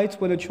highlights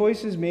when a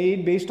choice is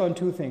made based on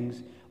two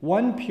things.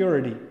 One,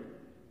 purity.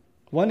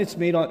 One, it's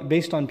made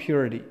based on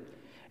purity.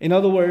 In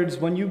other words,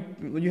 when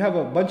you have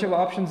a bunch of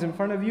options in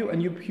front of you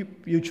and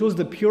you choose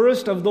the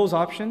purest of those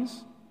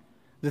options,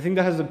 the thing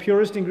that has the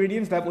purest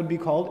ingredients, that would be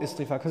called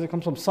istifa, because it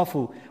comes from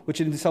safu, which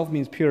in itself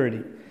means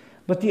purity.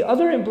 But the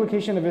other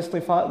implication of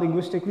istifa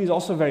linguistically is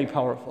also very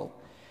powerful.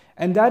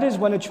 And that is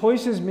when a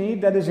choice is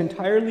made that is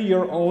entirely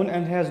your own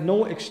and has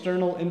no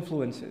external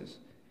influences.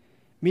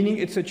 Meaning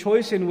it's a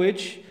choice in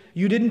which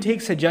you didn't take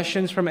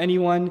suggestions from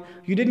anyone,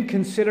 you didn't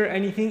consider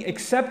anything,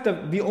 except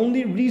the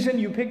only reason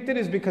you picked it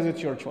is because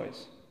it's your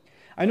choice.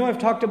 I know I've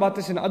talked about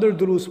this in other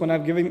durus when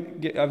I've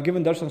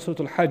given dars on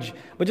Surah Al-Hajj,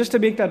 but just to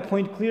make that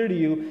point clear to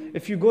you,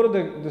 if you go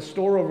to the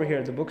store over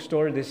here, the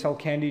bookstore, they sell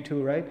candy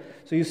too, right?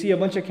 So you see a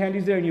bunch of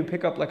candies there and you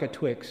pick up like a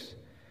Twix.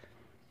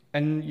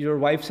 And your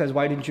wife says,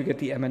 why didn't you get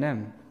the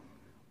M&M?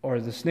 Or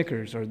the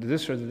Snickers, or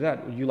this or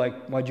that?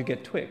 Why'd you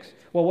get Twix?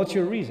 Well, what's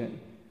your reason?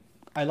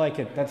 I like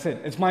it, that's it.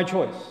 It's my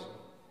choice.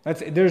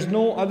 There's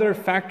no other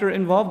factor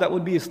involved. That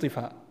would be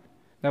istifa.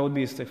 That would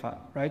be istifa,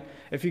 right?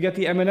 If you get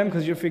the M&M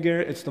because you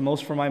figure it's the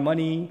most for my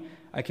money,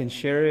 I can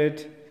share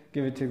it,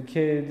 give it to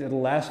kids,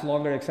 it'll last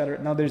longer, etc.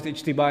 Now there's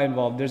ijtiba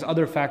involved. There's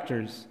other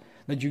factors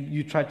that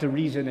you tried to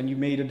reason and you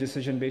made a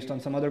decision based on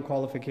some other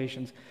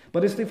qualifications.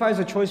 But istifa is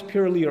a choice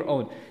purely your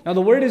own. Now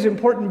the word is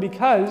important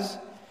because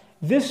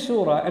this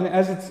surah, and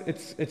as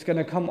it's going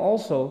to come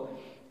also,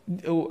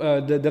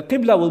 the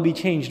qibla will be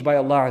changed by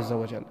Allah Azza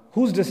wa Jal.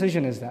 Whose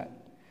decision is that?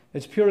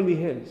 It's purely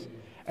His.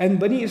 And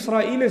Bani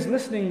Israel is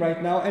listening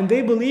right now, and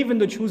they believe in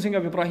the choosing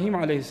of Ibrahim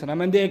alayhi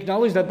salam, and they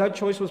acknowledge that that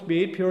choice was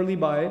made purely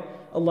by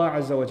Allah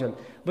Azza wa Jal.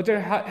 But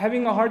they're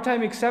having a hard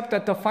time accept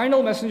that the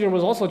final messenger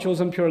was also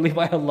chosen purely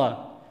by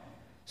Allah.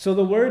 So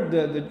the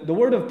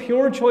word of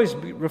pure choice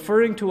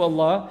referring to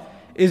Allah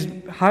is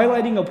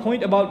highlighting a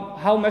point about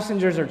how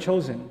messengers are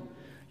chosen.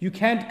 You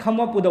can't come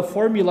up with a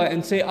formula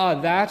and say,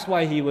 that's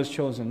why he was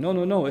chosen.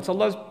 No. It's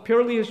Allah's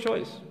purely His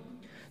choice.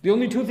 The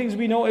only two things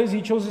we know is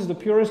He chooses the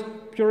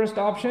purest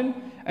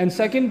option, and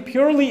second,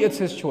 purely it's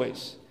His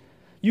choice.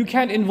 You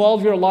can't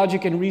involve your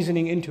logic and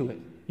reasoning into it.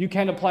 You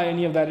can't apply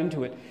any of that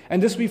into it.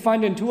 And this we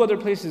find in two other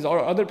places, or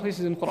other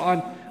places in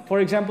Quran. For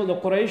example, the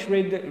Quraysh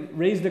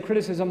raised the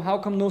criticism, how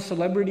come no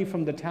celebrity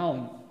from the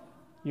town?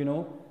 رَجُلٍ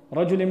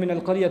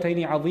مِّنَ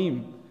الْقَرْيَتَيْنِ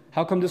عَظِيمٍ.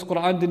 How come this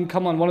Quran didn't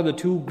come on one of the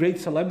two great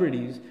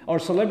celebrities, or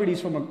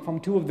celebrities from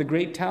two of the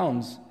great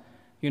towns?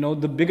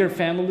 The bigger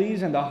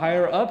families and the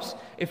higher ups.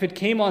 If it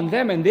came on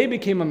them and they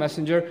became a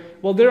messenger,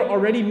 well, they're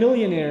already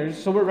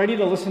millionaires, so we're ready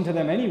to listen to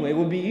them anyway. It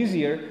would be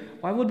easier.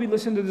 Why would we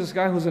listen to this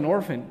guy who's an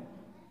orphan?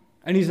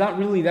 And he's not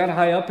really that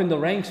high up in the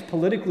ranks,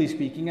 politically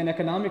speaking and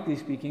economically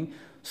speaking.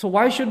 So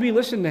why should we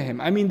listen to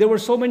him? I mean, there were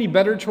so many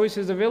better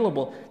choices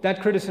available.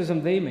 That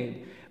criticism they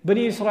made.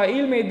 Bani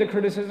Israel made the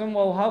criticism,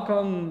 well, how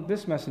come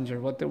this messenger?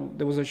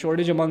 There was a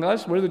shortage among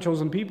us? We're the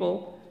chosen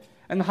people.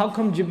 And how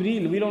come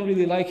Jibreel? We don't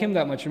really like him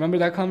that much. Remember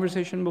that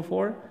conversation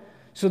before?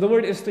 So the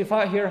word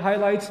istifa here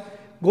highlights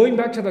going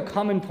back to the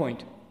common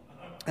point.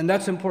 And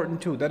that's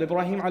important too, that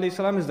Ibrahim alayhi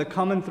salam is the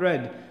common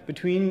thread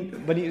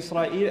between Bani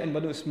Israel and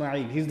Banu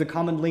Ismail. He's the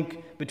common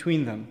link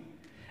between them.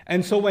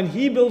 And so when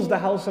he builds the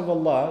house of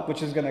Allah,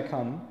 which is going to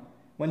come,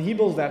 when he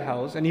builds that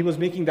house, and he was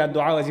making that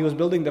dua as he was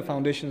building the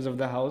foundations of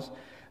the house,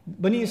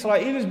 Bani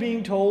Israel is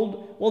being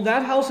told, well,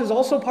 that house is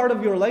also part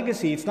of your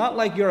legacy. It's not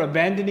like you're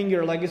abandoning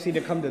your legacy to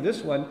come to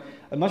this one.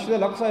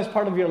 Al-Masjid al-Aqsa is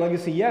part of your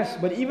legacy, yes.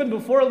 But even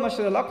before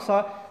Al-Masjid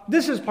al-Aqsa,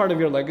 this is part of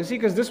your legacy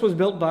because this was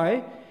built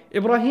by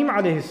Ibrahim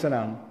alayhi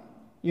salam.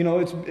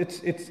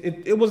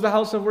 It was the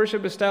house of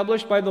worship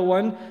established by the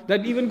one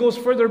that even goes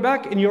further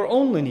back in your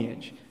own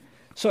lineage.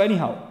 So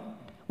anyhow,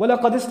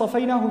 وَلَقَدْ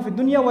اصْطَفَيْنَاهُ فِي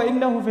الدُّنْيَا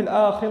وَإِنَّهُ فِي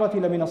الْآخِرَةِ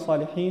لَمِنَ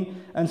الصَّالِحِينَ.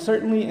 And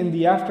certainly in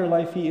the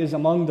afterlife he is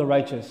among the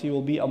righteous. He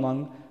will be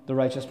among the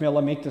righteous. May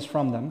Allah make this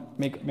from them,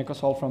 make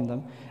us all from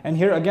them. And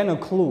here again a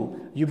clue.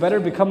 You better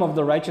become of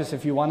the righteous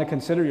if you want to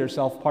consider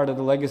yourself part of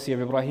the legacy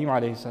of Ibrahim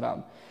alayhi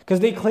salam.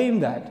 Because they claim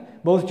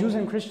that. Both Jews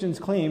and Christians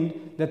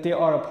claimed that they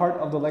are a part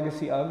of the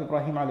legacy of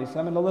Ibrahim alayhi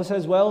salam. And Allah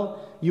says,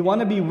 well, you want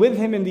to be with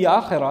him in the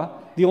akhirah,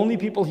 the only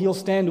people he'll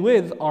stand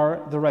with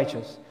are the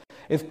righteous.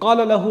 إِذْ قَالَ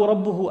لَهُ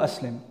رَبُّهُ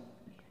أَسْلِمْ.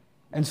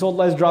 And so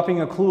Allah is dropping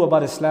a clue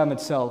about Islam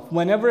itself.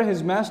 Whenever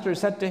his master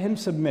said to him,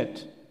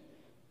 submit,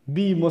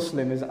 be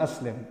Muslim is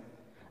aslim.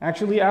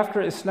 Actually,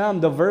 after Islam,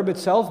 the verb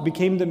itself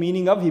became the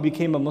meaning of he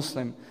became a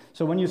Muslim.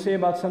 So when you say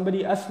about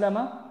somebody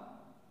aslama,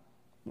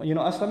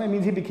 aslama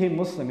means he became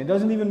Muslim. It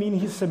doesn't even mean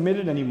he's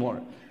submitted anymore.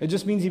 It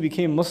just means he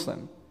became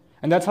Muslim.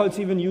 And that's how it's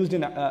even used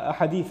in a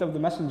hadith of the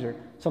Messenger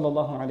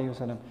sallallahu alaihi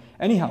wasallam.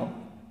 Anyhow,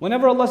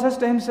 whenever Allah says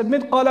to him,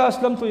 submit, قَالَ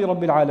أَسْلَمْتُ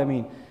لِرَبِّ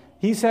الْعَالَمِينَ.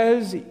 He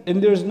says,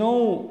 and there's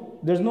no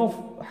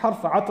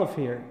harf ataf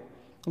here.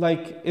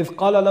 Like, إِذْ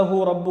قَالَ لَهُ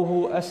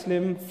رَبُّهُ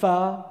أَسْلِمْ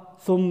فَا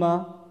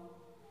ثُمَّ.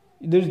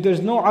 There's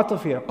no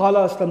ataf here. قَالَ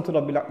أَسْلَمْتُ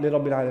لِرَبِّ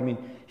الْعَالَمِينَ.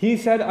 He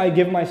said, I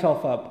give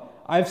myself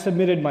up. I've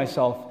submitted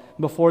myself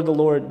before the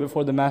Lord,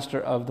 before the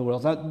Master of the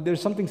world. Now,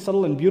 there's something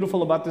subtle and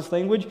beautiful about this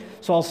language,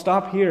 so I'll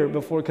stop here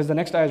because the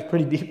next ayah is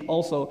pretty deep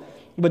also.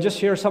 But just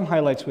share some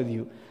highlights with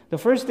you. The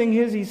first thing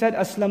is, he said,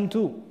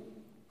 aslamtu.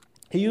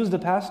 He used the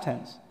past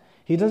tense.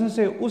 He doesn't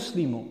say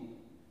uslimu.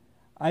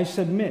 I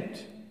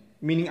submit.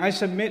 Meaning I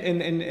submit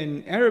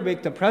in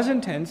Arabic, the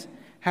present tense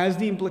has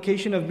the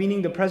implication of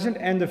meaning the present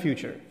and the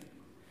future.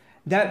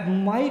 That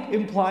might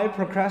imply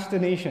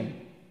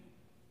procrastination.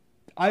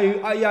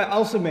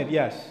 I'll submit,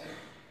 yes.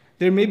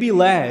 There may be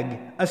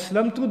lag.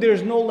 Aslamtu,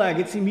 there's no lag.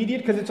 It's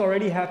immediate because it's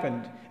already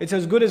happened. It's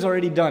as good as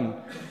already done.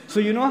 So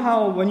you know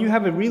how when you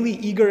have a really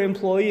eager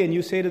employee and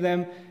you say to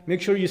them,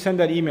 make sure you send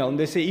that email. And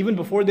they say, even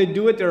before they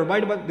do it, they're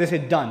right about it, they say,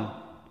 done.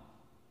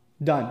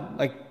 Done.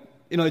 Like,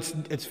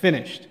 it's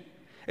finished.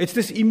 It's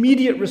this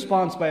immediate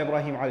response by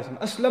Ibrahim alayhi salam.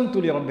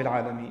 Aslamtu li rabbil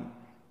alameen.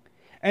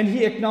 And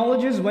he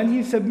acknowledges, when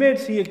he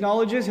submits, he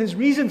acknowledges his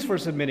reasons for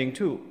submitting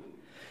too.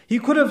 He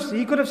could have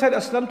said,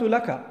 Aslamtu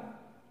laka,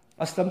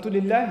 Aslamtu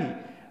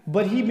lillahi.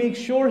 But he makes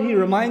sure he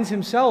reminds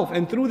himself,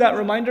 and through that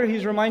reminder,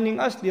 he's reminding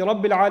us, li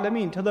rabbil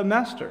alameen, to the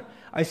Master.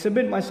 I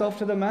submit myself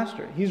to the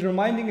Master. He's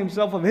reminding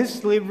himself of his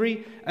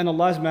slavery and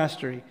Allah's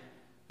mastery.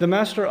 The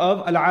Master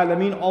of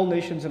al-alameen, all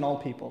nations and all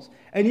peoples.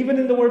 And even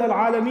in the word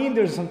al-alameen,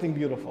 there's something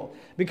beautiful.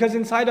 Because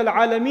inside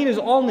al-alameen is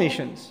all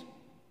nations.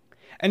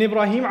 And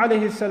Ibrahim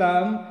alayhi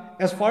salam,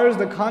 as far as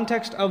the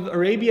context of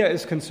Arabia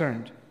is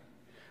concerned,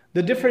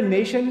 the different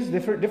nations,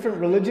 different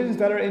religions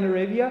that are in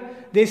Arabia,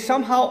 they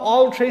somehow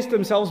all trace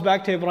themselves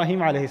back to Ibrahim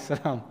alayhi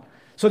salam.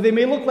 So they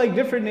may look like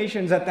different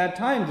nations at that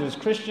time. There's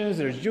Christians,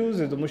 there's Jews,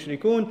 there's the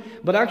mushrikun.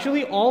 But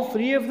actually all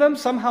three of them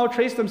somehow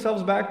trace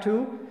themselves back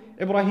to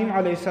Ibrahim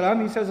alayhi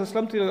salam. He says,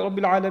 Aslamtu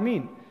Rabbil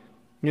Alameen.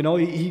 You know,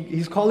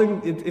 he's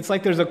calling, it's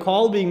like there's a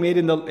call being made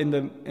in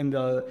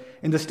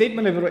the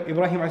statement of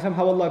Ibrahim alayhi salam,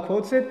 how Allah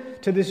quotes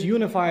it, to this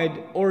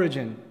unified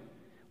origin,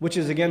 which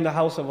is again the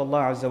house of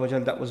Allah Azza wa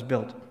Jal that was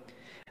built.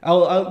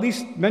 I'll at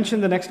least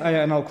mention the next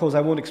ayah and I'll close.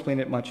 I won't explain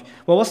it much.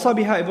 وَوَصَّى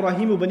بِهَا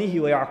إِبْرَاهِيمُ بَنِيهِ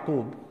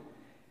وَيَعْقُوبُ.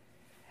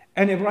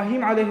 And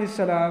Ibrahim alayhi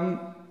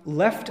salam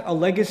left a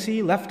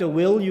legacy, left a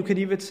will, you could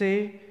even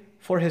say,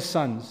 for his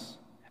sons,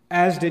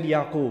 as did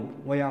Yaqub.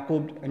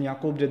 And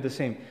Yaqub did the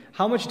same.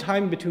 How much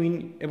time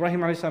between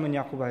Ibrahim alayhi salam and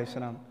Yaqub alayhi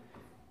salam?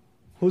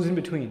 Who's in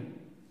between?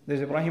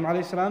 There's Ibrahim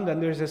alayhi salam, then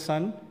there's his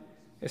son,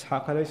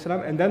 Ishaq alayhi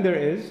salam, and then there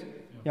is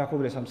Yaqub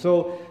alayhi salam.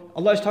 So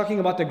Allah is talking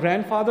about the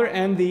grandfather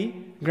and the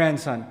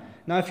grandson.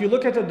 Now if you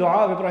look at the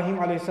dua of Ibrahim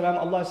alayhi salam,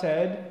 Allah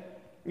said,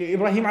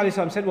 Ibrahim alayhi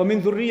salam said,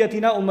 وَمِن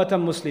ذُرِّيَّتِنَا أُمَّةً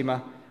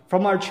مُسْلِمَةً.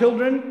 From our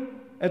children,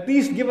 at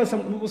least give us a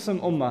Muslim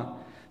ummah.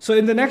 So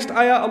in the next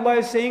ayah, Allah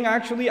is saying,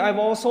 actually, I've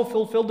also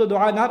fulfilled the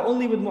dua, not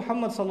only with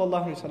Muhammad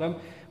sallallahu alaihi wasallam,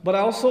 but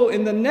also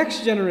in the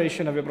next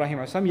generation of Ibrahim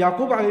alayhi salam.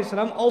 Yaqub alayhi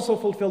salam also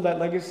fulfilled that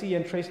legacy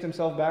and traced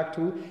himself back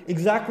to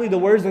exactly the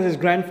words that his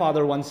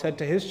grandfather once said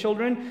to his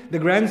children. The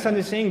grandson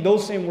is saying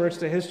those same words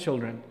to his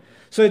children.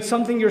 So it's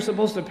something you're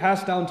supposed to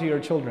pass down to your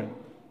children.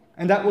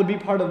 And that would be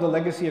part of the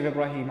legacy of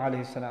Ibrahim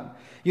alayhi salam.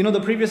 You know,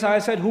 the previous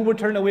ayah said, who would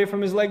turn away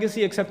from his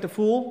legacy except a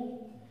fool?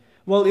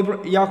 Well,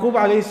 Yaqub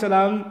alayhi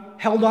salam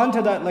held on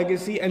to that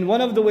legacy, and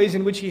one of the ways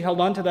in which he held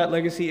on to that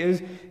legacy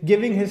is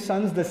giving his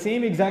sons the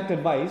same exact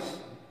advice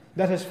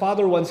that his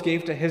father once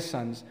gave to his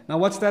sons. Now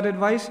what's that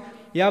advice?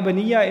 Ya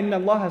baniya inna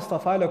Allah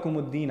astafa lakum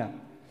ad-dina.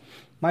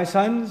 My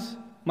sons,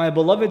 my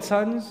beloved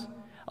sons,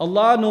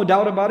 Allah, no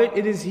doubt about it,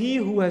 it is He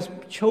who has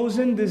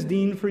chosen this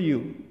deen for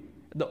you.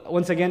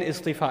 Once again,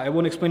 istifa. I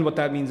won't explain what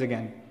that means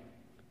again.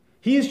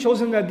 He has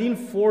chosen that deen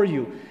for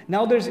you.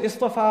 Now there's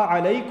istafa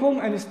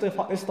alaykum and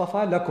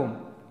istafa lakum.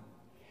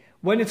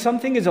 When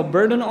something is a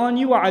burden on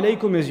you,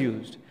 alaykum is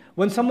used.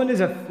 When something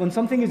is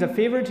a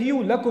favor to you,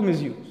 lakum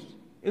is used.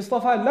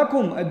 Istafa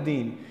lakum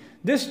ad-deen.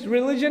 This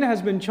religion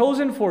has been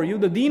chosen for you.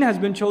 The deen has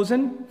been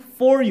chosen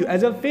for you,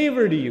 as a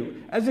favor to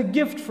you, as a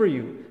gift for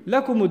you.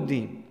 Lakum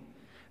ad-deen.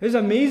 It's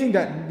amazing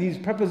that these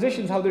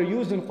prepositions, how they're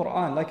used in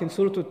Quran. Like in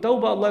Surah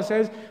At-Tawbah, Allah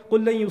says,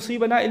 قُلْ لَن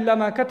يُصِيبَنَا إِلَّا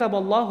مَا كَتَبَ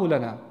اللَّهُ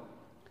لَنَا.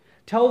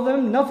 Tell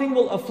them, nothing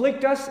will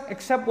afflict us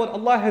except what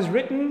Allah has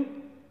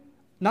written,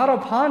 not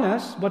upon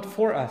us, but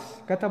for us.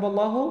 كَتَبَ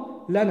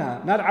اللَّهُ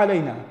لَنَا, not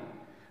عَلَيْنَا.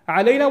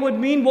 عَلَيْنَا would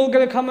mean we're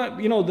going to come,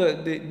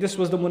 this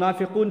was the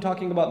munafiqun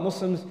talking about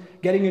Muslims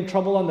getting in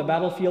trouble on the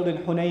battlefield in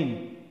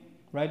Hunayn.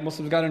 Right?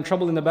 Muslims got in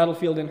trouble in the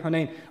battlefield in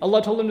Hunayn.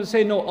 Allah told them to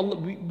say, no, Allah,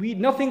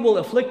 nothing will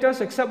afflict us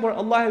except what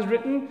Allah has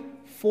written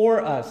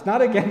for us,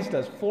 not against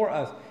us, for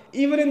us.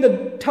 Even in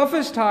the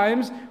toughest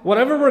times,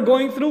 whatever we're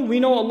going through,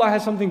 we know Allah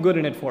has something good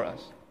in it for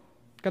us.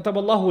 كَتَبَ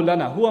اللَّهُ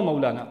لَنَا هُوَ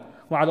مَوْلَانَا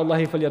وَعَلَى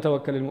اللَّهِ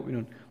فَلْيَتَوَكَّلِ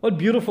الْمُؤْمِنُونَ. What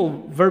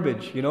beautiful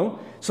verbiage,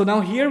 So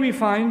now here we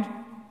find,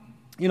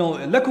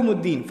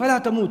 لَكُمُ الدِّينِ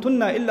فَلَا تَمُوتُنَّ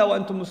إِلَّا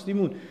وَأَنْتُمْ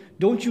مُسْلِمُونَ.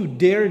 Don't you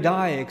dare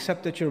die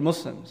except that you're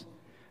Muslims.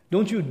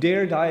 Don't you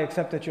dare die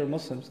except that you're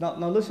Muslims. Now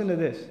listen to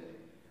this.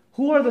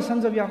 Who are the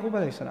sons of Yaqub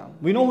alayhi salam?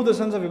 We know who the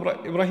sons of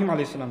Ibrahim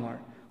alayhi salam are.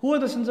 Who are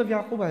the sons of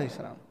Yaqub alayhi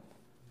salam?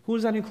 Who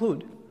does that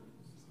include?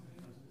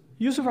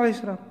 Yusuf alayhi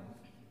salam.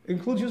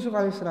 Includes Yusuf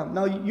alayhi salam.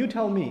 Now you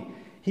tell me.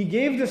 He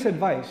gave this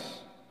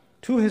advice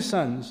to his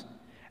sons.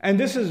 And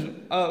this is,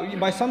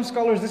 by some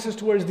scholars, this is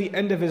towards the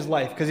end of his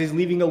life. Because he's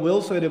leaving a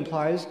will, so it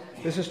implies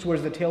this is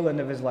towards the tail end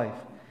of his life.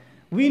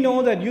 We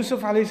know that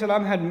Yusuf alayhi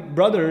salam had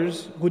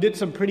brothers who did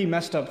some pretty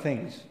messed up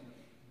things.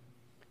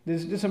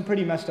 There's some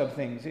pretty messed up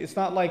things. It's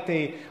not like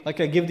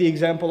I give the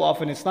example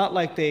often, it's not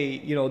like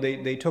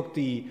they took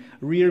the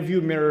rear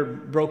view mirror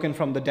broken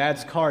from the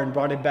dad's car and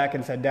brought it back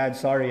and said, Dad,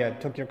 sorry, I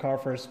took your car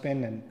for a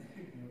spin,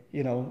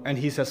 and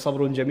he says,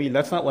 Sabrun Jameel.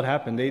 That's not what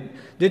happened.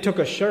 They took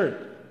a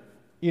shirt,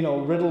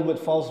 riddled with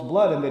false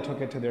blood, and they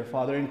took it to their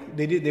father, and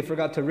they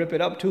forgot to rip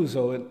it up too,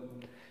 so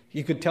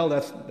you could tell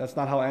that's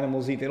not how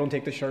animals eat. They don't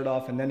take the shirt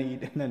off and then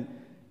eat, and then,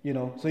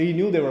 so he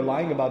knew they were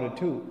lying about it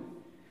too.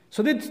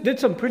 So they did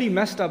some pretty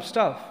messed up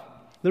stuff.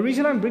 The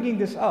reason I'm bringing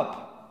this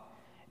up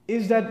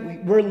is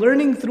that we're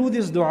learning through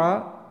this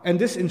dua and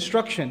this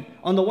instruction.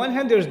 On the one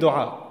hand, there's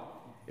dua.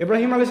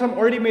 Ibrahim a.s.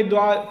 already made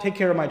dua, take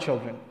care of my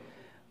children.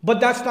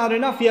 But that's not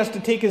enough. He has to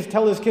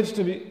tell his kids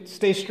to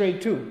stay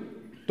straight too.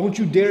 Don't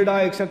you dare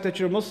die except that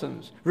you're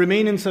Muslims.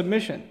 Remain in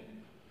submission.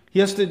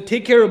 He has to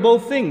take care of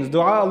both things.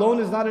 Dua alone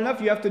is not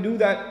enough. You have to do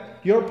that,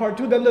 your part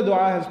too. Then the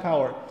dua has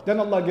power. Then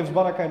Allah gives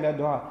barakah in that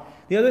dua.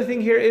 The other thing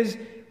here is,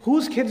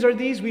 whose kids are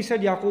these? We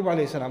said Yaqub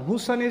alayhi salam.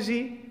 Whose son is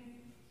he?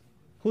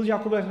 Who's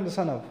Yaqub alayhi salam the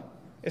son of?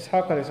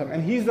 Ishaq alayhi salam.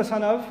 And he's the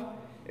son of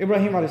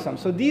Ibrahim alayhi salam.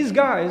 So these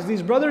guys,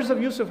 these brothers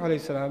of Yusuf alayhi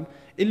salam,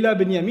 illa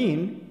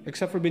Binyamin,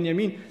 except for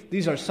Binyamin,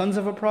 these are sons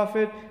of a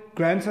prophet,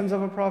 grandsons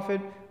of a prophet,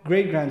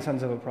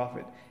 great-grandsons of a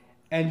prophet.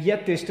 And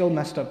yet they still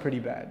messed up pretty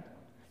bad.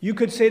 You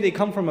could say they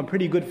come from a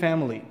pretty good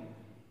family.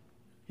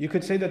 You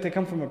could say that they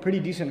come from a pretty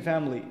decent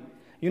family.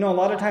 You know, a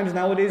lot of times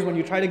nowadays when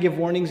you try to give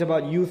warnings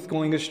about youth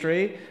going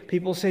astray,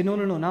 people say, no,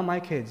 not my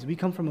kids. We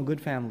come from a good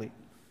family.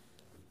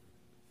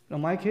 Now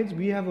my kids,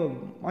 we have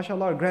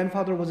mashallah, our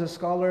grandfather was a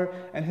scholar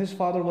and his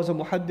father was a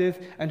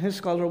muhaddith and his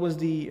scholar was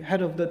the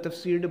head of the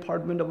tafsir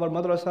department of our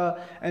madrasa,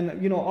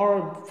 and you know,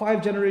 our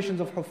 5 generations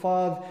of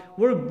hufad,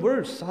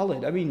 we're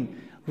solid. I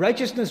mean,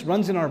 righteousness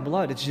runs in our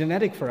blood. It's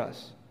genetic for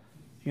us.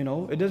 You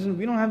know,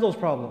 we don't have those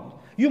problems.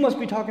 You must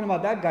be talking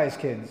about that guy's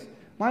kids.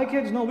 My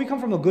kids, no, we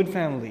come from a good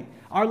family.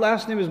 Our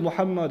last name is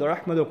Muhammad or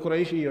Ahmad or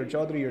Quraishi or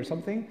Chaudhry or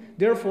something.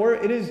 Therefore,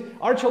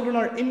 our children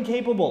are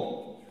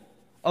incapable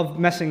of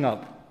messing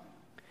up.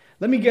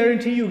 Let me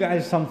guarantee you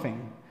guys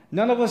something.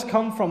 None of us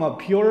come from a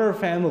purer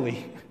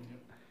family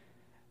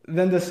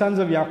than the sons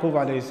of Yaqub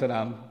alayhi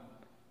salam.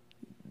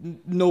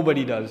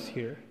 Nobody does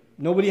here.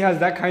 Nobody has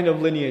that kind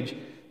of lineage.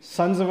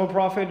 Sons of a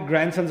prophet,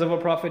 grandsons of a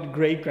prophet,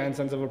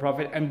 great-grandsons of a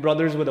prophet, and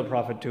brothers with a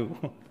prophet too.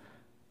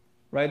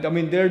 Right? I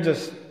mean, they're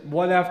just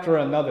one after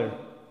another.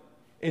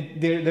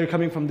 They're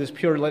coming from this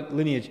pure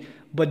lineage.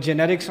 But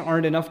genetics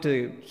aren't enough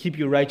to keep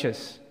you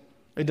righteous.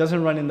 It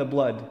doesn't run in the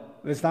blood.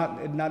 It's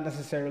not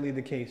necessarily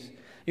the case.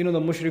 You know,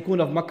 the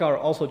mushrikun of Makkah are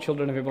also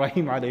children of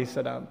Ibrahim alayhi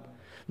salam.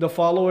 The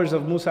followers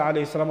of Musa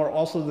alayhi salam are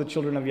also the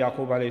children of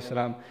Yaqub alayhi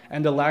salam.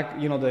 And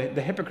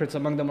the hypocrites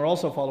among them are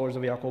also followers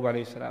of Yaqub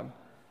alayhi salam.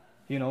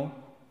 You know,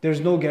 there's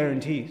no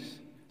guarantees.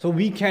 So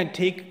we can't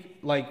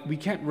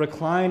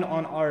recline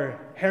on our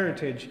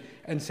heritage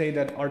and say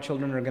that our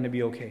children are going to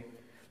be okay.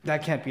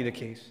 That can't be the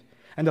case.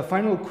 And the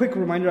final quick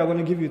reminder I want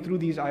to give you through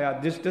these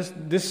ayat,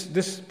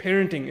 this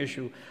parenting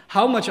issue,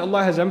 how much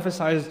Allah has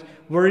emphasized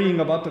worrying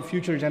about the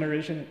future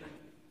generation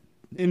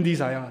in these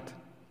ayat.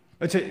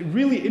 It's a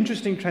really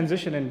interesting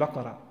transition in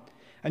Baqarah.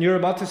 And you're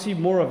about to see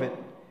more of it.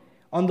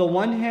 On the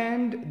one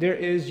hand, there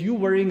is you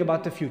worrying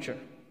about the future.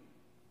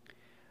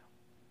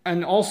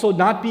 And also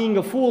not being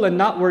a fool and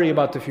not worry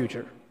about the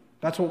future.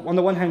 On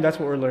the one hand, that's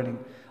what we're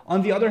learning.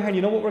 On the other hand,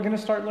 you know what we're going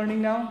to start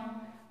learning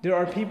now? There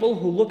are people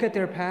who look at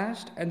their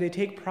past and they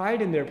take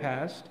pride in their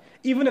past,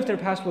 even if their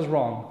past was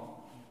wrong.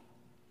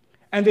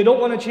 And they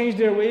don't want to change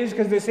their ways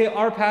because they say,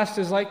 our past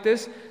is like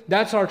this,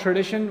 that's our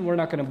tradition, we're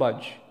not going to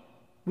budge.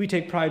 We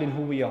take pride in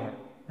who we are,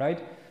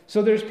 right?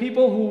 So there's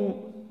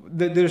people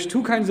there's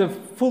 2 kinds of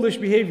foolish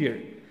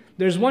behavior.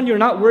 There's one, you're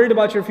not worried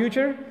about your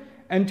future,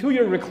 and 2,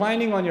 you're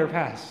reclining on your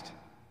past,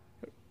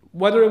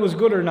 whether it was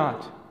good or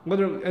not.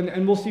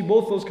 And we'll see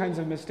both those kinds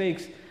of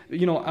mistakes,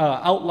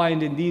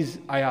 outlined in these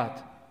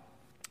ayat.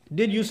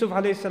 Did Yusuf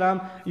alayhi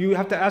salam, you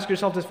have to ask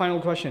yourself this final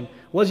question,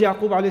 was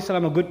Yaqub alayhi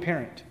salam a good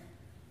parent?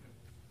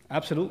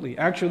 Absolutely.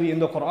 Actually, in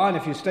the Quran,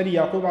 if you study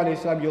Yaqub alayhi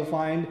salam, you'll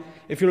find,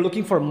 if you're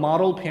looking for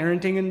model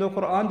parenting in the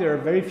Quran, there are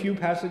very few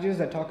passages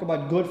that talk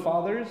about good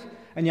fathers,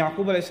 and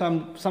Yaqub alayhi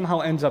salam somehow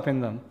ends up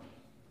in them.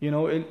 You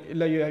know,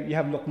 you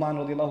have Luqman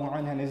radiallahu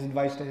anhu and his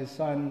advice to his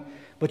son,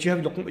 but you have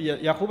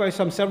Yaqub alayhi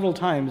salam several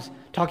times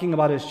talking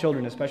about his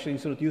children, especially in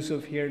Surah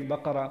Yusuf here in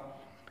Baqarah.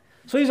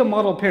 So he's a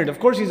model parent. Of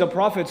course, he's a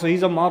prophet, so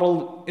he's a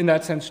model in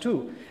that sense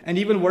too. And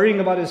even worrying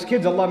about his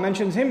kids, Allah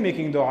mentions him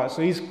making dua,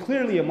 so he's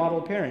clearly a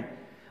model parent.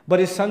 But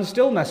his son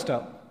still messed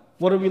up.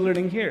 What are we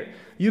learning here?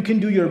 You can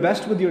do your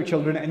best with your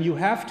children, and you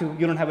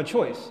don't have a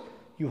choice.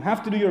 You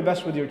have to do your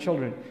best with your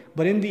children.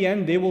 But in the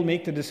end, they will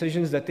make the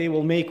decisions that they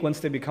will make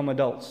once they become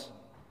adults.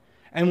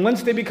 And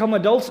once they become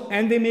adults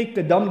and they make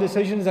the dumb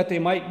decisions that they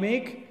might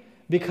make,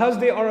 because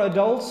they are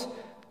adults,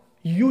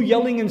 you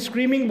yelling and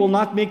screaming will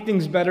not make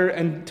things better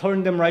and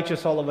turn them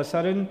righteous all of a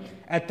sudden.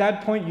 At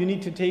that point, you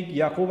need to take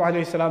Yaqub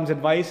alayhi salam's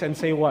advice and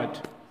say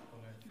what?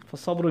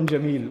 فَصَبْرٌ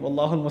جَمِيلٌ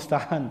وَاللَّهُ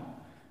الْمُسْتَعَانِ.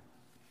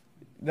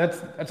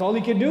 That's all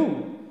he can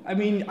do. I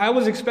mean, I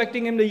was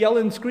expecting him to yell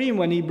and scream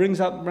when he brings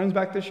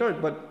back the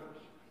shirt, but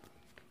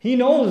he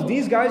knows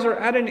these guys are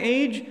at an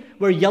age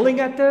where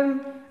yelling at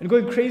them and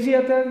going crazy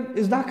at them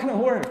is not going to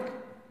work.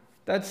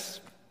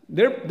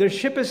 Their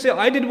ship is sailed.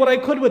 I did what I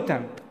could with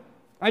them.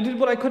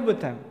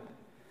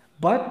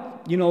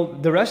 But,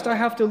 the rest I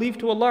have to leave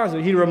to Allah.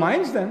 So he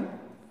reminds them.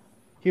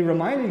 He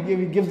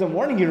gives them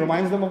warning. He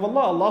reminds them of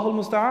Allah. Allahul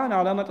musta'an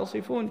ala ma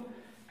tasifun.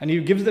 And he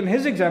gives them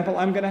his example.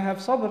 I'm going to have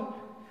sabr.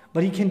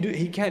 But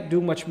he can't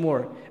do much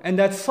more. And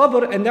that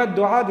sabr and that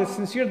dua, that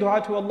sincere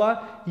dua to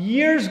Allah,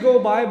 years go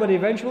by, but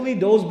eventually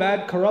those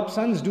bad, corrupt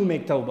sons do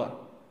make tawbah.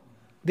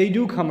 They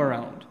do come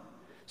around.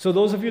 So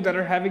those of you that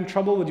are having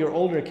trouble with your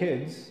older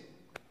kids,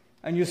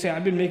 and you say,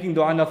 I've been making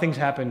dua, nothing's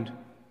happened.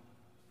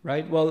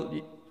 Right?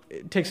 Well,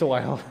 it takes a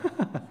while.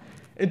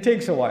 It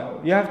takes a while.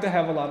 You have to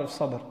have a lot of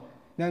sabr.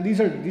 Now these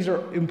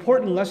are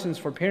important lessons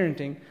for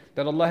parenting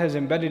that Allah has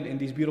embedded in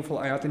these beautiful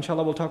ayat.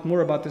 Inshallah, we'll talk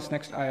more about this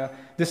ayah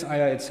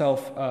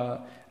itself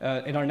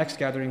in our next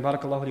gathering.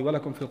 Barakallahu li wa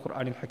lakum fil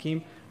Qur'an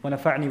al-Hakim wa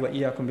nafa'ni wa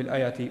iyyakum bil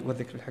ayati wa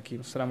dhikr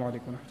al-Hakim. Assalamu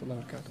alaikum wa rahmatullahi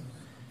wa barakatuh.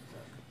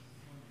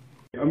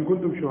 Am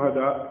kuntum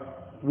shuhada.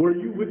 Were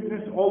you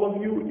witness, all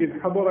of you, in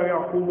Habara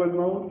Yaqub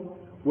al-Maut,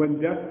 when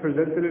death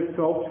presented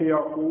itself to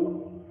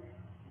Yaqub,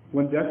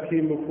 when death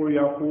came before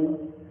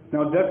Yaqub?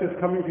 Now death is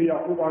coming to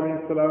Yaqub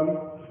alayhi salam.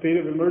 state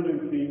of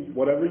emergency,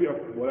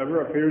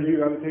 whatever affairs you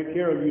got to take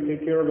care of, you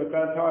take care of at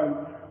that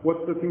time.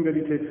 What's the thing that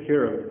he takes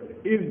care of?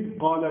 إِذْ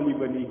قَالَ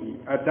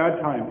لِبَنِيهِ. At that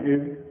time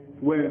is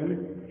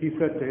when he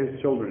said to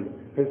his children,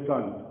 his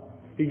sons.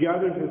 He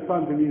gathers his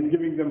sons and he's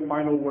giving them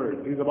final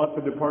words. He's about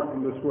to depart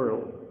from this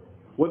world.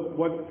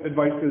 What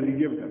advice does he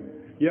give them?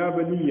 يَا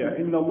بَنِيَّ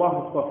إِنَّ اللَّهَ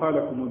اصْطَفَى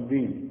لَكُمُ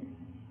الدِّينَ.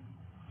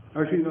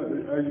 Actually,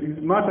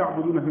 مَا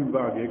تَعْبُدُونَ مِن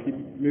بَعْدِي. I keep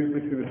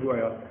mixing the two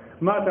ayahs.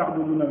 مَا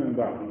تَعْبُدُونَ مِن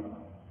بَعْدِي.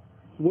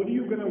 What are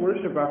you going to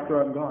worship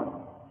after I'm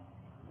gone?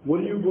 What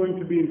are you going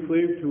to be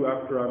enslaved to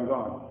after I'm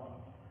gone?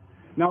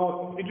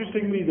 Now,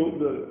 interestingly,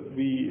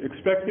 the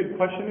expected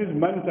question is,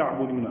 مَنْ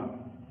تَعْبُدُونَ.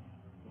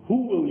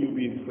 Who will you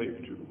be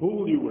enslaved to? Who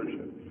will you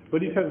worship?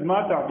 But he says,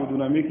 مَا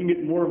تَعْبُدُونَ, making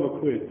it more of a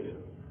quiz.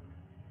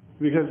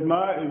 Because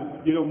ma is,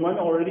 man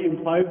already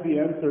implies the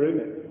answer in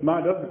it.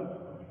 Ma doesn't.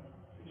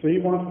 So he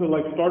wants to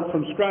start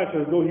from scratch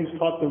as though he's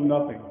taught them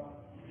nothing.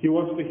 He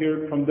wants to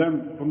hear it from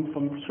them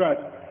from scratch.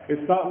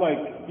 It's not like,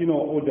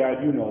 oh dad,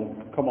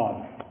 come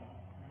on.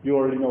 You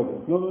already know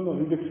this. No.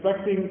 He's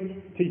expecting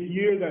to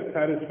hear that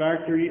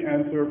satisfactory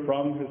answer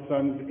from his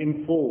sons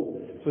in full.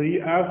 So he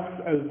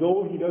asks as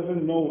though he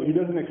doesn't know, he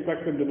doesn't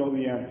expect them to know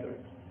the answer.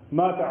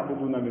 مَا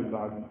تَعْبُدُونَ مِن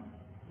بَعْدِي.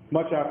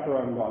 Much after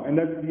I'm gone. And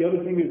then the other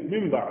thing is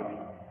مِن بَعْدِي.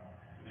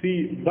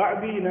 See,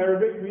 ba'di in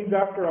Arabic means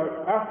after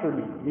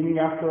me, meaning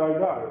after I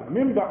die.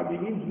 Min ba'di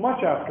means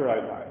much after I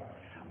die.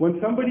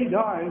 When somebody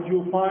dies,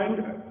 you'll find,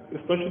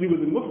 especially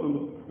within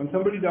Muslims, when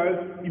somebody dies,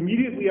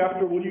 immediately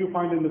after, what do you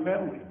find in the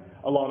family?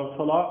 A lot of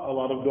salah, a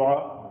lot of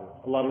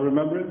dua, a lot of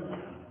remembrance,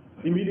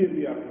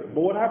 immediately after. But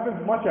what happens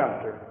much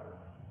after?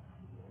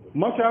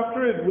 Much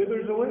after it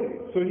withers away.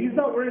 So he's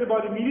not worried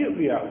about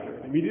immediately after.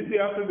 Immediately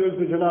after there's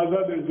the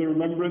janazah, there's the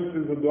remembrance,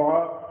 there's the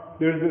dua.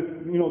 There's this,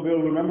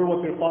 they'll remember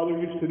what their father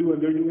used to do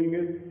and they're doing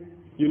it,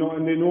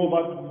 and they know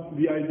about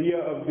the idea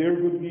of their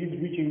good deeds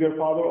reaching their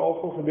father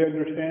also, so they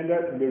understand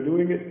that and they're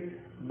doing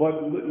it.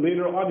 But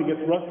later on it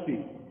gets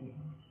rusty.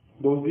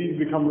 Those deeds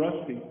become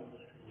rusty.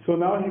 So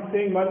now he's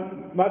saying,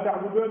 مَا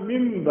تَعْبُدُونَ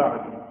مِن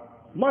بَعْدِي.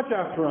 Much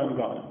after I'm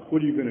gone,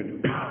 what are you going to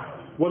do?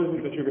 What is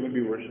it that you're going to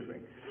be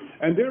worshipping?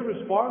 And their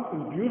response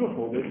is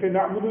beautiful. They say,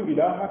 نَعْبُدُ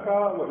إِلَهَكَ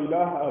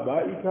وَإِلَهَ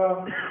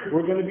أَبَائِكَ.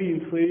 We're going to be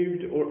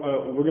enslaved, or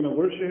we're going to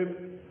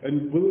worship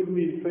and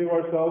willingly enslave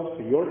ourselves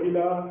to your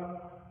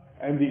ilah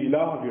and the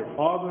ilah of your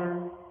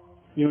father.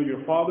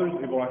 Your fathers,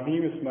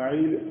 Ibrahim,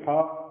 Ismail,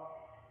 Ishaq,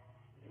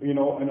 and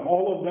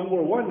all of them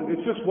were one.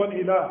 It's just one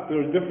ilah. There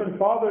are different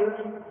fathers,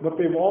 but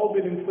they've all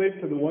been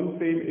enslaved to the one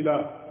same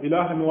ilah,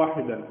 ilahan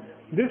wahidan.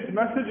 This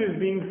message is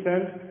being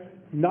sent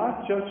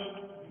not just,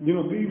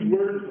 these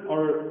words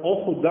are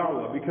also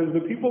da'wah, because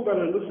the people that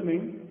are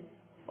listening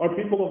are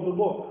people of the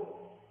book,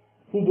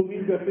 who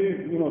believe that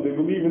they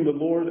believe in the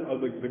Lord,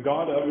 the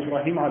God of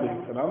Ibrahim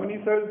alayhi salam. And he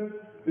says,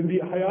 in the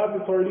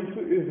hayat,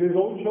 his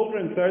own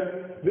children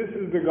said, this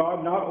is the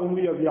God not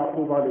only of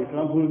Yaqub alayhi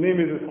salam, whose name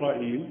is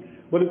Israel,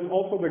 but it's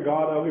also the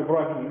God of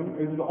Ibrahim,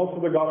 it's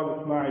also the God of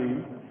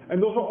Ismail,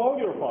 and those are all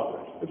your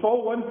fathers. It's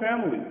all one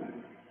family.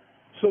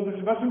 So this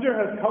messenger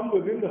has come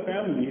within the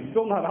family, he's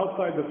still not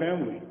outside the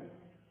family.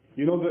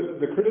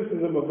 The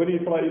criticism of Bani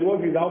Israel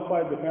was he's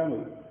outside the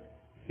family.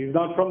 He's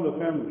not from the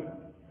family.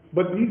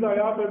 But these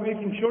ayat are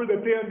making sure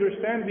that they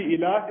understand the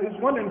ilah is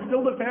one, and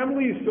still the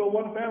family is still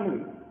one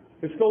family.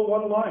 It's still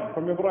one line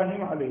from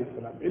Ibrahim alayhi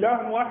salam.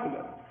 Ilahan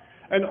wahida.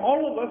 And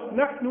all of us,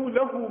 نَحْنُ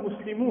لَهُ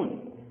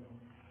مُسْلِمُونَ.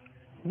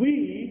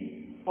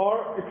 We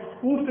are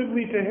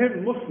exclusively to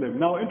him Muslim.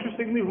 Now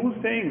interestingly, who's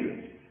saying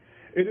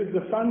this? It is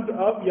the sons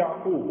of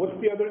Yaqub. What's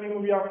the other name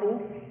of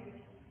Yaqub?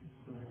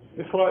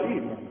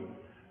 Israel.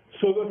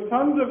 So the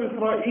sons of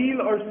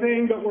Israel are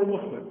saying that we're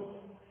Muslims.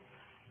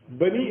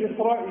 Bani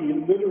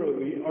Israel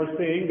literally are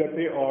saying that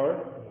they are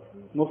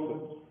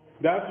Muslims.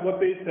 That's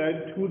what they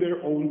said to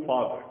their own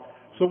father.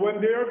 So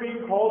when they are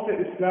being called to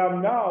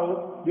Islam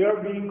now, they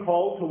are being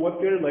called to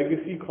what their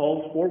legacy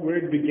calls for, where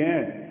it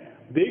began.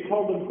 They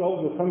called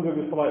themselves the sons of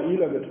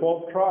Israel and the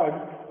 12 tribes.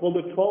 Well,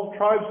 the 12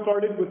 tribes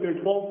started with their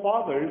 12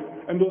 fathers,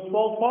 and those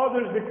 12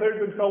 fathers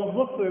declared themselves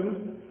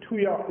Muslims to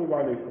Yaqub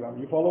alayhi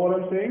salam. You follow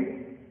what I'm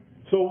saying?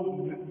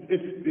 So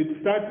it's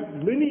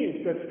that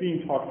lineage that's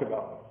being talked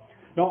about.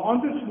 Now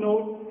on this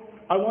note,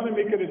 I want to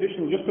make an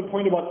additional, just a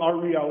point about our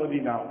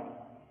reality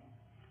now.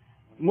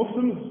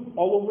 Muslims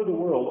all over the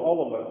world,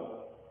 all of us,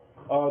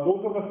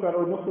 those of us that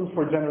are Muslims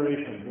for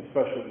generations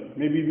especially,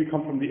 maybe we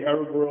come from the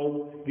Arab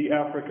world, the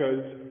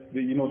Africas,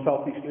 the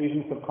Southeast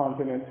Asian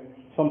subcontinent,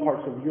 some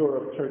parts of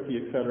Europe,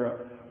 Turkey,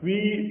 etc.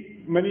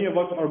 Many of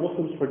us are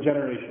Muslims for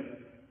generations.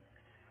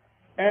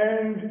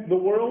 And the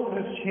world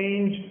has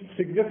changed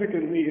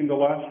significantly in the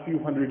last few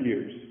hundred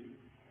years.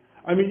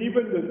 I mean,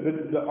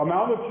 even the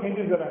amount of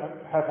changes that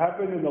have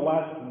happened in the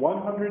last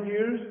 100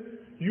 years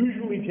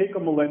usually take a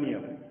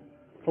millennium.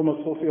 From a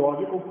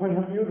sociological point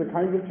of view, the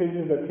kinds of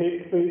changes that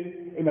take place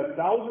in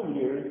 1,000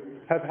 years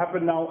have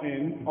happened now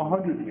in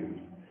 100 years.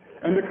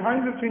 And the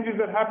kinds of changes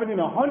that happened in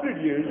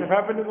 100 years have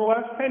happened in the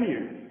last 10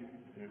 years.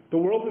 The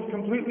world has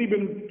completely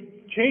been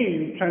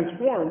changed,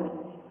 transformed,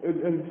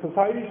 and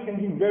society is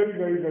changing very,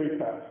 very, very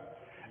fast.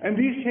 And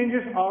these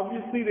changes,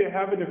 obviously, they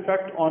have an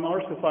effect on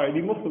our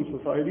society, Muslim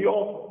society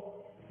also.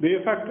 They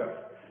affect us.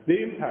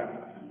 They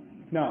impact us.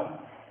 Now,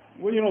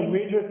 well,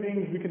 major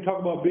things, we can talk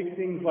about big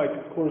things like,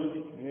 of course,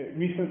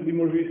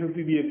 more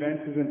recently, the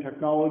advances in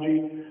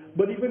technology,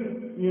 but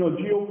even,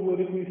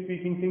 geopolitically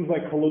speaking, things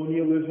like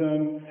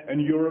colonialism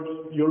and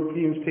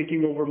Europeans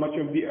taking over much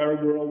of the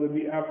Arab world and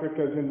the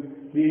Africas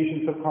and the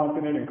Asian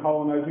subcontinent and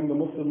colonizing the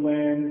Muslim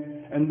lands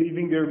and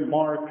leaving their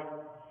mark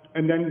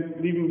and then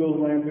leaving those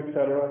lands,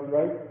 etc.,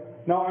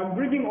 right? Now, I'm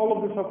bringing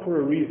all of this up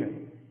for a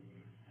reason.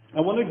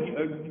 I want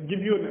to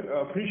give you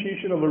an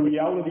appreciation of a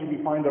reality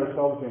we find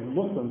ourselves in,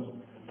 Muslims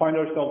find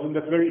ourselves in,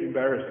 that's very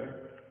embarrassing.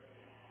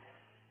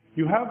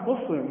 You have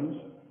Muslims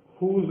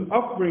whose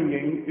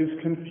upbringing is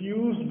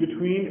confused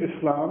between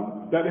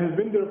Islam, that has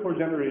been there for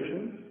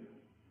generations,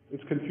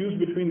 it's confused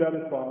between that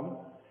Islam,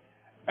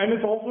 and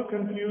it's also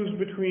confused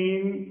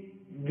between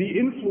the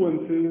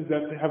influences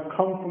that have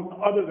come from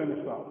other than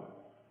Islam.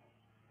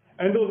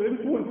 And those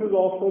influences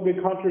also, they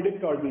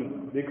contradict our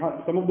deen.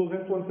 Some of those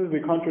influences, they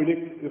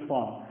contradict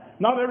Islam.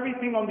 Not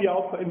everything in the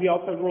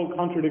outside world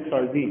contradicts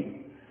our deen.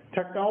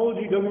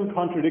 Technology doesn't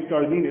contradict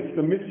our deen, it's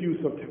the misuse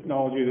of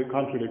technology that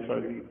contradicts our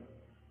deen.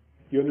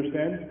 You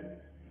understand?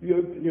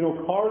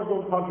 Cars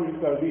don't contradict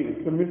our deen,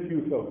 it's the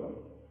misuse of them.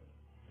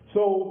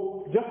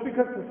 So, just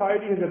because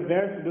society has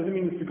advanced, it doesn't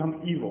mean it's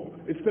become evil.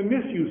 It's the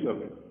misuse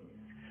of it.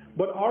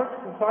 But our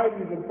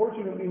societies,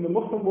 unfortunately, in the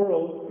Muslim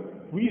world,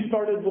 we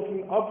started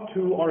looking up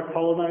to our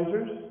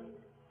colonizers,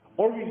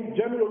 or we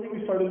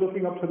generally started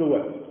looking up to the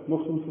West.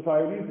 Muslim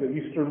societies, the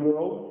Eastern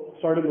world,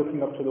 started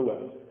looking up to the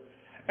West.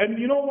 And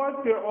you know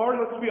what?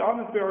 Let's be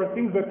honest, there are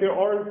things that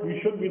we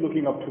should be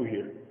looking up to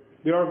here.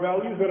 There are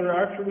values that are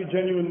actually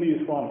genuinely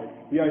Islamic.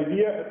 The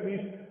idea, at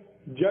least,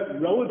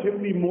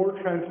 relatively more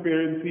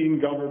transparency in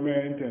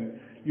government and,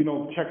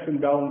 checks and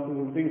balances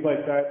and things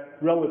like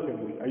that,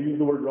 relatively. I use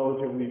the word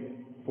relatively,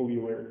 fully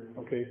aware,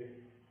 okay?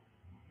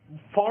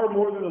 Far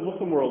more than the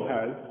Muslim world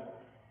has,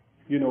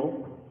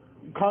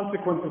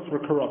 consequences for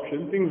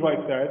corruption, things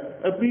like that.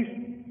 At least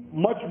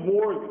much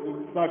more,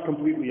 it's not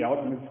completely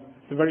out, and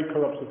it's a very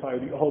corrupt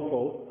society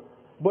also,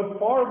 but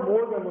far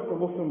more than what the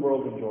Muslim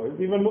world enjoys.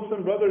 Even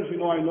Muslim brothers,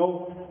 I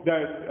know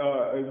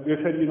that they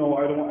said,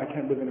 I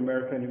can't live in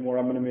America anymore,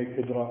 I'm going to make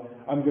hijrah,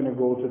 I'm going to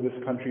go to this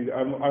country,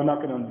 I'm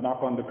not going to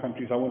knock on the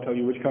countries, I won't tell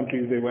you which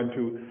countries they went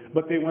to,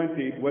 but they went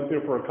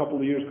there for a couple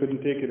of years,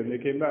 couldn't take it, and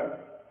they came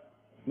back.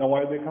 Now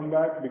why did they come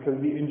back?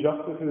 Because the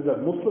injustices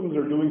that Muslims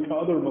are doing to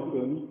other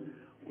Muslims,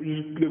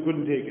 they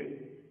couldn't take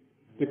it.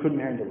 They couldn't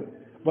handle it.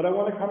 But I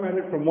want to come at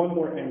it from one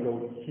more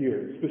angle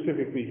here,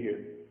 specifically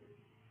here.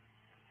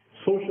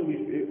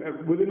 Socially,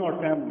 within our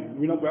families,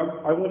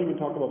 I won't even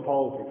talk about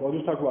politics, I'll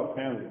just talk about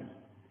families.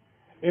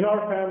 In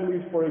our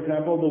families, for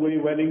example, the way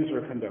weddings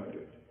are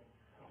conducted,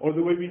 or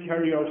the way we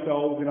carry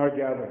ourselves in our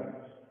gatherings,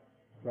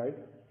 right?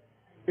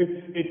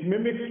 It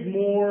mimics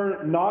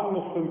more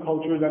non-Muslim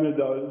culture than it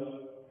does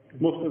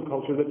Muslim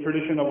culture, the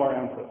tradition of our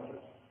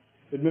ancestors.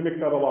 It mimics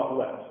that a lot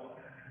less.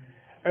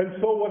 And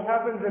so what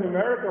happens in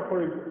America,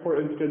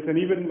 for instance, and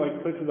even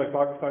like places like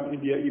Pakistan,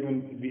 India,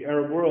 even the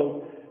Arab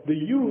world, the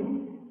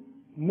youth,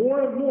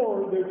 more and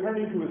more, they're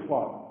turning to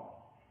Islam.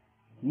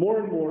 More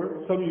and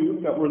more, some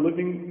youth that were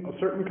living a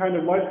certain kind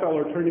of lifestyle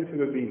are turning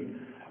to the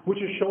deen, which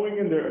is showing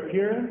in their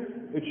appearance,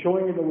 it's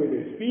showing in the way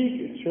they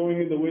speak, it's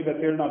showing in the way that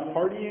they're not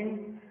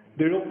partying.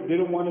 They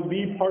don't want to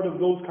be part of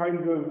those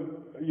kinds of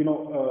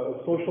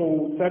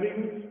social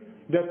settings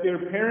that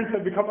their parents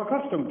have become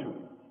accustomed to,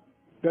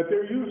 that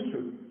they're used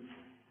to.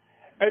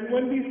 And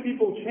when these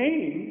people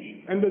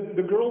change, and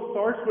the girl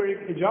starts wearing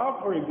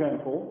hijab, for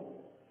example,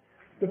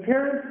 the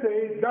parents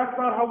say, that's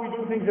not how we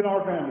do things in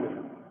our family.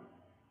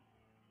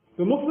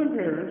 The Muslim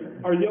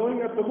parents are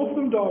yelling at the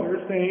Muslim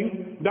daughter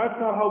saying, that's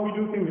not how we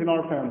do things in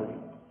our family.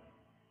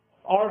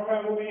 Our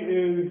family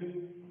is,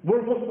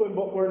 we're Muslim,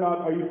 but we're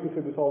not, I used to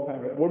say this all the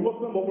time, right? We're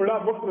Muslim, but we're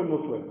not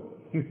Muslim.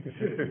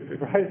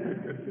 Right?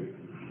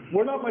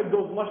 We're not like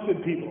those masjid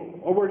people,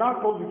 or we're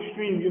not those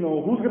extreme,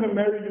 who's going to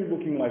marry you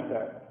looking like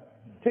that?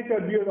 Take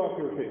that beard off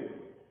your face.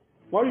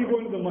 Why are you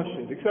going to the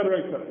masjid,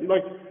 etc., etc.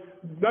 Like,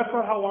 that's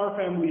not how our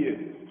family is.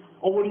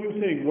 Or what are you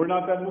saying? We're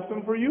not that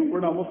Muslim for you?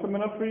 We're not Muslim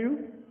enough for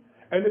you?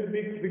 And it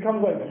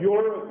becomes like if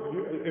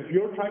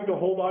you're trying to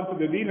hold on to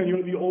the deen and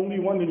you're the only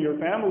one in your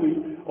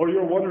family, or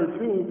you're one or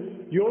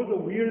two, you're the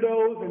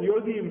weirdos and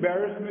you're the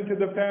embarrassment to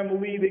the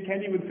family. They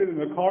can't even sit in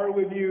the car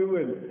with you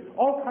and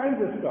all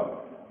kinds of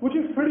stuff, which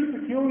is pretty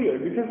peculiar,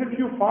 because if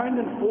you find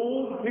an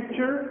old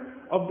picture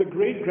of the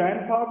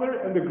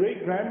great-grandfather and the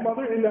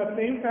great-grandmother in that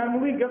same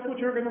family, guess what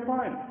you're going to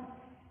find?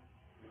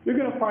 You're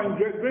going to find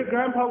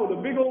great-grandpa with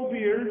a big old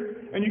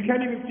beard, and you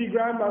can't even see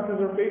grandma because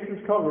her face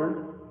is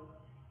covered.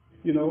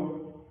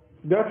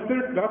 That's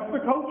the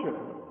culture.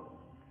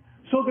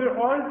 So there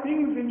are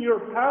things in your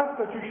past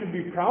that you should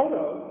be proud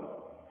of,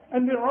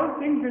 and there are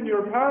things in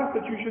your past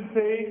that you should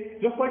say,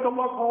 just like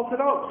Allah calls it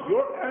out,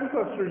 your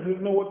ancestors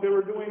didn't know what they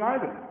were doing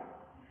either.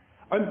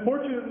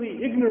 Unfortunately,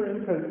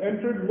 ignorance has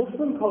entered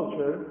Muslim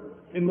culture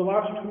in the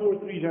last 2 or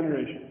 3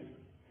 generations.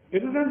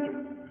 It has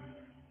entered.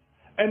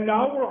 And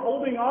now we're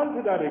holding on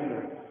to that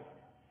ignorance.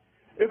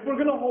 If we're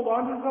going to hold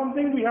on to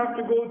something, we have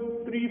to go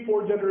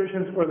 3-4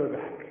 generations further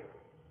back.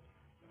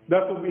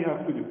 That's what we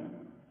have to do.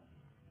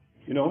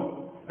 You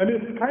know? And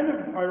it's kind of,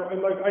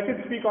 like, I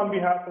can speak on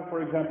behalf of,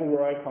 for example,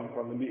 where I come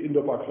from, in the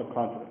Indo-Pak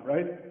subcontinent,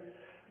 right?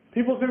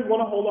 People say we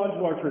want to hold on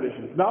to our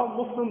traditions. Now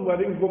Muslim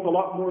weddings look a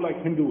lot more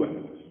like Hindu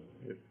weddings.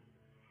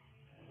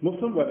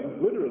 Muslim weddings,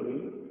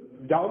 literally,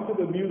 down to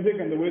the music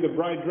and the way the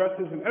bride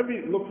dresses and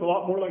everything, looks a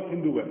lot more like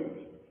Hindu weddings.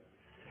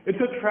 It's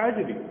a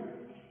tragedy.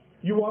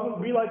 You want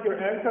to be like your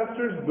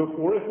ancestors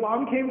before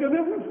Islam came to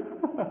them?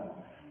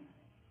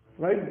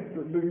 Right?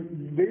 The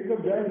days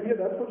of Jahiliyyah,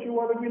 that's what you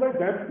want to be like?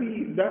 That's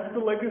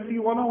the legacy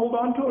you want to hold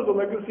on to, or the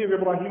legacy of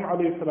Ibrahim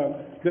alayhi salam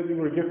that we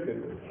were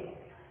gifted?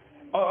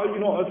 You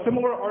know, a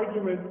similar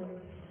argument,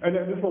 and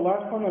this is the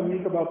last one I'll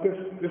make about this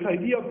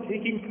idea of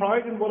taking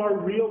pride in what our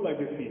real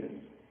legacy is.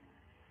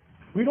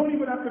 We don't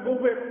even have to go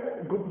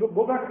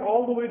back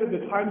all the way to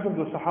the times of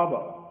the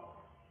Sahaba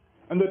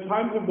and the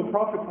times of the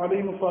Prophet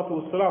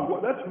ﷺ.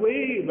 Well, that's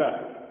way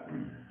back.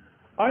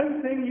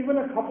 I'm saying even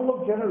a couple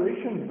of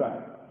generations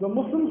back. The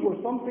Muslims were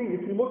something,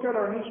 if you look at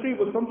our history,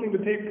 was something to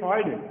take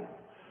pride in.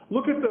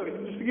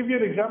 Just to give you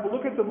an example,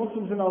 look at the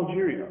Muslims in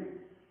Algeria.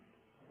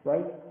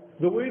 Right?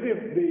 The way they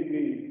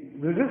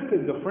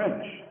resisted the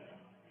French.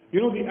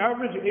 You know, the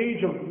average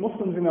age of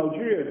Muslims in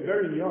Algeria is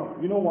very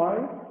young. You know why?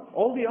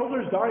 All the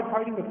elders died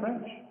fighting the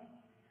French.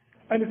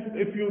 And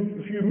if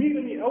you meet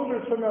any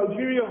elders from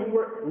Algeria who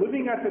were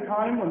living at the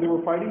time when they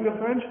were fighting the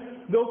French,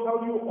 they'll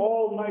tell you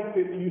all night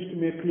they used to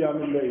make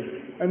Qiyam al-Layl.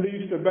 And they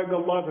used to beg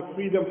Allah to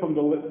free them from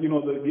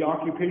the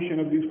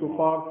occupation of these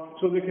kuffar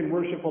so they can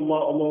worship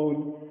Allah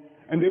alone.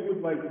 And they would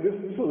this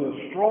was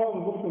a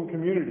strong Muslim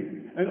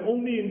community. And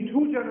only in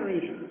 2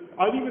 generations,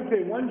 I'd even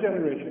say 1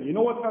 generation. You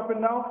know what's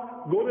happened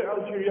now? Go to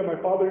Algeria. My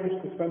father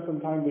used to spend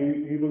some time there.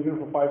 He was there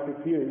for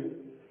 5-6 years.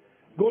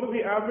 Go to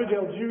the average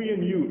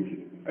Algerian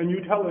youth and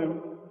you tell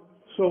him,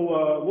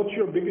 so what's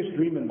your biggest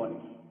dream in life?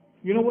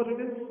 You know what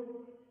it is?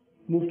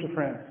 Move to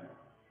France.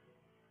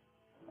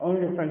 I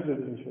want to get French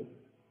citizenship.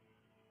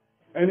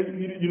 And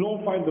you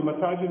don't find the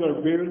masajid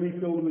are barely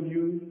filled with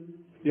youth.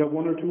 You have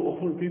 1 or 2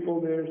 older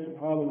people there,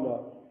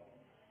 subhanAllah.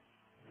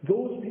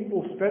 Those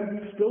people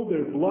spilled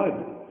their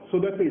blood so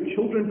that their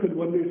children could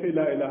one day say,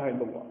 La ilaha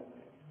illallah.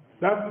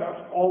 That's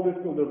all they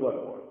spilled their blood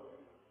for.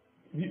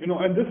 You know,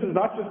 and this is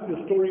not just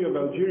the story of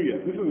Algeria.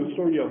 This is the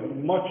story of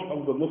much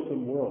of the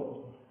Muslim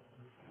world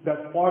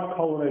that fought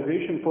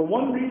colonization for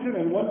one reason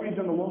and one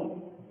reason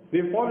alone.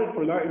 They fought it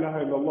for La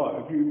ilaha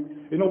illallah.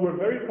 We're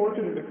very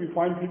fortunate if we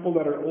find people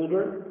that are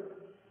older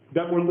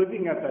that were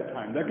living at that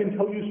time, that can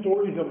tell you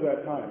stories of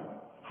that time,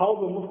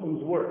 how the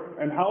Muslims were,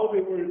 and how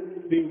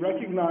they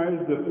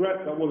recognized the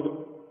threat that was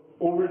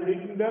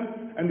overtaking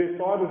them, and they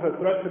saw it as a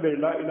threat to their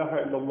La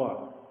ilaha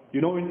illallah. You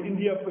know, in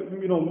India,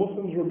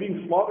 Muslims were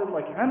being slaughtered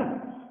like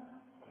animals.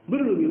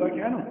 Literally like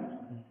animals.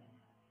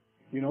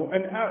 You know,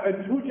 and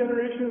 2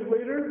 generations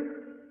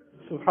later,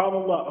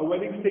 subhanAllah, a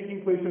wedding's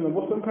taking place in a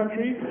Muslim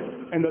country,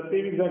 and the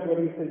same exact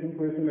wedding is taking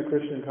place in a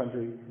Christian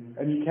country.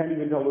 And you can't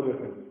even tell the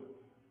difference.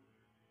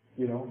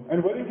 You know,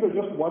 and weddings are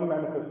just one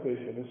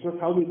manifestation. It's just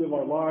how we live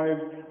our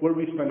lives, where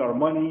we spend our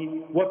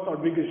money, what's our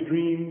biggest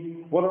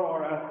dreams, what are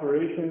our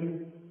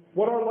aspirations,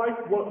 what our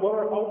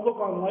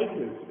outlook on life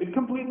is. It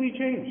completely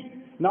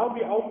changed. Now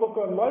the outlook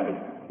on life,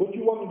 what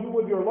you want to do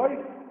with your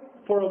life,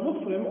 for a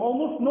Muslim,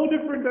 almost no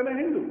different than a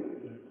Hindu,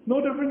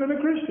 no different than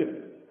a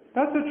Christian.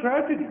 That's a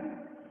tragedy.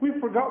 We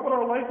forgot what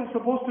our life is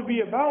supposed to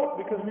be about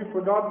because we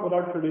forgot what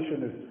our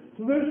tradition is.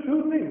 So there's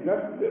 2 things.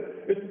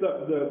 It's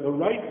the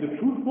right, the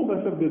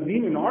truthfulness of the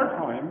deen in our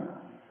time,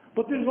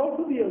 but there's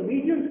also the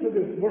allegiance to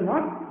this. We're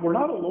not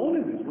alone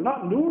in this. We're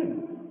not new in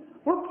this.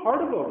 We're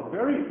part of a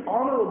very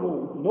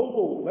honorable,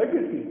 noble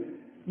legacy.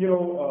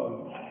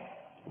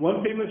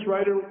 One famous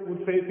writer would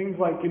say things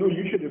like,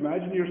 you should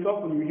imagine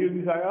yourself, when you hear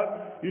these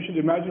ayat, you should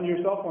imagine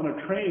yourself on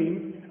a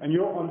train and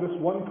you're on this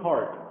one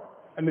cart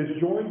and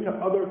it's joined to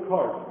other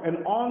carts.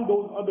 And on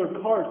those other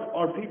carts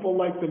are people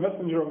like the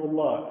Messenger of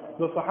Allah,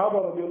 the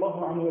Sahaba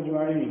radiallahu anhu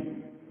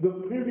ajma'een,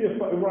 the previous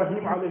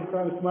Ibrahim alayhi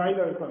salam, Ismail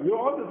alayhi salam.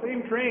 You're on the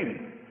same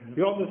train.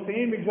 You're on the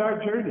same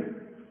exact journey.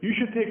 You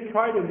should take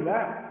pride in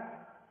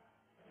that.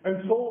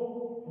 And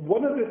so,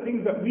 one of the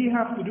things that we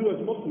have to do as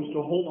Muslims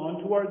to hold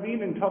on to our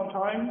deen in tough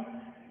times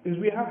is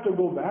we have to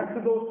go back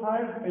to those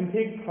times and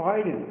take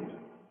pride in it.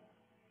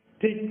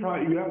 Take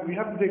pride. We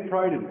have to take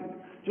pride in it.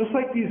 Just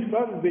like these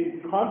sons, they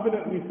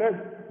confidently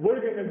said,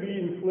 we're going to be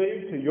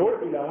enslaved to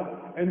your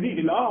ilah and the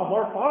ilah of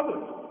our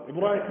fathers.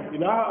 Ibrahim,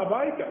 ilah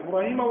abaika,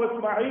 Ibrahim wa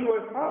Ismail wa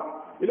Ishaq,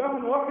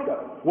 ilahan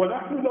wahida, wa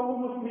nahnu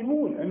lahu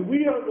muslimun. And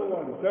we are the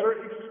ones that are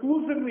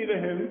exclusively to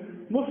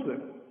him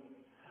Muslims.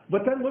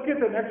 But then look at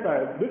the next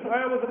ayah. This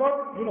ayah was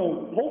about,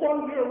 hold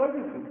on to your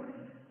legacy.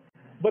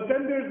 But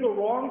then there's the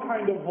wrong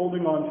kind of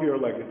holding on to your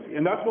legacy.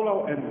 And that's what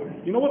I'll end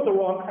with. You know what the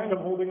wrong kind of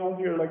holding on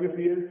to your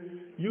legacy is?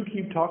 You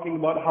keep talking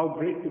about how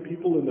great the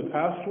people in the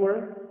past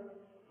were,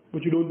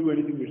 but you don't do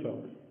anything yourself.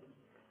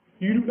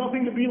 You do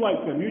nothing to be like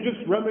them. You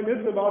just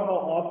reminisce about how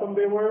awesome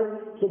they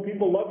were. So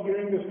people love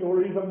hearing the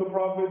stories of the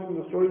prophets and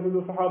the stories of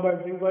the Sahaba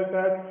and things like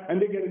that,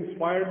 and they get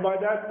inspired by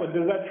that. But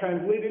does that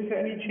translate into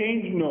any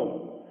change?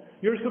 No.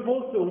 You're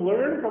supposed to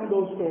learn from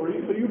those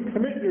stories, so you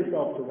commit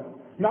yourself to them.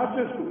 Not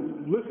just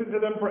listen to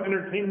them for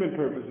entertainment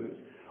purposes,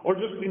 or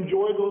just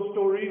enjoy those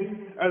stories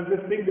as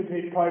this thing to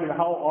take pride in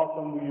how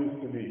awesome we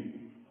used to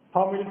be.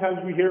 How many times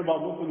we hear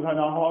about Muslims and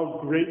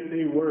how great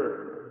they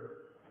were,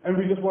 and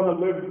we just want to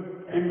live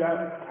in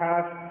that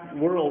past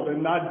world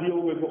and not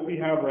deal with what we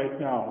have right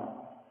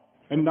now,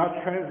 and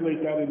not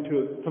translate that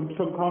into some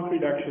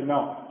concrete action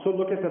now. So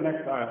look at the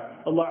next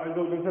ayah. Allah Azza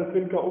wa Jalla says,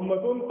 تِلْكَ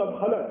أُمَّةٌ قَدْ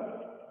خَلَتْ.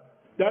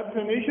 That's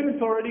a nation,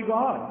 it's already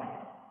gone.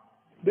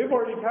 They've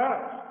already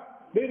passed.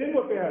 They did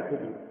what they had to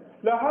do.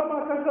 لَهَا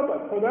مَا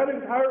كَسَبَتْ. For that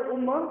entire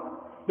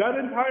ummah, that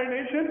entire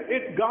nation,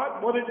 it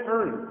got what it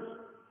earns.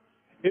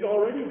 It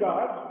already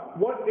got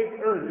what it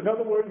earned. In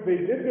other words, they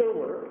did their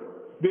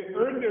work, they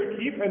earned their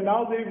keep, and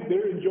now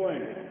they're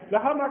enjoying it.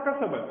 لَهَا مَا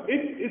كَسَبَتْ.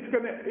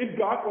 It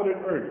got what it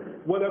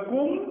earned.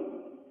 وَلَكُمْ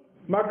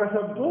مَا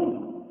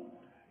كَسَبْتُمْ.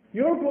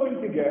 You're going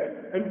to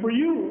get, and for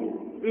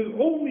you, is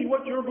only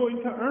what you're going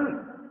to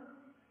earn.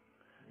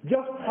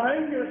 Just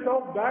tying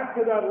yourself back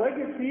to that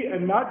legacy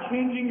and not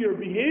changing your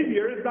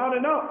behavior is not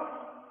enough.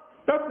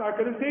 That's not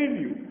going to save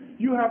you.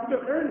 You have to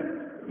earn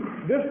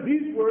it.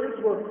 These words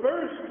were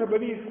first to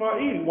Bani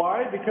Israel.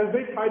 Why? Because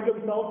they tied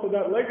themselves to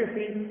that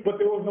legacy, but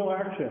there was no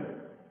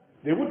action.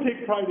 They would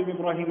take pride in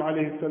Ibrahim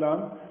alayhi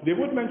salam. They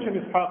would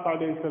mention Ishaq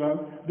alayhi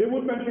salam. They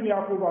would mention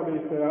Yaqub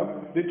alayhi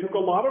salam. They took a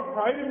lot of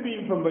pride in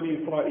being from Bani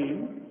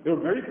Israel. They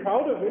were very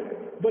proud of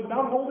it, but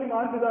not holding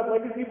on to that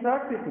legacy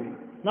practically.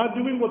 Not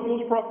doing what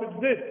those prophets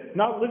did.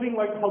 Not living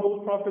like how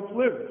those prophets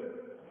lived.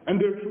 And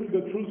the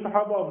true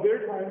Sahaba of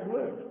their times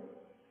lived.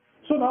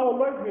 So now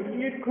Allah is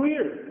making it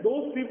clear.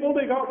 Those people,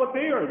 they got what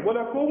they earned.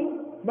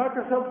 وَلَكُمْ مَا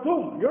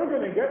كَسَبْتُمْ. You're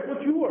going to get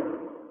what you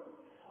earn.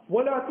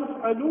 وَلَا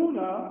تُسْأَلُونَ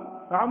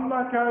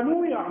عَمَّا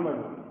كَانُوا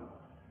يَعْمَلُونَ.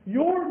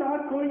 You're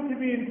not going to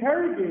be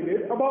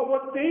interrogated about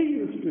what they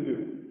used to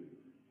do.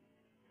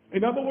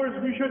 In other words,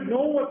 we should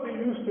know what they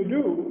used to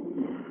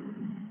do,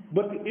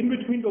 but in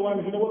between the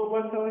lines, you know what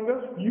Allah is telling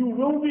us? You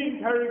will be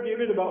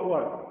interrogated about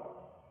what?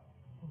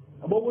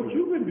 About what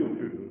you've been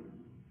doing.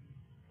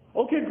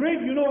 Okay,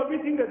 great, you know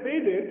everything that they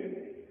did.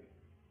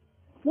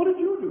 What did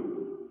you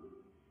do?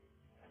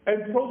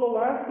 And so the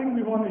last thing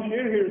we want to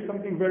share here is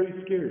something very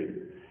scary.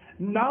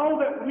 Now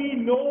that we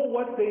know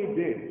what they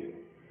did,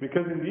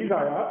 because in these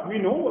ayat, we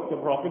know what the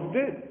prophets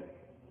did.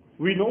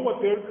 We know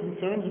what their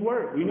concerns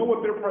were. We know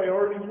what their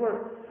priorities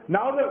were.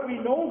 Now that we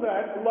know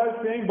that, Allah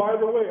is saying, by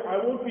the way, I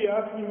won't be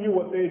asking you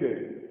what they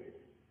did.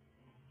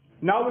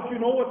 Now that you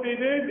know what they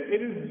did,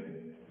 it is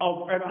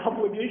an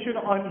obligation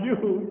on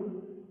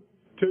you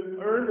to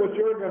earn what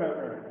you're going to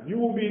earn. You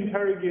will be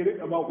interrogated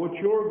about what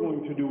you're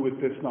going to do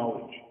with this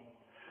knowledge.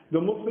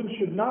 The Muslims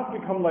should not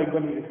become like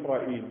Bani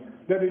Israel,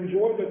 that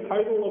enjoy the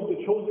title of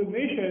the chosen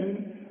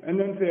nation and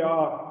then say,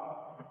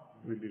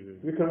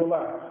 we can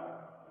relax.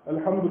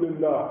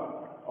 Alhamdulillah.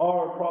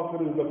 Our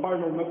Prophet is the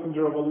final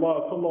messenger of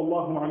Allah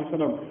sallallahu alaihi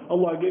wasallam.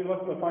 Allah gave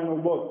us the final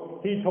book.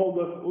 He told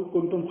us,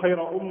 "Kuntum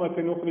khayra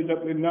ummatin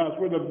ukhrijat lin-nas."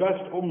 We're the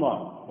best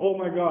ummah. Oh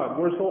my God,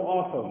 we're so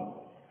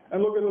awesome.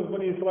 And look at those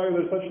Bani Israel,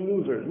 they're such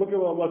losers. Look at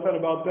what Allah said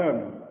about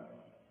them.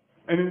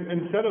 And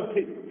instead of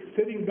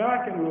sitting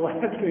back and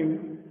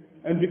relaxing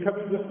and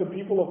becoming just the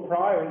people of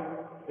pride,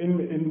 and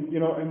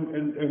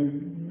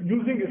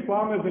using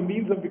Islam as a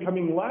means of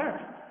becoming lax,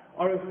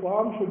 our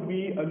Islam should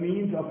be a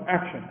means of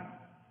action.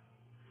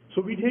 So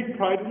we take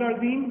pride in our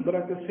deen, but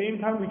at the same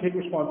time we take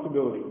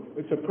responsibility.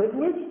 It's a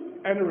privilege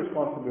and a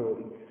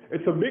responsibility.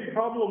 It's a big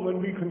problem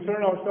when we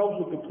concern ourselves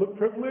with the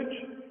privilege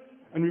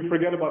and we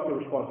forget about the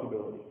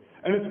responsibility.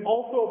 And it's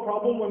also a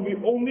problem when we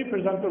only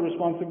present the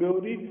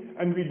responsibility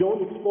and we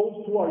don't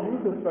expose to our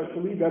youth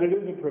especially that it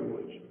is a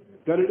privilege,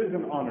 that it is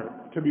an honor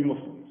to be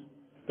Muslims,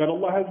 that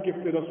Allah has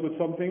gifted us with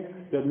something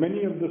that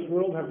many of this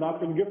world have not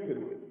been gifted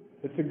with.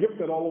 It's a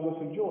gift that all of us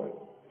enjoy.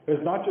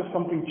 It's not just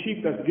something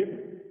cheap that's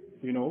given,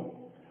 you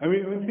know. I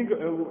mean,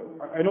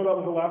 I know that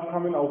was the last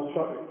comment. I was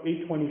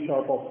 8:20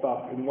 sharp. I'll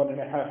stop in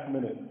 1.5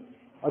 minutes.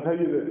 I'll tell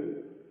you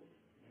this.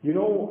 You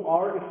know,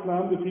 our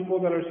Islam, the people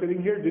that are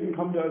sitting here, didn't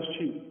come to us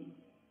cheap.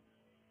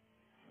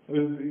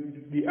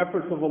 The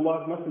efforts of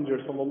Allah's Messenger,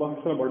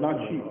 sallallahu alaihi wasallam, are not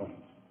cheap.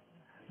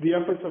 The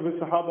efforts of his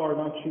Sahaba are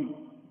not cheap.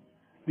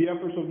 The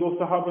efforts of those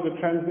Sahaba that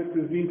translate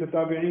this deen to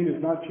Tabi'een is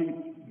not cheap.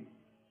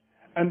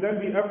 And then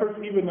the efforts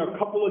even a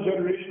couple of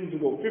generations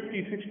ago,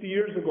 50, 60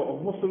 years ago,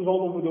 of Muslims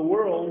all over the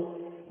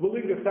world,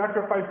 willing to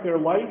sacrifice their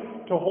life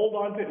to hold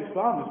on to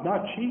Islam is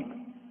not cheap.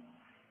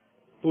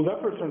 Those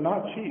efforts are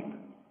not cheap.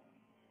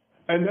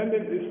 And then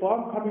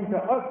Islam coming to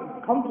us,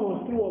 it's come to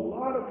us through a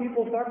lot of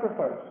people's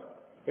sacrifice.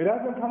 It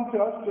hasn't come to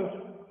us just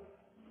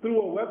through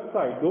a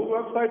website. Those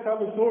websites have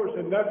a source,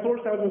 and that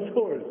source has a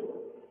source.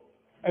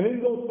 And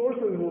in those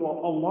sources, there's a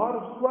lot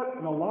of sweat,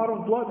 and a lot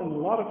of blood, and a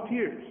lot of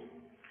tears.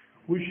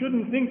 We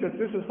shouldn't think that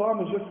this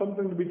Islam is just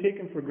something to be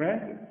taken for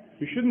granted.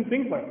 We shouldn't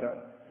think like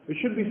that. It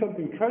should be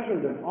something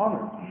treasured and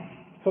honored.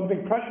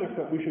 something precious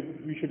that we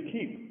should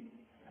keep.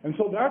 And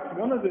so that's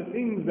one of the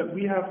things that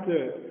we have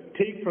to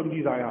take from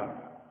these ayat.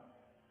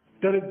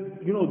 That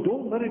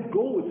don't let it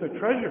go, it's a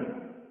treasure.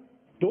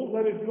 Don't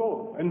let it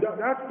go. And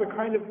that's the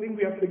kind of thing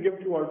we have to give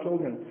to our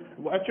children.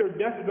 At your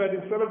deathbed,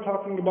 instead of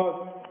talking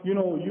about, you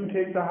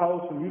take the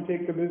house and you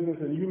take the business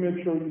and you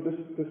make sure this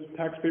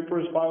tax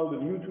paper is filed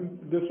and you do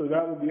this or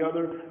that or the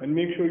other and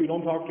make sure you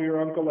don't talk to your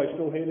uncle, I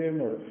still hate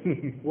him or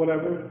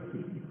whatever.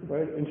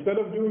 Right? Instead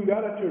of doing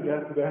that at your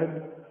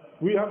deathbed,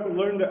 we have to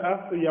learn to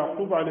ask the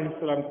Yaqub alayhi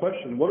salam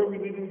question. What are we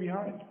leaving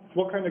behind?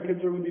 What kind of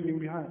kids are we leaving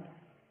behind?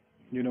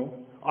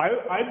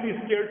 I'd be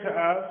scared to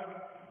ask.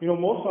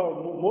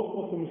 Most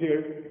Muslims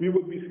here, we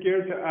would be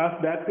scared to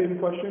ask that same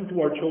question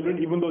to our children,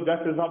 even though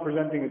death is not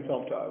presenting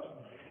itself to us.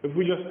 If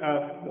we just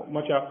ask,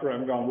 much after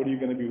I'm gone, what are you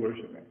going to be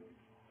worshipping?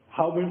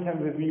 How many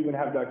times have we even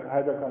had that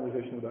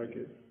conversation with our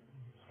kids?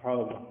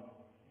 SubhanAllah.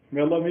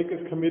 May Allah make us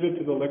committed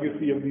to the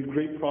legacy of these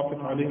great prophets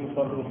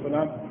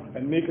ﷺ,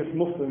 and make us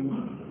Muslims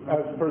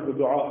as per the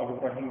dua of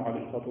Ibrahim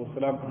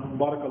ﷺ.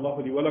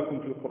 Barakallahu li wa lakum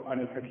fil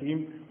Qur'an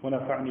al-Hakim, wa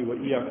nafa'ni wa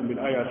iyyakum bil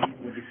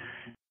ayati.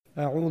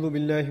 أعوذ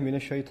بالله من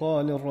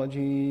الشيطان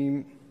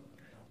الرجيم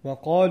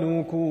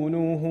وقالوا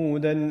كونوا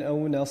هودا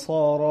أو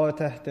نصارى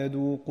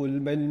تهتدوا قل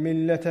بل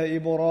ملة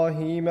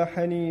إبراهيم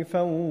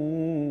حنيفا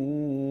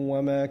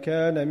وما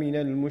كان من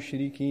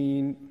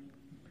المشركين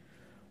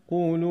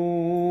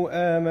قولوا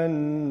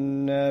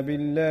آمنا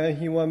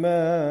بالله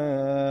وما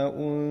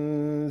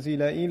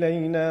أنزل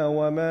إلينا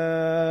وما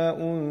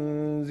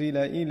أنزل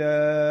إلى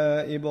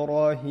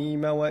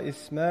إبراهيم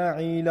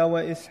وإسماعيل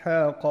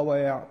وإسحاق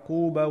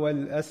ويعقوب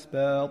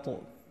والأسباط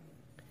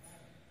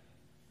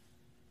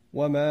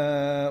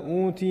وما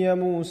أوتي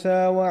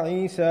موسى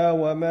وعيسى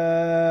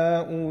وما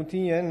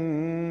أوتي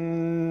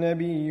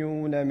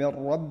النبيون من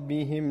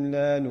ربهم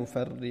لا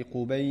نفرق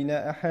بين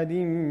أحد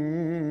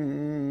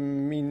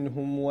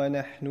منهم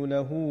ونحن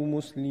له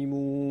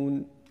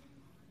مسلمون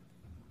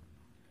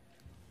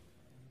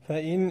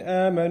فإن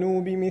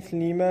آمنوا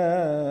بمثل ما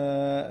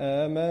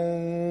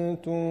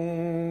آمنتم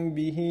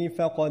به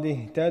فقد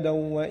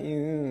اهتدوا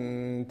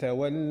وإن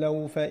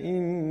تولوا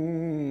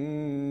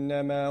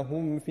فإنما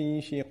هم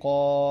في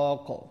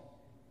شقاق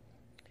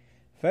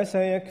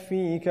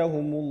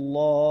فسيكفيكهم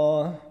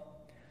الله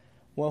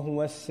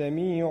وهو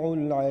السميع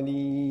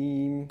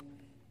العليم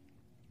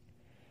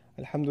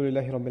الحمد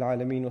لله رب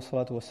العالمين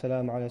والصلاة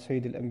والسلام على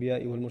سيد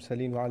الأنبياء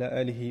والمرسلين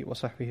وعلى آله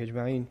وصحبه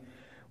أجمعين.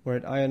 We're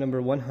at ayah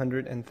number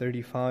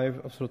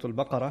 135 of Surah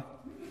Al-Baqarah.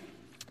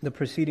 The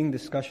preceding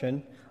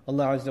discussion,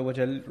 Allah Azza wa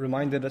Jal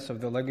reminded us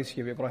of the legacy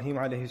of Ibrahim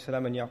alayhi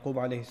salam and Yaqub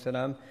alayhi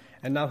salam,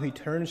 and now He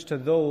turns to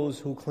those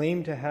who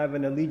claim to have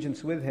an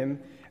allegiance with Him,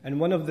 and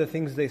one of the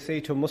things they say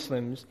to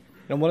Muslims,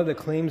 and one of the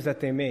claims that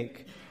they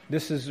make,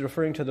 this is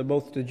referring to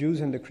both the Jews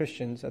and the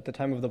Christians at the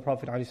time of the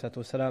Prophet alayhi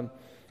salatu wasalam.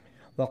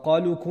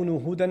 وَقَالُوا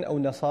كُونُوا هُودًا أَوْ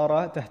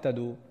نَصَارَى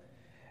تَهْتَدُوا.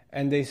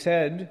 And they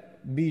said,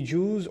 be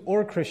Jews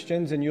or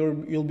Christians and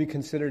you'll be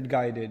considered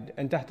guided.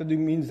 And tahtadu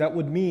means, that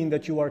would mean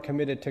that you are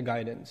committed to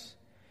guidance.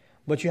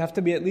 But you have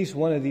to be at least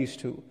one of these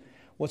two.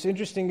 What's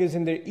interesting is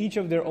in each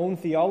of their own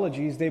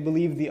theologies, they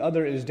believe the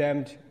other is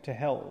damned to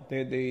hell.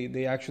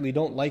 They actually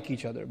don't like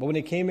each other. But when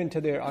it came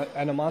into their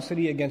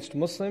animosity against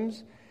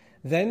Muslims,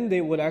 then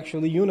they would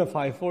actually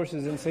unify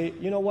forces and say,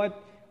 you know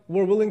what,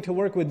 we're willing to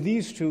work with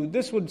these two.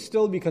 This would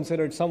still be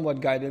considered somewhat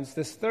guidance.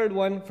 This third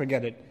one,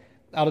 forget it.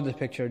 Out of the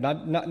picture,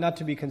 not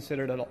to be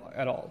considered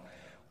at all.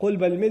 قُلْ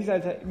بَلْ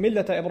مِلَّةَ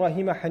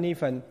إِبْرَاهِيمَ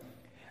حَنِيفًا.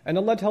 And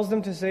Allah tells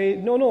them to say,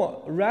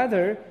 no,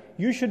 rather,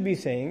 you should be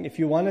saying, if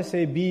you want to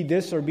say be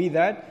this or be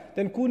that,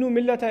 then كُونُوا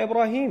مِلَّةَ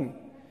إِبْرَاهِيمَ.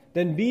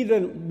 Then be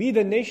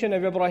the nation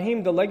of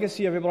Ibrahim, the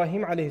legacy of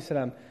Ibrahim alayhi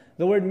salam.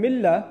 The word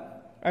millah,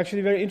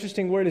 actually a very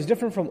interesting word, is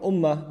different from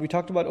ummah. We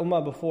talked about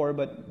ummah before,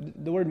 but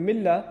the word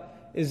millah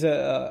is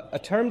a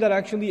term that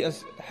actually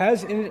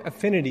has in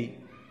it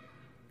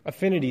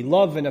affinity,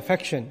 love and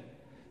affection.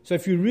 So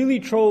if you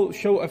really show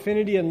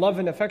affinity and love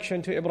and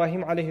affection to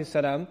Ibrahim alayhi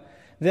salam,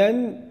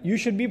 then you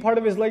should be part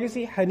of his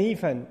legacy,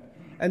 Hanifan.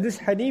 And this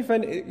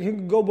Hanifan, it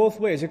can go both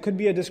ways. It could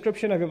be a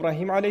description of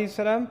Ibrahim alayhi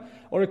salam,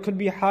 or it could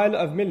be hal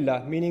of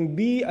millah, meaning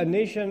be a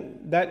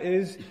nation that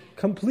is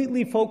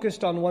completely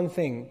focused on one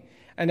thing.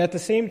 And at the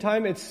same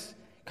time, it's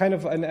kind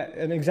of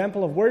an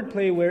example of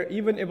wordplay where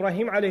even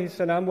Ibrahim alayhi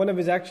salam, one of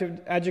his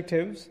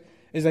adjectives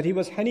is that he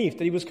was Hanif,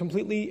 that he was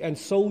completely and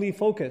solely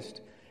focused.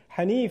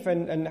 Hanif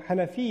and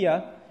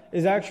Hanafiya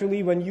is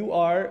actually when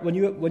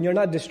you're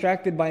not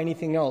distracted by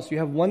anything else. You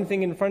have one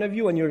thing in front of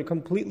you and you're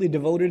completely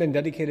devoted and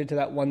dedicated to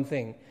that one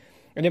thing.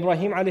 And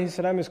Ibrahim alayhi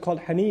salam is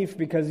called Hanif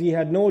because he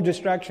had no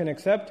distraction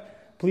except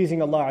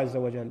pleasing Allah Azza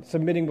wa Jal,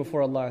 submitting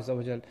before Allah Azza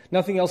wa Jal.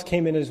 Nothing else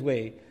came in his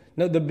way.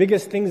 No, the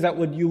biggest things that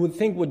you would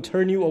think would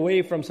turn you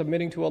away from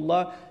submitting to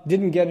Allah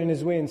didn't get in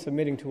his way in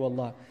submitting to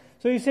Allah.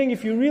 So he's saying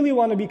if you really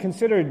want to be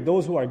considered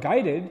those who are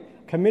guided,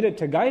 committed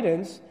to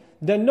guidance,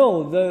 then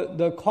no,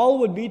 the call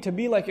would be to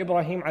be like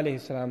Ibrahim alayhi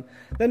salam.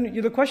 Then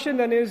the question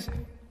then is,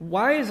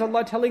 why is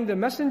Allah telling the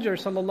Messenger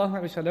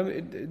sallallahu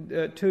alaihi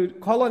wasallam to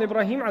call on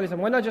Ibrahim alayhi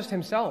salam? Why not just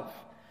himself?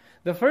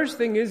 The first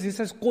thing is, He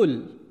says,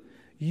 "Qul."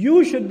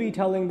 You should be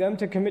telling them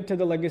to commit to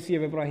the legacy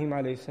of Ibrahim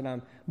alayhi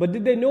salam. But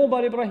did they know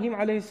about Ibrahim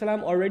alayhi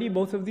salam already,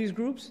 both of these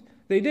groups?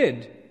 They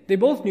did. They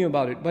both knew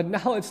about it. But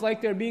now it's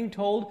like they're being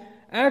told,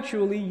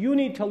 actually, you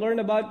need to learn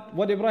about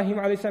what Ibrahim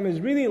alayhi salam is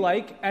really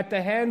like at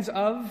the hands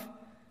of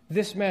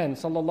this man,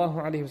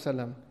 sallallahu alayhi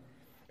wasallam.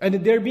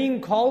 And they're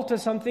being called to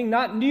something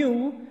not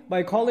new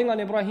by calling on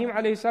Ibrahim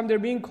alayhi salam. They're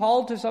being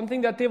called to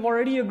something that they've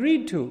already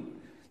agreed to.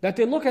 That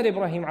they look at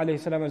Ibrahim alayhi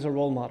salam as a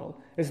role model.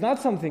 It's not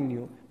something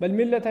new. بَلْ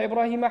مِلَّةَ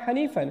إِبْرَاهِيمَ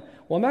حَنِيفًا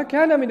وَمَا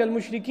كَانَ مِنَ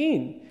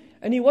الْمُشْرِكِينَ.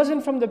 And he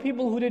wasn't from the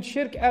people who did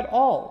shirk at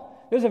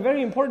all. There's a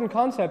very important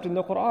concept in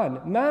the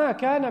Quran. مَا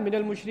كَانَ مِنَ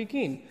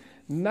الْمُشْرِكِينَ.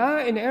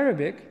 Ma in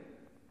Arabic,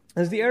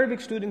 as the Arabic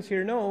students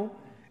here know,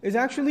 is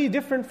actually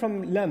different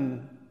from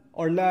lam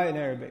or la in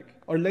Arabic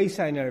or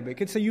laysa in Arabic.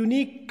 It's a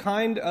unique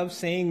kind of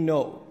saying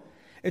no.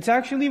 It's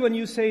actually when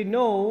you say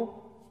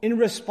no in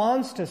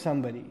response to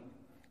somebody.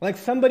 Like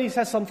somebody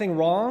says something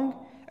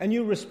wrong, and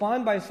you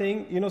respond by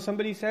saying,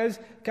 somebody says,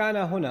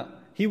 kana huna,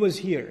 he was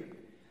here.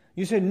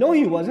 You say, no,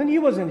 he wasn't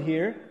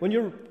here. When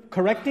you're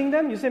correcting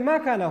them, you say, ma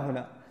kana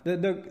huna.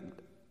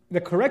 The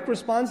correct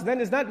response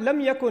then is not lam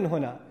yakun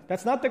huna.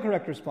 That's not the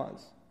correct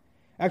response.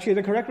 Actually,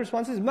 the correct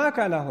response is ma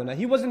kana huna.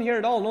 He wasn't here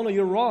at all. No,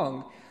 you're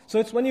wrong. So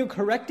it's when you're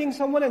correcting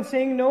someone and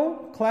saying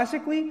no,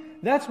 classically,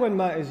 that's when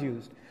ma is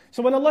used.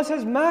 So when Allah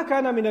says, ma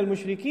kana min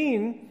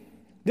al-mushrikeen,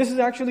 this is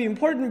actually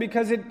important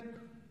because it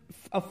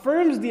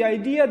affirms the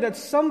idea that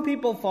some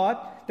people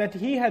thought that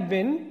he had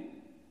been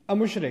a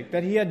mushrik,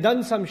 that he had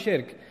done some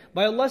shirk.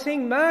 By Allah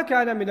saying, مَا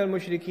كَانَ مِنَ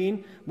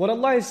الْمُشْرِكِينَ, what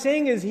Allah is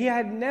saying is he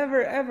had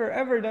never,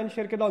 ever done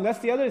shirk at all. That's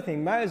the other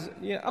thing. Ma is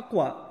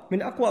aqwa,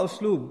 min aqwa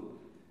uslub,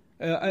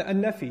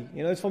 an-nafi.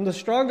 It's from the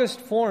strongest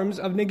forms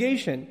of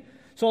negation.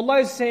 So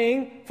Allah is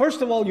saying,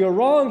 first of all, you're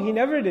wrong, he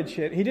never did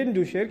shirk, he didn't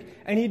do shirk,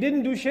 and he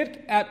didn't do shirk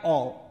at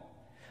all.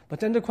 But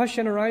then the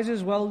question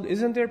arises, well,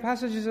 isn't there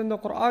passages in the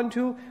Quran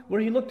too,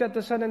 where he looked at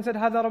the sun and said,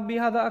 هَذَا رَبِّي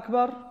هَذَا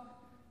أَكْبَرُ?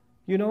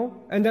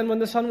 And then when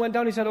the sun went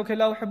down, he said, okay,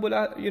 لَا أُحِبُّ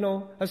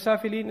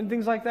السَّافِلِينَ, and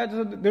things like that.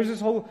 So there's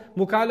this whole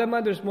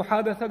mukalama, there's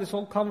muhadatha, this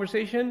whole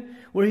conversation,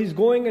 where he's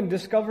going and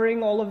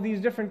discovering all of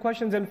these different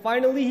questions, and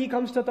finally he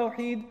comes to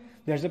Tawheed.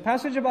 There's a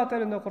passage about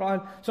that in the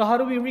Quran. So how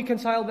do we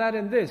reconcile that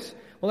and this?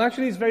 Well,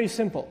 actually it's very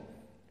simple.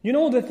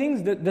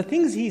 The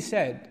things he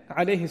said,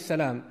 alayhi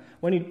salam,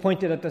 when he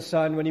pointed at the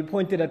sun, when he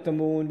pointed at the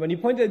moon, when he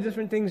pointed at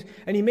different things,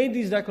 and he made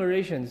these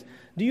declarations,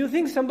 do you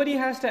think somebody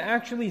has to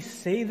actually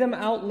say them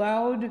out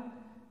loud?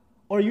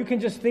 Or you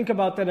can just think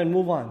about that and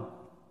move on?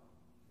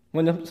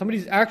 When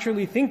somebody's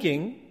actually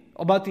thinking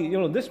about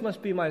this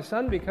must be my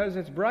sun because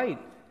it's bright,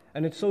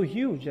 and it's so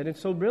huge, and it's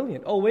so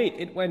brilliant. Oh wait,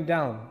 it went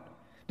down.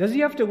 Does he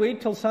have to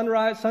wait till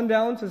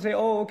sundown to say,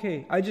 oh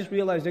okay, I just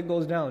realized it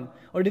goes down?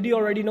 Or did he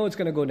already know it's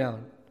going to go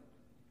down?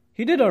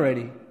 He did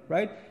already,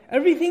 right?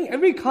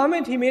 Every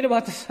comment he made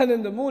about the sun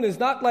and the moon is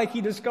not like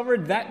he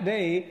discovered that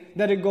day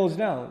that it goes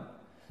down.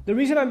 The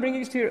reason I'm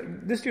bringing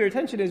this to your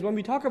attention is when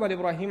we talk about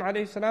Ibrahim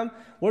alayhi salam,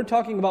 we're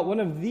talking about one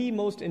of the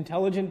most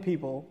intelligent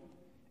people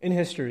in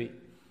history,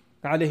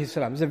 alayhi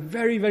salam. He's a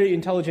very, very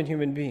intelligent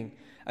human being.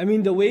 I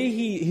mean, the way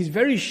he's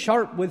very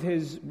sharp with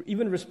his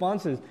even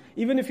responses.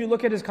 Even if you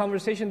look at his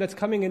conversation that's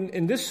coming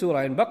in this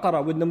surah, in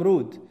Baqarah with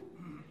Namrud.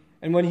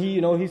 And when he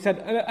said,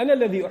 أَنَا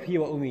الَّذِي أُحْيِي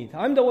وَأُمِيتُ,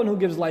 I'm the one who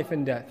gives life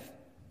and death.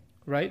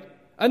 Right?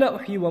 أَنَا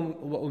أُحْيِي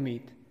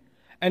وَأُمِيتُ.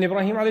 And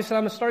Ibrahim alayhi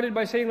salam started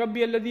by saying,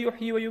 رَبِّي الَّذِي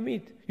يُحْيِي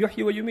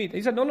وَيُمِيتُ.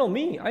 He said, no,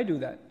 me, I do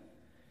that.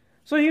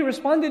 So he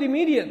responded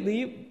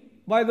immediately,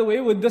 by the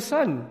way, with the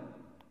sun.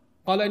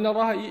 قَالَ إِنَّ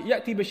اللَّهَ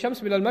يَأْتِي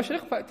بِالشَّمْسِ مِنَ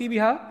الْمَشْرِقِ فَأْتِي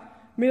بِهَا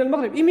مِنَ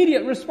الْمَغْرِبِ.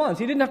 Immediate response.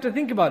 He didn't have to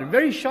think about it.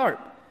 Very sharp.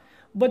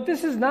 But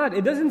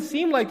it doesn't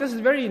seem like this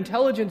is very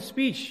intelligent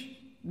speech.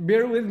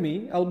 Bear with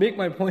me, I'll make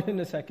my point in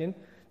a second.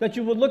 That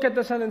you would look at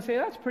the sun and say,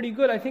 that's pretty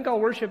good, I think I'll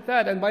worship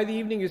that. And by the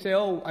evening you say,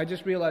 oh, I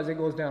just realized it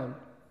goes down.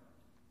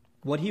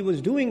 What he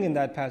was doing in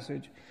that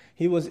passage,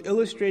 he was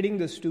illustrating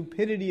the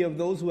stupidity of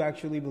those who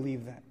actually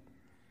believe that.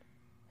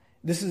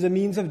 This is a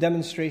means of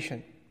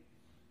demonstration.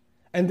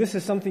 And this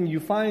is something you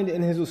find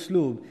in his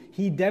usloob.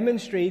 He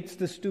demonstrates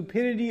the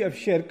stupidity of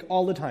shirk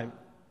all the time.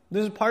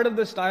 This is part of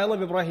the style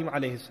of Ibrahim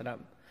alayhi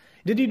salam.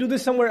 Did he do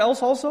this somewhere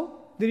else also?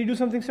 Did he do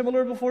something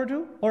similar before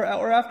too? Or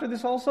after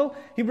this also?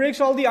 He breaks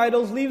all the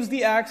idols, leaves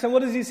the axe, and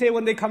what does he say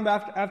when they come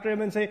after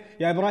him and say,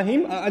 Ya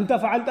Ibrahim, anta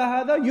fa'alta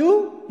hadha?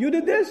 You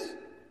did this?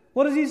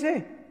 What does he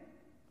say?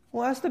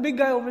 Well, ask the big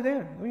guy over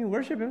there. I mean,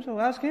 worship him, so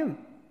ask him.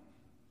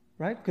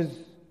 Right?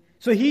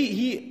 So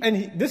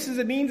this is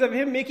a means of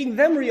him making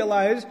them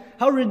realize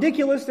how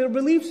ridiculous their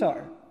beliefs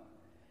are.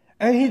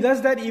 And he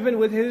does that even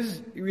with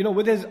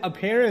his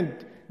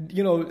apparent,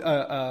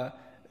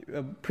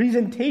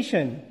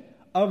 presentation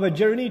of a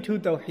journey to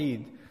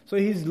Tawheed. So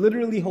he's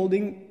literally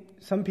holding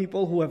some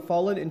people who have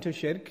fallen into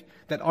shirk,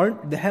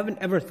 they haven't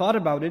ever thought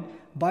about it,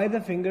 by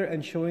the finger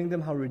and showing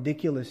them how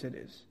ridiculous it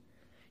is.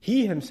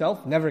 He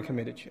himself never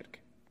committed shirk.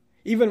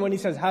 Even when he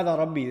says, هَذَا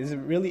رَبِّي, this is a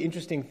really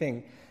interesting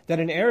thing, that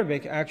in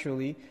Arabic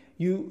actually,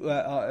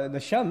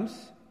 the shams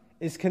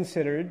is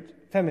considered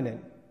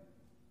feminine.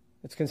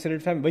 It's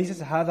considered feminine. But he says,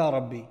 هَذَا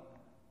رَبِّي,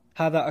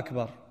 هَذَا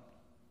أَكْبَرُ.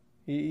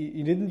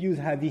 He didn't use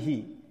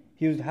hadihi.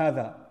 He used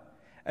hada.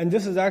 And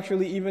this is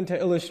actually even to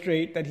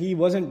illustrate that he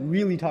wasn't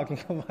really talking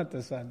about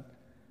the sun.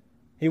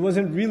 He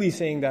wasn't really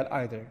saying that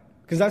either.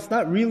 Because that's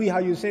not really how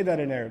you say that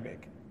in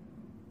Arabic.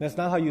 That's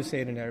not how you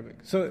say it in Arabic.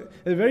 So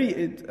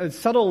very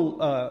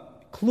subtle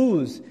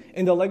clues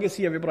in the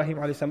legacy of Ibrahim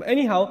alayhi salam.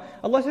 Anyhow,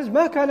 Allah says,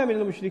 مَا كَانَ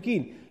مِنَ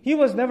الْمُشْرِكِينَ. He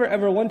was never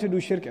ever one to do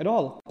shirk at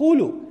all.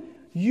 قُولُوا.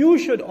 You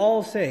should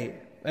all say,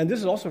 and this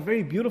is also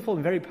very beautiful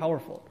and very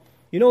powerful.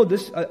 You know,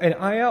 this an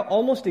ayah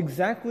almost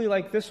exactly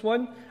like this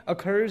one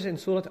occurs in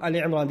Surah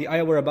Ali Imran, the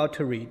ayah we're about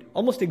to read.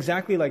 Almost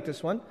exactly like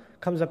this one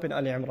comes up in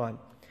Ali Imran.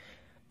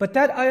 But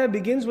that ayah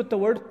begins with the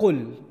word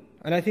قُل.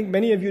 And I think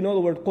many of you know the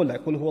word قُل,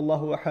 like قُل هُوَ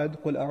اللَّهُ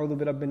أَحَدٌ قُل أَعُوذُ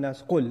بِرَبِّ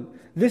النَّاسِ قُل.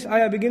 This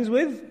ayah begins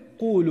with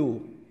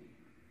قُولُوا.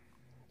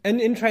 And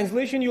in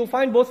translation you'll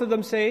find both of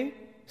them say.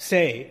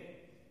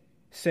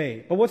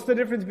 But what's the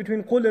difference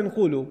between قُل and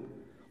قُولُوا?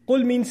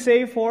 قُل means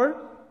say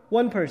for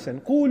one person.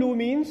 قُولُوا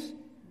means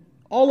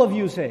all of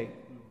you say.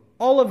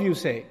 All of you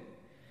say.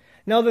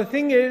 Now the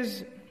thing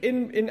is,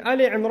 in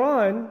Ali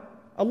Imran,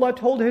 Allah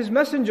told His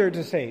Messenger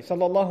to say,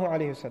 sallallahu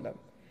alayhi wasallam.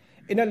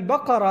 In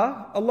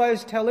Al-Baqarah, Allah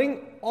is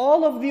telling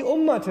all of the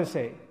ummah to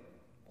say.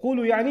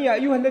 قُولُوا يعني يا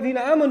أيها الذين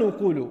آمنوا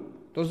قُولُوا.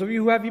 Those of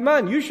you who have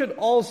iman, you should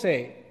all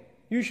say.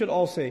 You should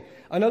all say.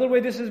 Another way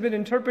this has been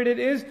interpreted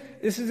is,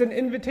 this is an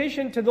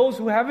invitation to those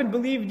who haven't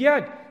believed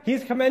yet.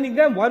 He's commanding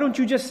them, why don't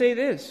you just say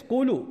this?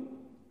 قُولُوا.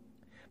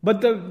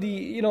 But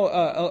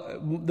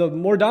the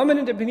more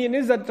dominant opinion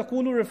is that the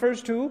qulu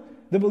refers to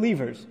the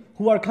believers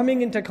who are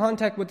coming into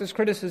contact with this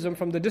criticism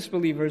from the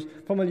disbelievers,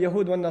 from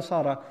al-Yahud wa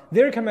nasara.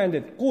 They're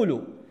commanded,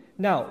 qulu.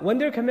 Now, when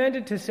they're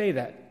commanded to say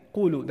that,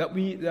 qulu, that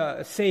we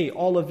say,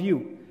 all of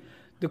you,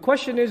 the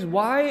question is,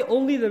 why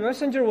only the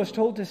messenger was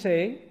told to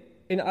say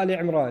in Ali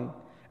Imran?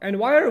 And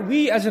why are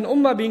we as an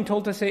ummah being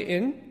told to say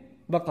in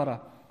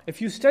Baqarah? If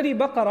you study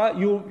Baqarah,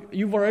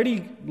 you've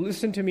already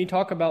listened to me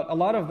talk about a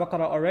lot of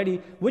Baqarah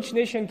already. Which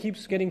nation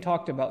keeps getting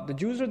talked about? The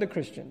Jews or the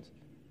Christians?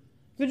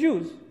 The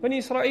Jews. Bani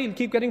Israel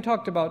keep getting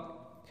talked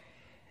about.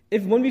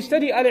 When we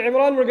study Ali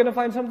Imran, we're going to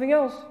find something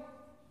else.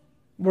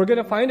 We're going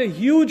to find a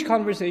huge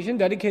conversation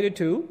dedicated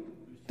to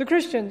the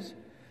Christians.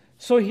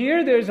 So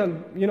here there's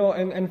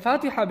and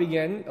Fatiha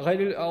began,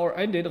 or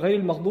ended,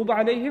 غَيْرِ الْمَغْضُوبَ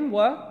عَلَيْهِمْ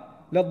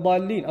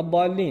وَلَلضَّالِّينَ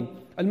الضَّالِّينَ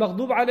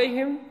الْمَغْضُوبَ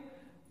عَلَيْهِمْ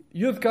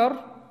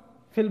يُذْكَرْ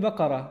في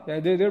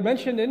البقرة. They're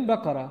mentioned in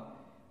Baqarah.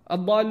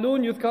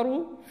 الضالون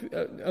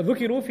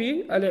ذكروا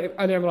في آل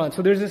عمران.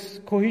 So there's this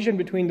cohesion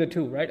between the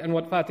two, right? And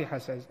what Fatiha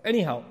says.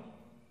 Anyhow,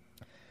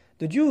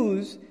 the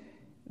Jews,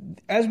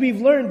 as we've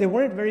learned, they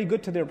weren't very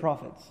good to their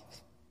prophets.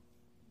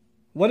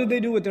 What did they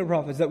do with their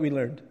prophets that we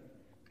learned?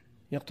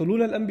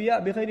 يقتلون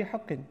الأنبياء بغير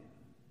حق.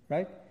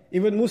 Right?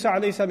 Even Musa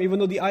alayhi salam, even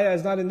though the ayah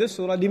is not in this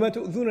surah, لِمَا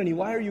تُؤْذُونَنِي,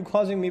 why are you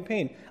causing me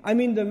pain? I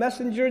mean the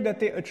messenger that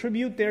they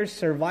attribute their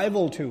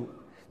survival to.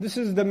 This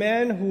is the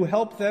man who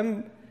helped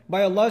them,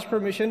 by Allah's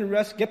permission,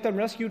 get them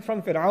rescued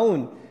from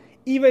Fir'aun.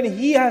 Even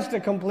he has to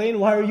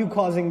complain, why are you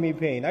causing me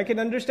pain? I can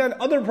understand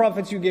other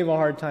prophets you gave a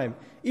hard time.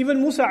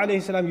 Even Musa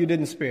alayhi salam you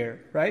didn't spare,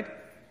 right?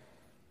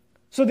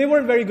 So they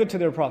weren't very good to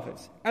their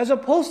prophets. As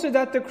opposed to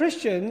that, the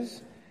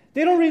Christians,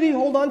 they don't really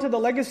hold on to the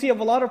legacy of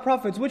a lot of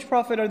prophets. Which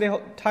prophet are they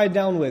tied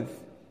down with?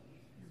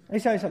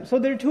 So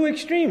there are two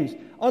extremes.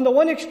 On the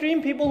one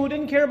extreme, people who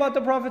didn't care about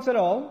the prophets at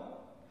all.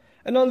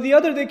 And on the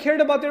other, they cared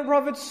about their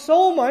prophets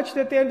so much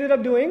that they ended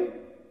up doing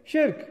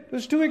shirk.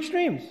 There's two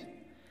extremes.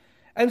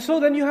 And so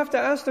then you have to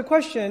ask the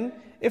question,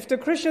 if the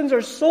Christians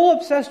are so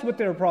obsessed with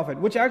their prophet,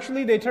 which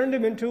actually they turned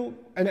him into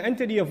an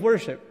entity of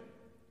worship,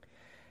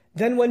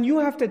 then when you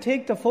have to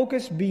take the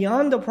focus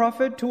beyond the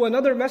prophet to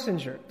another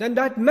messenger, then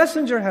that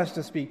messenger has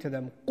to speak to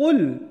them.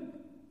 قُلْ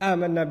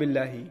آمَنَّا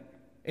بِاللَّهِ.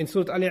 In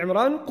Surah Ali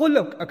Imran,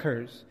 قُلْ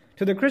occurs.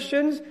 To the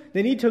Christians,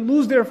 they need to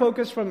lose their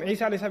focus from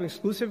Isa alayhi salam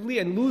exclusively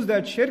and lose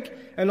that shirk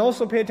and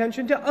also pay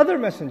attention to other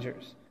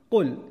messengers.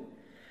 قُل.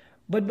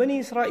 But Bani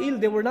Israel,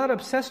 they were not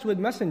obsessed with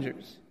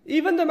messengers.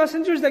 Even the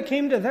messengers that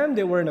came to them,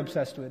 they weren't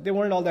obsessed with. They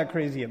weren't all that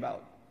crazy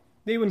about.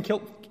 They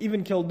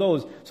even killed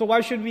those. So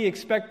why should we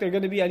expect they're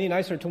going to be any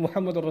nicer to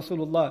Muhammad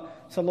Rasulullah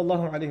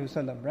sallallahu alayhi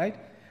wasallam, right?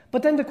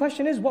 But then the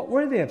question is, what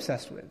were they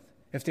obsessed with?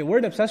 If they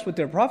weren't obsessed with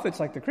their prophets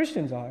like the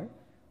Christians are,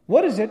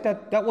 what is it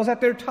that was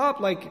at their top,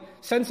 like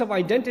sense of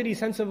identity,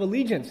 sense of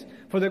allegiance?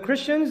 For the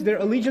Christians, their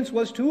allegiance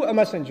was to a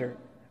messenger,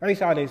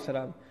 Isa alayhi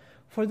salam.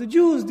 For the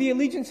Jews, the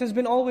allegiance has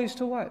been always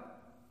to what?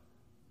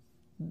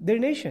 Their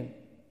nation.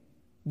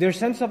 Their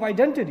sense of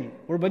identity.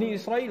 We're Bani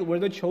Israel, we're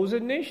the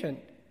chosen nation.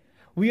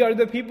 We are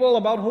the people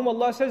about whom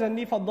Allah says,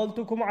 أَنِّي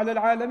فَضَّلْتُكُمْ عَلَى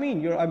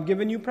الْعَالَمِينَ. I'm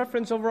giving you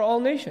preference over all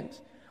nations.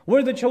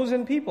 We're the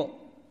chosen people.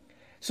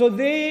 So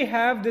they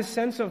have this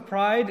sense of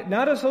pride,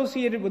 not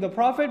associated with the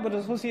Prophet, but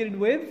associated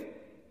with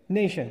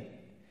nation.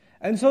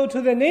 And so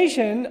to the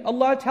nation,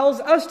 Allah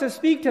tells us to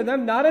speak to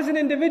them, not as an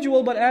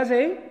individual, but as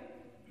a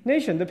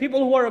nation. The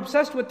people who are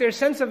obsessed with their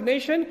sense of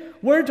nation,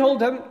 we're told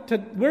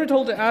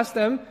to ask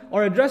them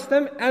or address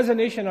them as a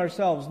nation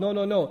ourselves.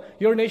 No.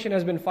 Your nation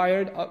has been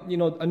fired. A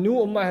new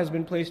ummah has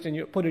been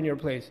put in your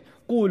place.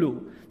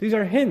 قُولُوا. These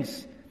are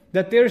hints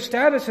that their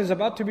status is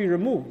about to be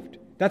removed.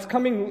 That's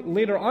coming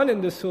later on in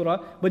this surah,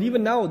 but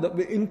even now,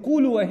 in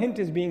qulu, a hint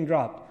is being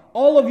dropped.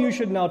 All of you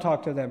should now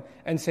talk to them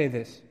and say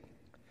this.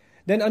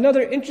 Then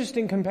another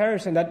interesting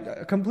comparison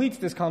that completes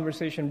this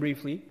conversation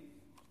briefly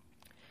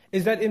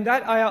is that in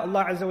that ayah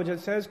Allah Azza wa Jalla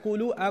says,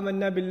 قُولُوا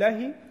آمَنَّا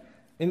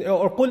بِاللَّهِ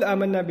or قُلْ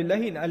آمَنَّا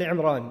بِاللَّهِ in Ali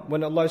Imran.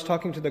 When Allah is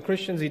talking to the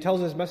Christians, He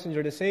tells His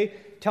messenger to say,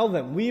 tell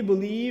them, we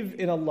believe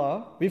in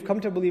Allah, we've come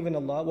to believe in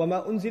Allah,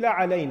 وَمَا أُنزِلَ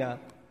عَلَيْنَا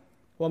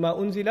وَمَا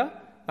أُنزِلَ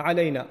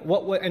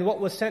عَلَيْنَا and what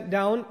was sent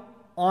down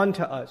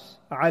onto us,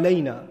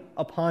 عَلَيْنَا,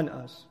 upon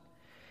us.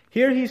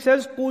 Here He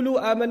says,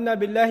 قُولُوا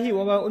آمَنَّا بِاللَّهِ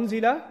وَمَا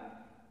أُنزِلَ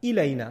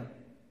إِلَيْنَا.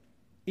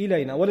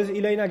 Ilayna. What does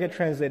ilayna get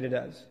translated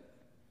as?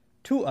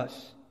 To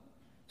us.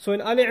 So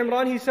in Ali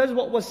Imran He says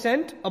what was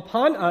sent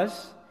upon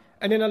us,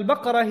 and in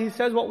Al-Baqarah He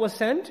says what was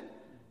sent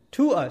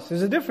to us.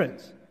 There's a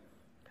difference.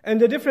 And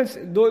the difference,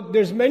 though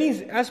there's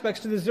many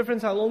aspects to this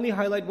difference, I'll only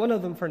highlight one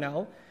of them for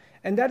now.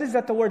 And that is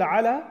that the word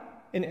ala,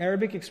 in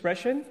Arabic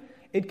expression,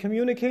 it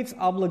communicates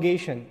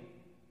obligation.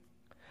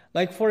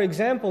 Like for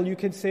example, you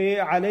could say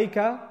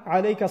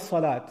alayka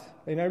salat.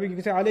 In Arabic you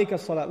could say alayka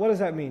salat. What does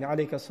that mean,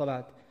 alayka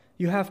salat?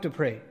 You have to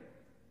pray.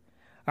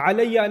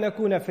 Alayya an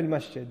akuna fil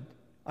masjid.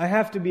 I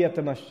have to be at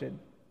the masjid.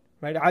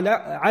 Right?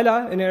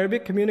 Ala in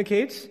Arabic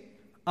communicates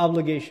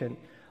obligation.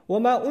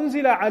 وَمَا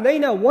أُنزِلَ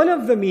عَلَيْنَا, one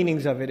of the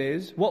meanings of it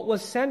is what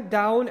was sent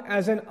down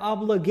as an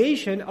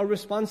obligation, a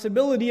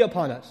responsibility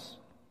upon us.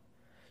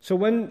 So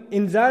when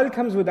inzal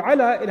comes with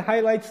ala, it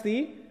highlights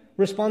the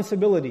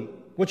responsibility,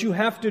 what you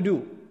have to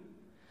do.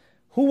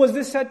 Who was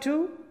this said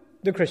to?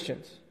 The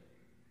Christians.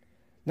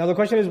 Now the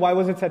question is, why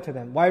was it said to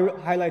them? Why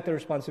highlight the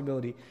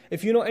responsibility?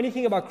 If you know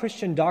anything about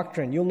Christian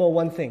doctrine, you'll know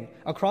one thing.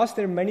 Across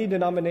their many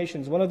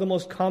denominations, one of the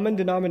most common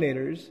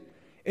denominators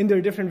in their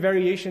different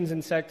variations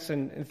in sects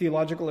and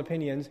theological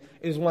opinions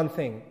is one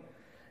thing.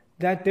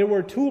 That there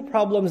were two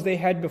problems they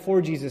had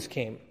before Jesus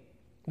came.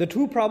 The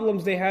two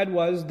problems they had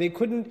was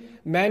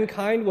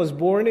mankind was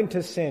born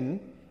into sin,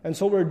 and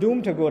so we're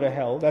doomed to go to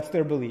hell. That's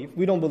their belief.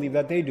 We don't believe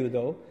that, they do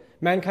though.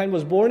 Mankind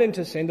was born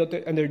into sin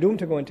and they're doomed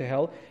to go into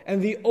hell.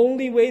 And the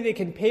only way they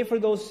can pay for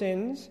those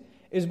sins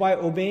is by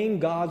obeying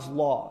God's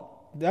law.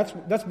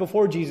 That's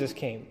before Jesus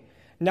came.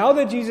 Now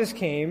that Jesus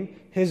came,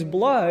 His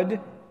blood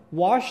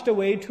washed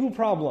away two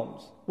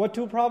problems. What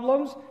two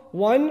problems?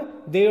 One,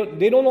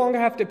 they no longer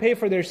have to pay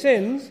for their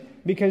sins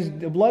because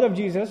the blood of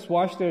Jesus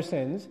washed their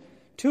sins.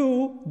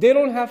 Two, they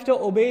don't have to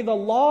obey the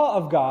law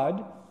of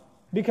God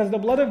because the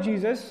blood of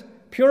Jesus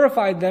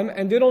purified them,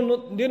 and they no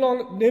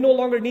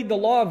longer need the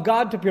law of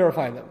God to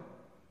purify them.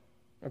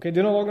 Okay,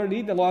 they no longer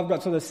need the law of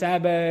God. So the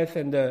Sabbath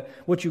and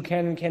what you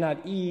can and cannot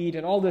eat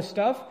and all this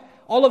stuff,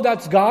 all of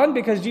that's gone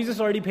because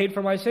Jesus already paid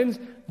for my sins.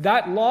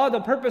 That law,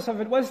 the purpose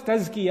of it was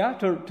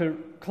tazkiyah, to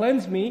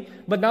cleanse me.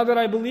 But now that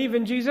I believe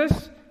in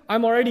Jesus,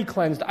 I'm already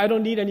cleansed. I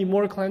don't need any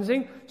more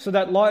cleansing. So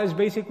that law is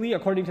basically,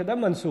 according to them,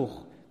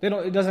 mansukh.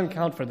 It doesn't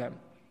count for them.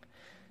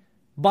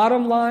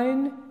 Bottom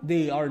line,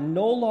 they are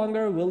no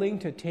longer willing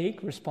to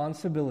take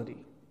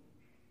responsibility.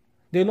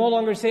 They no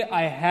longer say,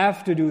 I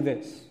have to do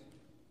this.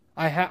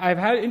 I've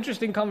had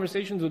interesting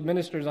conversations with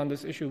ministers on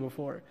this issue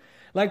before.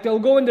 Like they'll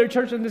go in their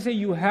church and they say,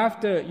 you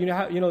have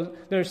to,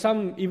 there's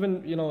some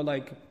even,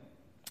 like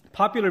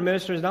popular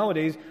ministers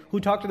nowadays who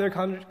talk to their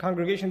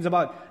congregations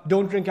about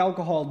don't drink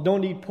alcohol,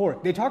 don't eat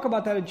pork. They talk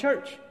about that in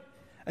church.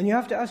 And you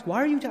have to ask,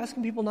 why are you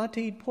asking people not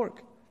to eat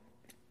pork?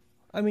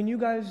 I mean,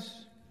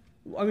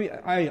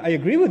 I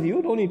agree with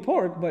you, don't eat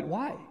pork, but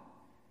why?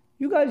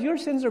 You guys, your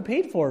sins are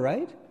paid for,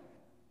 right?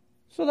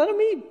 So let them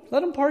eat,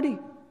 let them party.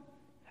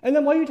 And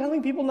then why are you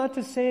telling people not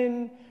to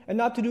sin and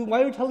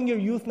why are you telling your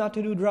youth not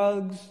to do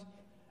drugs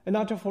and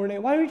not to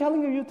fornicate? Why are you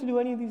telling your youth to do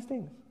any of these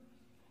things?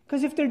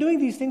 Because if they're doing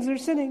these things, they're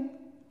sinning.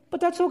 But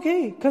that's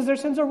okay, because their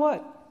sins are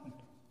what?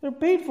 They're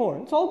paid for.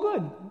 It's all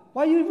good.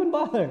 Why you even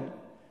bother?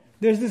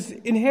 There's this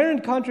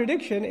inherent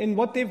contradiction in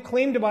what they've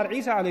claimed about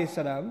Isa alayhi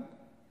salam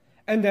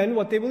and then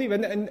what they believe.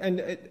 And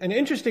an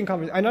interesting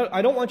conversation.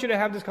 I don't want you to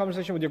have this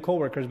conversation with your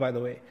coworkers, by the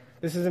way.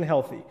 This isn't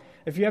healthy.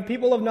 If you have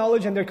people of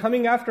knowledge and they're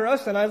coming after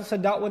us, then I'll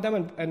sit down with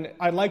them and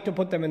I'd like to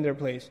put them in their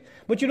place.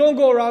 But you don't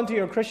go around to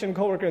your Christian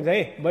coworker and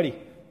say, hey, buddy,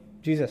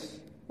 Jesus,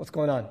 what's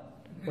going on?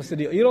 What's the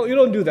deal? You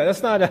don't do that.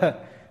 It's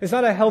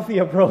not a healthy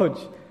approach.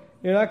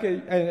 You're not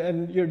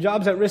and your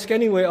job's at risk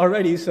anyway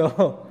already,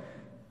 so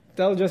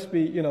that'll just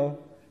be,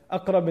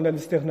 aqrab min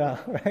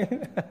al-istighna,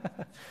 right?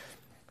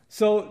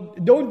 So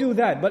don't do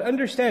that. But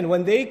understand,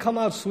 when they come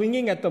out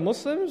swinging at the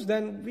Muslims,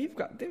 then we've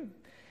got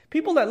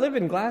people that live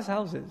in glass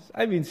houses.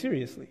 I mean,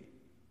 seriously.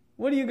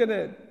 What are you going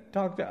to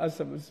talk to us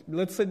about?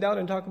 Let's sit down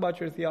and talk about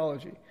your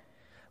theology.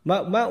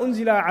 Ma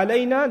unzila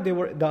alayna,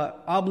 the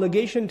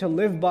obligation to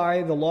live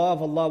by the law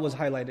of Allah was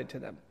highlighted to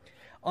them.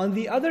 On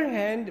the other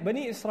hand,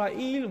 Bani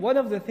Israel, one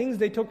of the things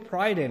they took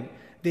pride in,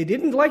 they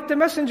didn't like the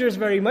messengers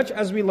very much,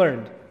 as we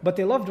learned, but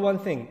they loved one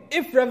thing.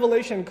 If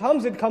revelation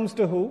comes, it comes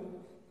to who?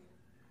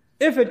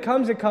 If it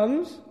comes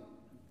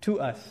to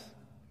us.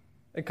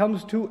 It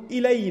comes to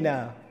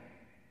ilayna.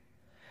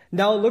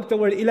 Now look, the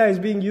word ila is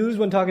being used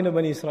when talking to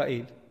Bani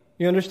Israel.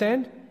 You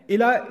understand?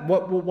 Ila,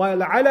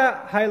 while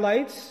ala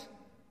highlights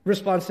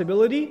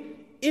responsibility.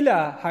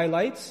 Ila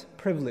highlights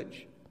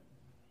privilege.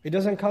 It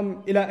doesn't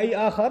come ila ay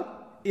akhar,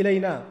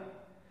 ilayna.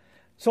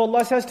 So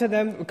Allah says to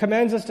them,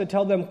 commands us to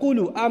tell them,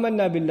 قُولُوا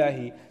آمَنَّا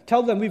بِاللَّهِ.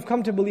 Tell them we've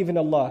come to believe in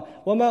Allah.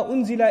 وَمَا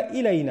أُنزِلَ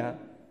إِلَيْنَا.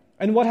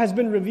 And what has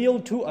been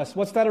revealed to us.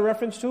 What's that a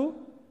reference to?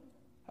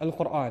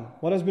 Al-Quran.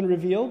 What has been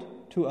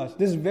revealed to us.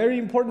 This is very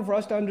important for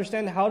us to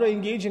understand how to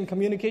engage in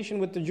communication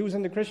with the Jews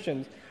and the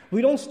Christians.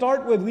 We don't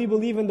start with, we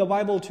believe in the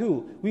Bible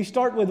too. We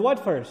start with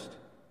what first?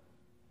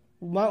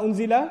 مَا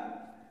أُنزِلَ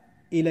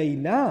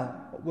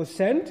إِلَيْنَا. What was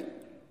sent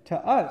to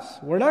us.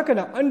 We're not going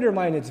to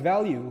undermine its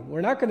value.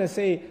 We're not going to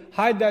say,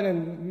 hide that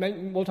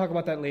and we'll talk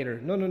about that later.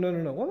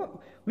 No.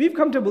 We've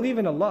come to believe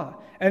in Allah.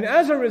 And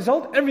as a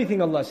result,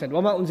 everything Allah said.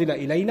 وَمَا أُنزِلَ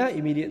إِلَيْنَا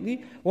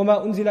immediately.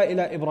 وَمَا أُنزِلَ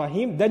إِلَىٰ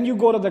إِبْرَاهِيم. Then you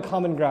go to the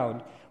common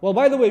ground. Well,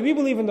 by the way, we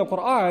believe in the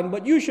Quran,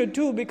 but you should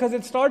too, because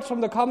it starts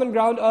from the common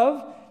ground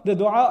of the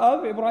dua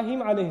of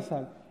Ibrahim alayhi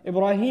salam.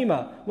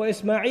 Ibrahima, wa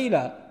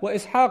Ismaila, wa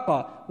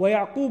Ishaqa, wa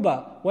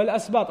Yaquba, wal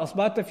Asbat.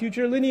 Asbat, the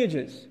future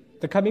lineages,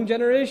 the coming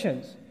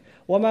generations.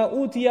 وَمَا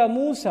أُوتِيَ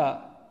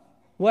مُوسَى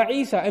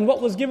وَعِيسَى. And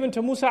what was given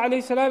to Musa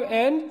alayhi salam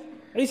and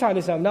Isa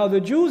alayhi salam. Now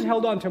the Jews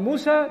held on to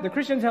Musa, the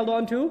Christians held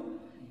on to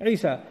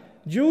Isa.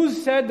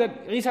 Jews said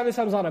that Isa alayhi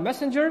salam is not a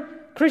messenger.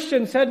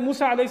 Christians said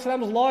Musa alayhi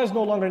salam's law is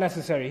no longer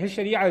necessary. His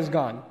sharia is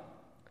gone.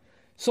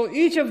 So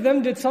each of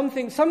them did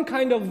something, some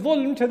kind of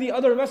dhulm to the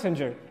other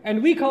messenger.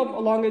 And we come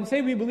along and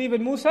say we believe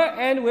in Musa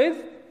and with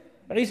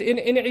Isa,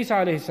 in Isa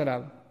alayhi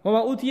salam.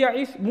 وَمَا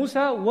أُوتِيَ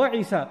مُوسَى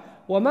وَعِيسَى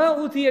وَمَا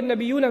أُوتِيَ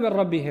النَّبِيُّونَ مِنْ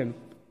رَبِّهِمْ.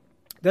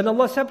 Then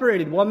Allah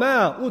separated,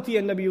 وَمَا أُوتِيَ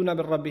النَّبِيُّونَ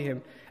مِنْ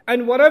رَبِّهِمْ.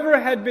 And whatever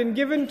had been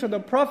given to the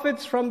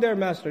prophets from their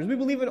masters. We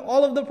believe in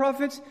all of the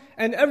prophets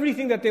and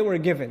everything that they were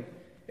given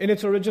in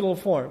its original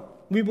form.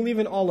 We believe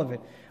in all of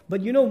it.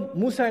 But you know,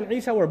 Musa and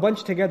Isa were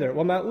bunched together.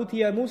 وَمَا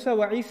أُوتِيَ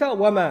مُوسَى وَعِيسَى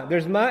وَمَا.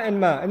 There's ma and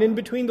ma. And in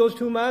between those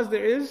two ma's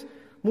there is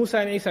Musa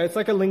and Isa. It's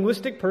like a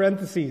linguistic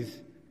parenthesis.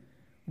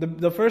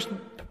 The first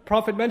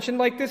prophet mentioned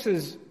like this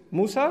is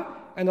Musa,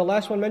 and the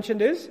last one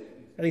mentioned is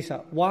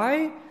Isa.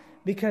 Why?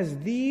 Because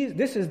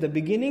this is the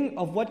beginning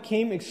of what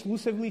came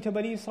exclusively to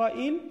Bani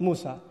Israel,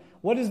 Musa.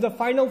 What is the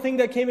final thing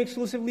that came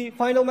exclusively,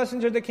 final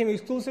messenger that came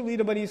exclusively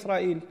to Bani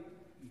Israel?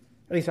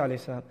 Isa alayhi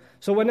salam.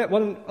 So when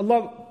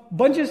Allah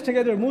bunches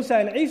together Musa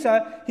and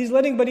Isa, He's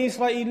letting Bani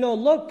Israel know,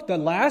 look, the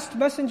last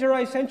messenger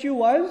I sent you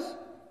was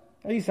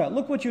Isa.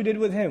 Look what you did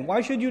with him.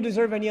 Why should you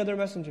deserve any other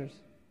messengers?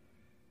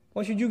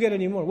 Why should you get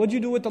any more? What did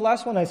you do with the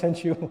last one I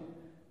sent you?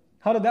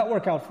 How did that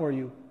work out for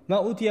you? ما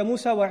أوتي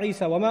موسى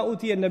وعيسى وما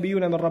أوتي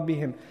النبيون من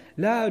ربهم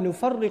لا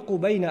نفرق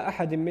بين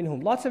أحد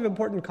منهم. Lots of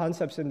important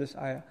concepts in this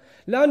ayah.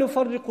 لا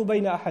نفرق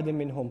بين أحد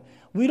منهم.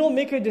 We don't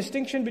make a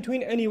distinction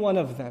between any one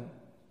of them.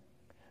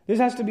 This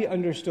has to be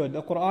understood.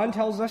 The Quran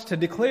tells us to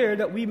declare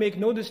that we make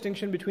no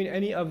distinction between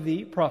any of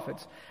the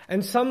prophets.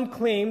 And some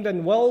claim that,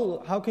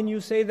 well, how can you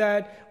say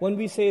that when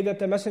we say that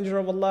the Messenger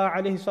of Allah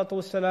alayhi salatu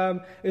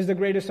wasalam is the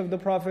greatest of the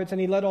prophets and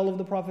he led all of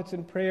the prophets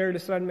in prayer,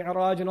 Isra and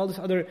Mi'raj and all this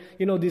other,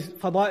 these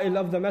fada'il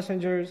of the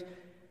messengers.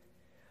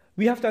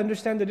 We have to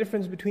understand the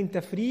difference between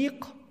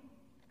tafriq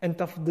and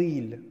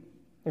tafdeel.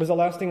 That's the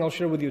last thing I'll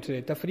share with you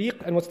today.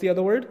 Tafriq, and what's the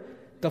other word?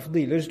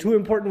 Tafdeel. There's two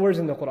important words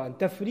in the Quran.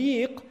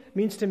 Tafriq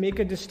means to make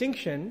a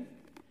distinction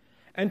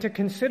and to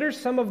consider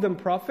some of them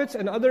prophets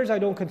and others I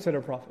don't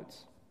consider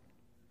prophets.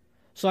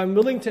 So I'm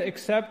willing to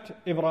accept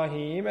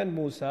Ibrahim and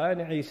Musa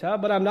and Isa,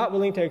 but I'm not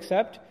willing to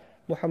accept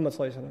Muhammad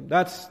sallallahu alaihi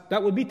wasallam.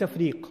 That would be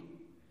tafriq.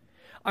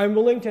 I'm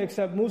willing to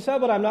accept Musa,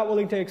 but I'm not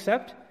willing to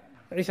accept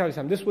Isa alayhi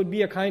salam. This would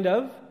be a kind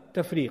of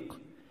tafriq.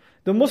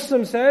 The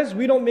Muslim says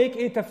we don't make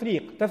a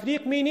tafriq.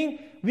 Tafriq meaning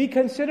we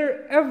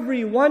consider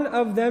every one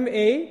of them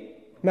a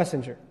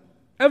messenger.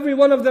 Every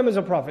one of them is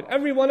a prophet.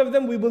 Every one of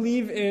them we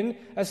believe in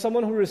as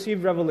someone who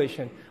received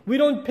revelation. We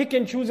don't pick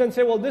and choose and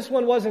say, well, this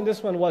one was and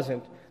this one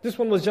wasn't. This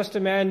one was just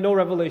a man, no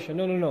revelation.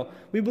 No.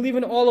 We believe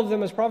in all of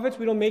them as prophets.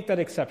 We don't make that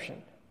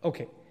exception.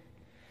 Okay.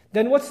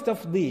 Then what's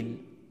tafdeel?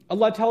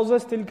 Allah tells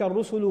us, تِلْكَ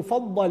الرُّسُلُ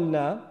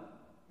فَضَّلْنَا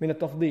مِنَ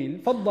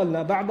التَّفْضِيل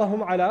فَضَّلْنَا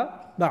بَعْضَهُمْ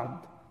عَلَى بَعْضٍ.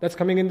 That's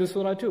coming in the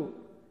surah too.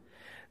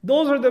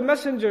 Those are the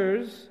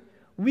messengers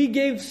we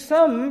gave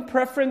some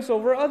preference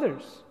over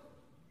others.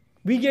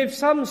 We gave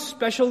some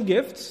special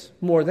gifts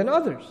more than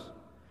others.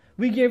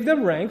 We gave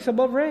them ranks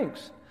above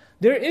ranks.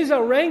 There is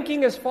a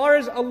ranking as far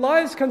as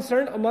Allah is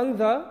concerned among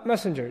the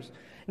messengers.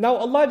 Now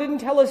Allah didn't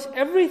tell us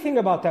everything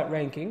about that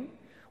ranking.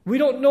 We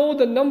don't know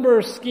the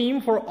number scheme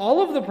for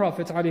all of the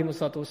prophets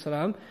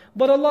ﷺ,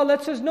 but Allah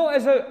lets us know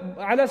as a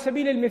ala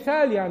sabil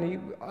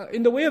al-mithal,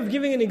 in the way of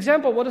giving an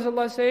example. What does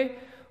Allah say?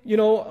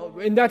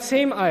 In that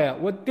same ayah,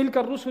 وَتِلْكَ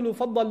الرُّسُلُ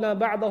فَضَّلْنَا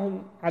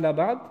بَعْضَهُمْ عَلَى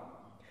بَعْضٍ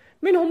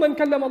مِنْهُمْ مَنْ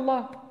كَلَّمَ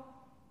اللَّهِ.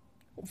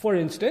 For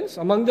instance,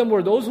 among them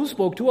were those who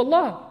spoke to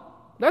Allah.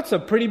 That's a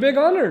pretty big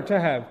honor to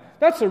have.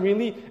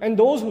 And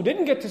those who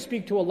didn't get to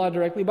speak to Allah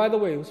directly, by the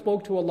way, who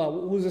spoke to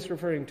Allah, who's this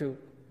referring to?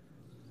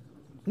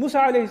 Musa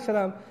alayhi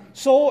salam.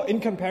 So in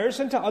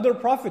comparison to other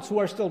prophets who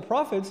are still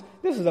prophets,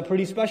 this is a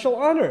pretty special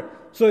honor.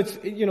 So it's,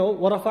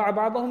 وَرَفَعَ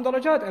بَعْضَهُمْ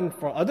دَرَجَاتٍ. And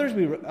for others,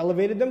 we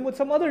elevated them with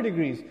some other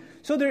degrees.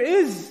 So there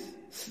is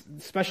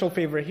special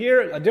favor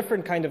here, a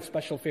different kind of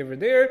special favor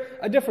there,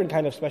 a different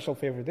kind of special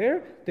favor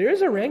there. There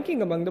is a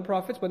ranking among the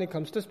prophets when it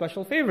comes to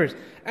special favors.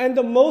 And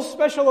the most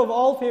special of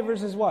all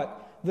favors is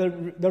what? The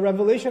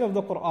revelation of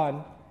the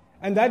Quran.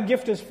 And that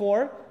gift is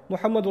for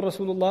Muhammadur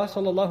Rasulullah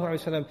sallallahu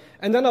alaihi wasallam.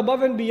 And then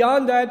above and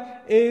beyond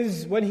that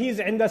is when he's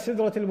inda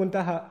Sidratul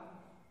Muntaha.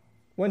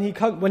 When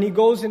he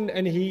goes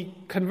and he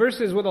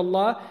converses with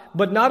Allah,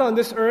 but not on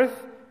this earth,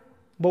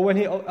 but when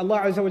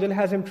Allah Azza wa Jalla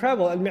has him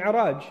travel,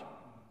 Al-Mi'raj.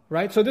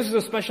 Right? So this is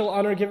a special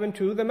honor given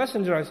to the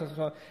Messenger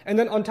ﷺ. And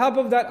then on top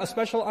of that, a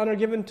special honor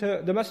given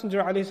to the Messenger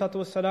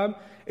ﷺ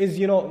is,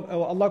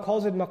 Allah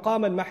calls it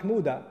Maqaman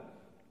Mahmuda.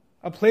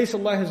 A place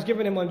Allah has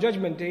given him on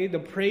Judgment Day, the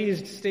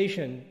praised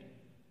station.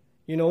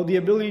 The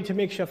ability to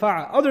make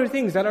shafa'ah. Other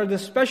things that are the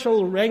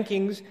special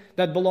rankings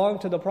that belong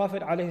to the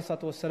Prophet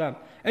ﷺ.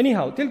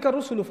 Anyhow, تِلْكَ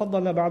الرُّسُلُ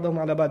فَضَّلْنَا بَعْضَهُمْ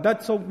عَلَى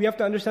بَعْضٍ. So we have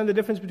to understand the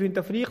difference between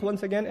tafriq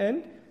once again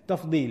and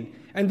tafdeel.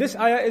 And this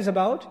ayah is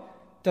about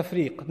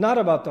tafriq, not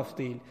about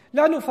tafdeel.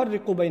 لَا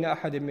نُفَرِّقُ بَيْنَ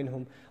أَحَدٍ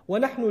مِّنْهُمْ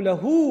وَنَحْنُ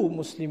لَهُ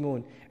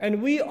مُسْلِمُونَ.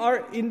 And we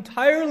are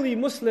entirely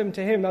Muslim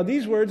to him. Now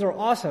these words are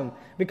awesome,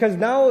 because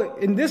now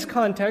in this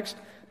context,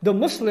 the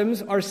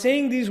Muslims are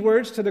saying these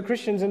words to the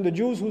Christians and the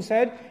Jews who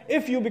said,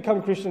 if you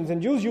become Christians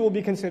and Jews, you will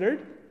be considered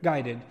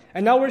guided.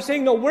 And now we're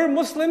saying, no, we're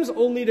Muslims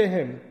only to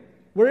him.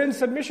 We're in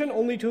submission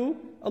only to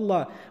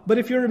Allah. But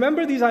if you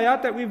remember these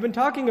ayat that we've been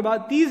talking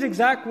about, these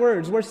exact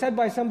words were said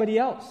by somebody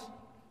else.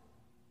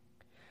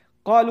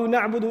 قَالُوا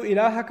نَعْبُدُ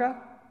إِلَهَكَ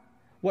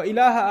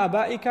وَإِلَهَ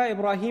آبَائِكَ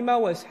إِبْرَاهِيمَ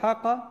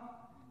وَإِسْحَاقَ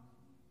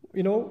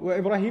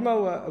وإبراهيم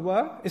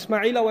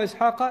وإسماعيل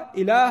وإسحاق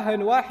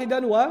إلها واحدا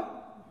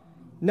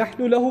وَنَحْنُ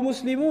لَهُ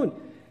مُسْلِمُونَ.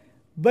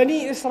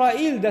 Bani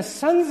Israel, the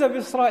sons of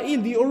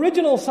Israel, the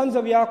original sons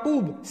of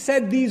Yaqub,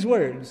 said these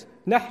words,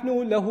 نَحْنُ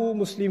لَهُ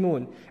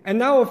مُسْلِمُونَ. And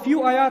now a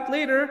few ayat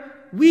later,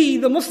 we,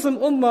 the Muslim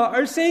Ummah,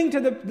 are saying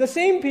to the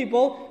same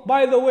people,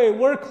 by the way,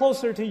 we're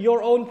closer to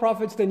your own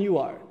prophets than you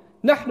are.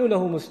 نَحْنُ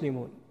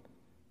لَهُ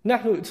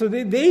مُسْلِمُونَ. So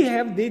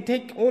they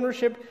take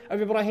ownership of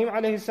Ibrahim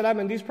alayhi salam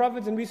and these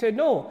prophets, and we said,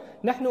 no,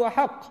 نَحْنُ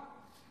أَحَقٌّ.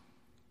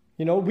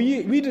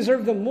 We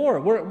deserve them more.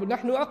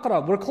 نَحْنُ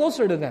أَقْرَبٌ. We're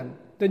closer to them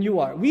than you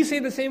are. We say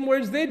the same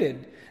words they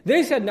did.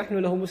 They said, نَحْنُ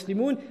لَهُ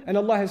مُسْلِمُونَ, and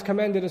Allah has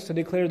commanded us to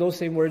declare those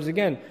same words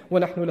again.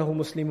 وَنَحْنُ لَهُ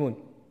مُسْلِمُونَ.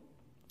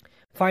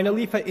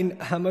 Finally, فَإِنْ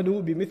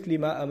آمَنُوا بِمِثْلِ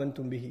مَا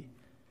أَمَنْتُمْ بِهِ.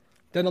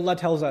 Then Allah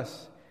tells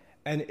us,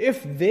 and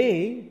if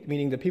they,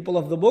 meaning the people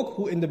of the book,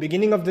 who in the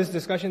beginning of this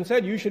discussion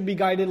said, you should be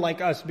guided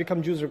like us,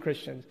 become Jews or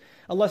Christians.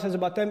 Allah says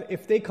about them,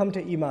 if they come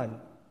to Iman,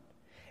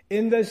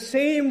 in the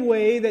same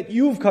way that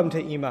you've come to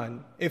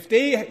Iman, if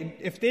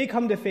they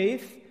come to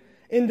faith,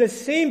 in the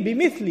same,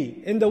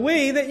 bimithli, in the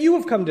way that you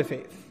have come to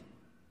faith.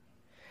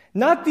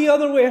 Not the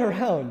other way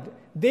around.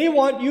 They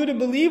want you to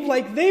believe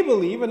like they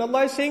believe, and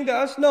Allah is saying to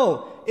us,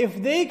 no,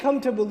 if they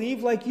come to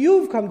believe like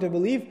you've come to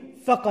believe,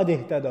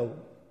 فَقَدْ اهْتَدَوْا.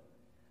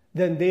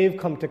 Then they've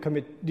come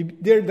to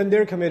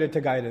they're committed to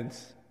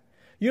guidance.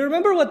 You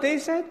remember what they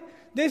said?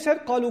 They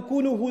said, قَالُوا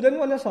كُونُوا هُودًا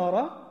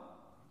وَنَصَارَى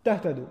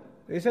تَهْتَدُوا.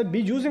 They said,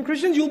 be Jews and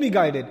Christians, you'll be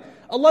guided.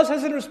 Allah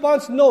says in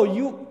response, no,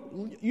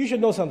 you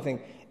should know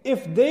something.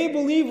 If they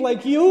believe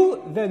like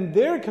you, then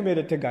they're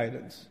committed to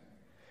guidance.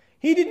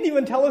 He didn't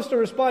even tell us to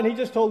respond, He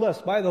just told us,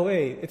 by the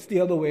way, it's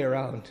the other way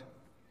around.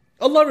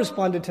 Allah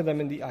responded to them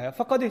in the ayah,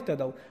 فَقَدْ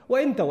اهْتَدَوْا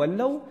وَإِن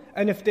تَوَلَّوْا.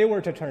 And if they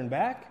were to turn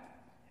back,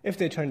 if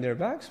they turn their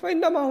backs,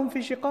 فَإِنَّمَا هُمْ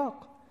فِي شِقَاقٍ.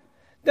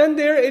 Then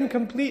they're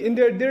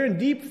in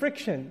deep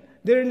friction.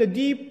 They're in a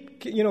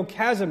deep,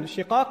 chasm.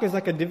 Shiqaq is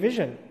like a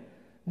division.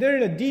 They're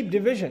in a deep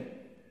division.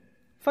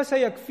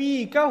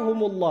 فَسَيَكْفِيكَهُمُ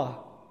اللَّهُ.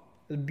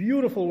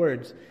 Beautiful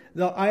words.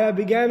 The ayah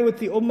began with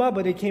the ummah,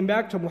 but it came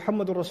back to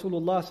Muhammadur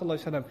Rasulullah sallallahu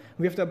alaihi wasallam.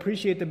 We have to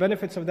appreciate the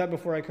benefits of that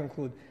before I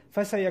conclude.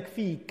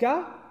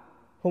 فَسَيَكْفِيكَهُمُ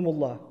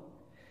اللَّهُ.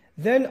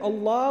 Then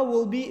Allah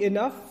will be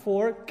enough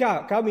for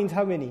ka. Ka means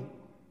how many?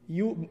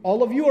 You,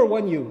 all of you, or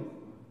one you?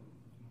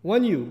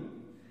 One you.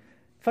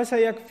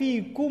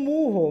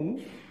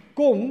 فَسَيَكْفِيكُمُوهُمْ.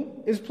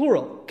 Kum is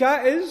plural.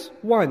 Ka is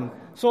one.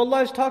 So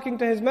Allah is talking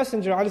to His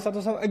Messenger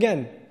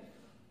again.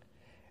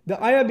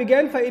 The ayah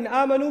began, فَإِنْ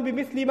آمَنُوا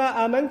بِمِثْلِ مَا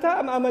آمَنْتَ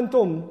أَمْ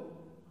آمَنْتُمْ.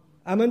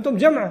 آمَنْتُمْ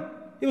jam'a.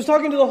 He was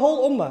talking to the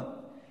whole ummah.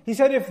 He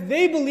said, if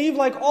they believe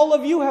like all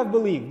of you have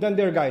believed, then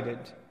they're guided.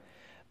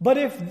 But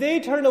if they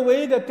turn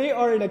away, that they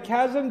are in a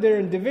chasm, they're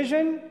in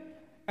division,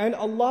 and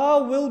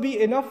Allah will be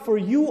enough for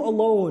you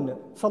alone.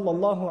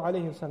 Sallallahu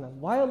alayhi wasallam.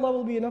 Why Allah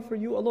will be enough for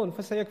you alone?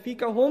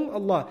 فَسَيَكْفِيكَهُمْ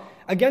Allah.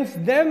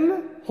 Against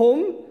them,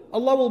 whom?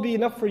 Allah will be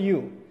enough for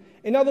you.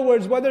 In other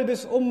words, whether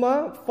this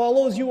ummah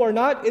follows you or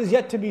not is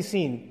yet to be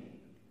seen.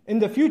 In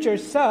the future,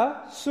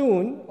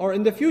 soon, or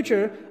in the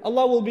future,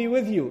 Allah will be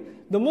with you.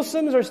 The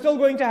Muslims are still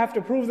going to have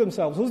to prove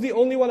themselves. Who's the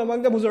only one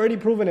among them who's already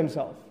proven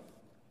himself?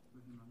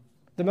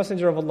 The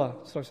Messenger of Allah.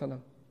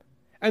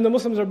 And the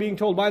Muslims are being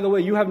told, by the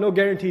way, you have no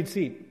guaranteed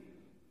seat.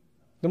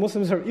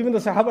 Even the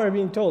Sahaba are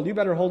being told, you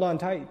better hold on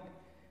tight.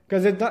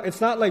 Because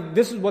it's not like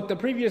this is what the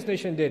previous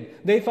nation did.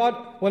 They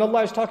thought when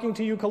Allah is talking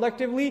to you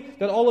collectively,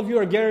 that all of you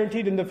are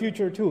guaranteed in the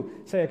future too.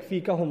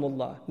 سَيَكْفِيكَهُمُ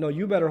اللَّهُ. No,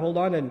 you better hold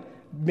on and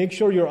make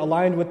sure you're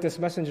aligned with this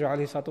Messenger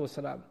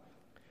ﷺ.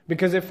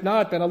 Because if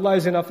not, then Allah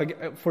is enough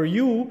for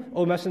you,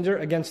 O Messenger,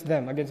 against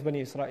them, against Bani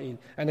Israel,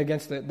 and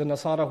against the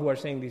Nasara who are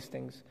saying these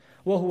things.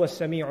 وَهُوَ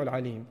السَّمِيعُ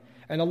الْعَلِيمُ.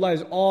 And Allah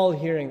is all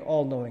hearing,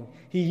 all knowing.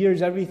 He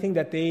hears everything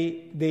that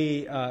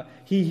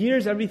He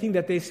hears everything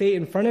that they say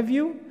in front of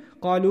you.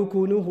 قَالُوا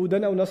كُونُوا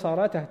هُودًا أَوْ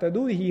نَصَارَى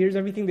تَهْتَدُوا. He hears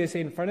everything they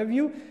say in front of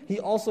you. He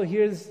also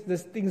hears the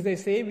things they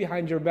say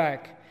behind your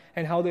back.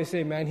 And how they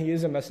say, man, he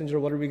is a messenger,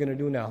 what are we going to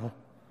do now?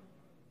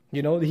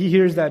 You know, he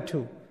hears that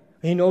too.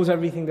 He knows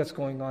everything that's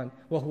going on.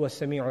 وَهُوَ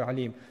السَّمِيعُ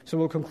الْعَلِيمُ. So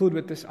we'll conclude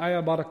with this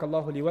ayah. بارك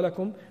الله لي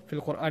ولكم في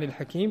القرآن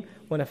الحكيم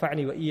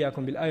ونفعني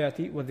وإياكم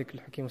بالآيات والذكر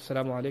الحكيم.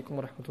 والسلام عليكم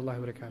ورحمة الله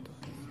وبركاته.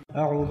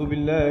 أعوذ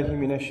بالله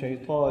من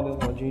الشيطان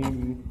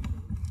الرجيم.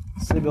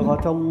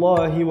 صبغة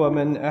الله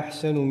ومن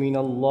أحسن من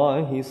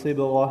الله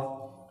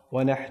صبغة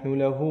ونحن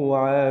له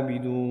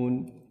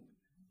عابدون.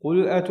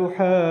 قل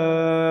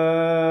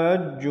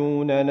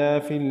أتحاجوننا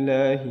في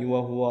الله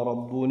وهو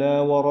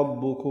ربنا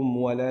وربكم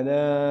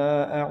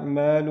ولنا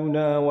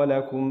أعمالنا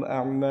ولكم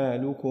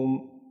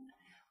أعمالكم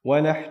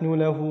ونحن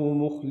له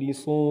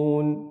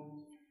مخلصون.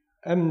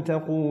 أم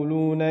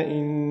تقولون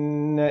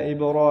إن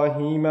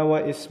إبراهيم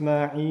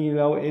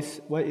وإسماعيل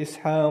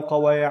وإسحاق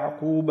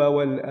ويعقوب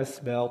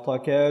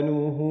والأسباط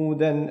كانوا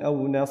هودا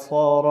أو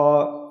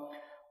نصارى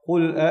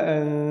قل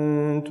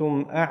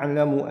أأنتم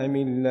أعلم أم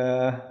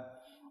الله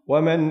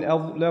ومن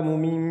أظلم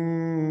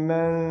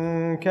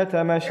ممن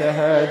كتم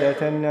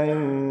شهادة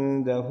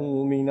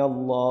عنده من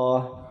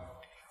الله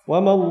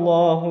وما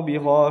الله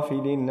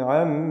بغافل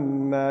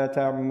عما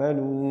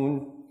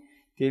تعملون.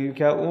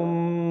 تلك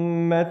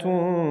أمة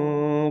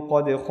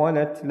قد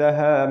خلت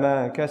لها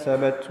ما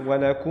كسبت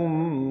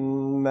ولكم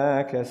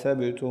ما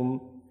كسبتم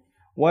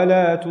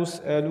ولا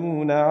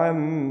تسألون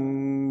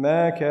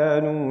عما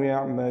كانوا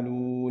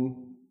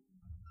يعملون.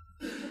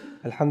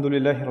 الحمد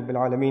لله رب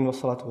العالمين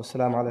والصلاة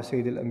والسلام على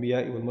سيد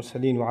الأنبياء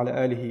والمرسلين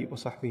وعلى آله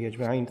وصحبه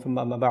أجمعين ثم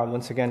أما بعد.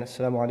 Once again,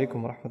 Assalamu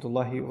alaikum wa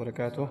rahmatullahi wa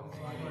barakatuh.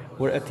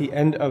 We're at the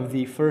end of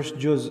the first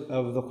juz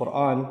of the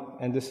Quran,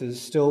 and this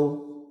is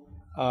still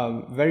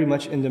very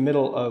much in the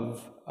middle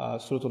of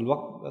Surah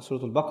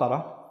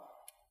Al-Baqarah,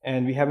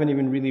 and we haven't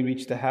even really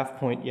reached the half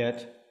point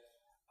yet.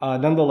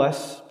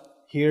 Nonetheless,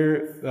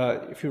 here,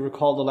 if you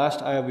recall the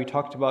last ayah we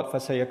talked about,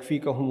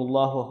 فَسَيَكْفِيكَهُمُ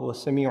اللَّهُ وَهُوَ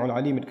السَّمِيعُ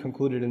الْعَلِيمُ, it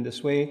concluded in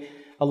this way.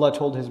 Allah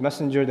told His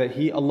Messenger that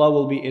Allah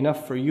will be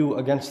enough for you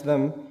against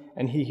them,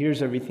 and He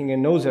hears everything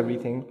and knows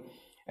everything.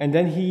 And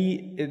then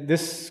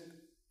this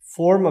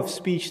form of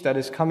speech that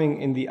is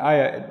coming in the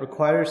ayah, it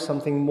requires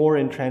something more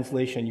in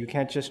translation. You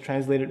can't just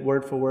translate it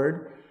word for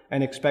word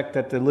and expect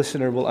that the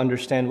listener will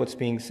understand what's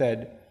being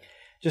said.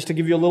 Just to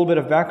give you a little bit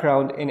of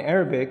background, in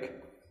Arabic,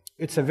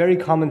 it's a very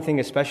common thing,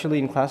 especially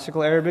in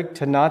classical Arabic,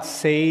 to not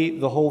say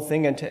the whole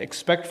thing and to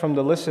expect from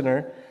the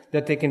listener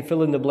that they can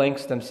fill in the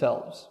blanks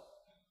themselves.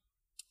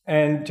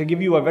 And to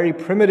give you a very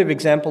primitive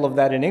example of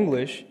that in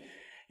English,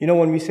 you know,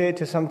 when we say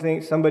to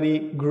somebody,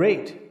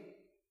 great,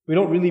 we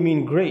don't really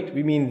mean great,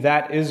 we mean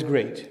that is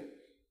great.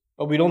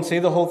 But we don't say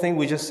the whole thing,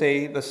 we just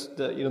say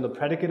the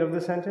predicate of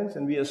the sentence,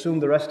 and we assume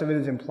the rest of it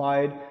is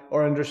implied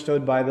or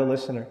understood by the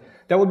listener.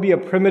 That would be a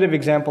primitive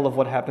example of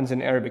what happens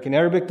in Arabic. In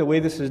Arabic, the way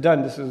this is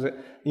done,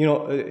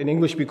 in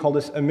English we call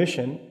this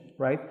omission,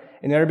 right?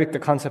 In Arabic, the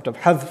concept of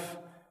hadf,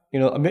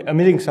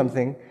 omitting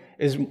something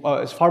is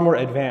far more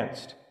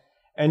advanced.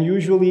 And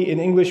usually in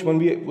English, when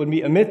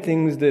we omit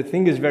things, the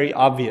thing is very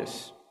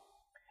obvious.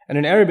 And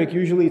in Arabic,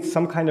 usually it's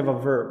some kind of a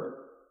verb.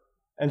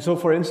 And so,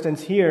 for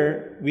instance,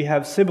 here we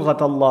have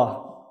Sibghat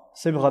Allah.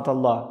 Sibghat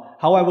Allah.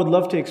 How I would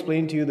love to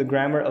explain to you the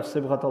grammar of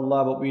Sibghat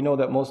Allah, but we know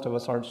that most of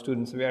us aren't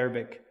students of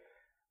Arabic,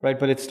 right?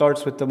 But it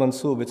starts with the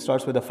mansub, it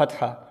starts with a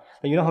fatha.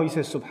 And you know how you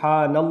say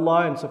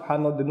Subhanallah, and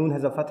Subhanallah, the noon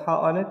has a fatha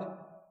on it?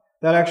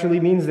 That actually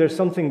means there's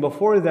something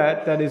before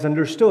that is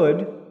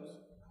understood,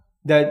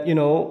 that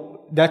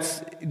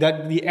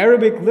that the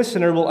Arabic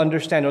listener will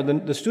understand, or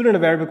the student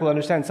of Arabic will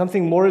understand.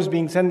 Something more is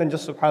being said than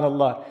just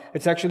Subhanallah.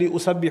 It's actually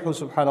Usabbihu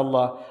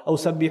Subhanallah, Aw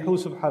Sabbihu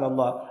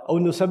Subhanallah, Aw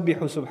Nusabbihu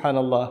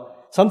Subhanallah.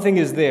 Something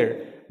is there.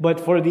 But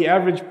for the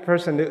average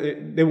person,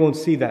 they won't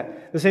see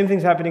that. The same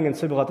thing's happening in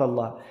Sibghat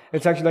Allah.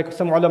 It's actually like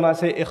some ulama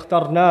say,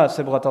 Ikhtarna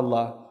Sibghat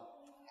Allah.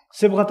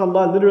 Sibghat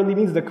Allah literally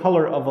means the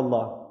color of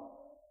Allah.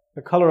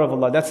 The color of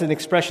Allah. That's an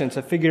expression, it's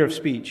a figure of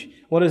speech.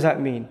 What does that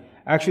mean?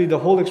 Actually, the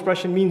whole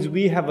expression means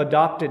we have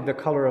adopted the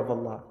color of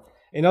Allah.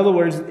 In other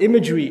words,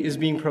 imagery is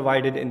being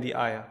provided in the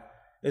ayah.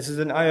 This is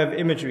an ayah of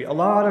imagery. A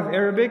lot of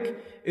Arabic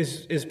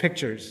is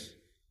pictures.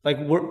 Like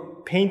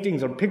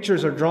paintings or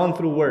pictures are drawn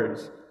through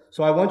words.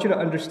 So I want you to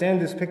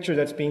understand this picture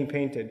that's being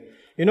painted.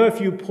 You know, if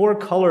you pour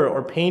color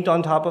or paint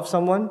on top of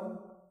someone,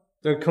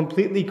 they're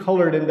completely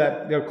colored in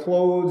that, their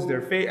clothes,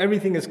 their face,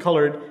 everything is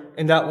colored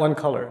in that one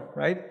color,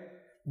 right?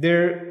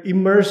 They're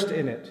immersed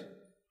in it.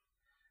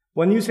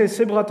 When you say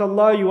Sibghat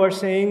Allah, you are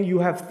saying you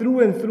have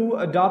through and through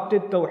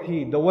adopted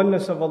Tawheed, the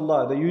oneness of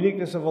Allah, the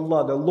uniqueness of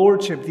Allah, the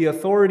lordship, the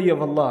authority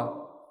of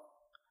Allah,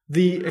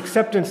 the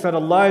acceptance that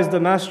Allah is the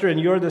master and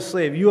you're the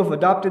slave. You have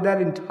adopted that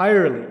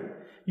entirely.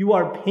 You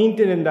are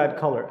painted in that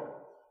color.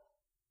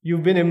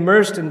 You've been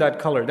immersed in that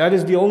color. That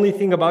is the only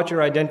thing about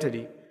your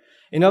identity.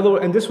 In other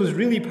words, and this was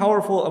really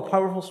powerful, a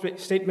powerful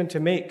statement to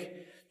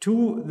make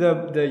to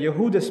the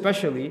Yahud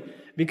especially,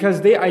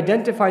 because they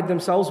identified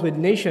themselves with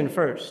nation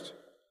first.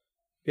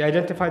 They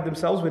identified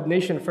themselves with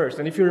nation first.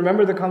 And if you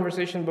remember the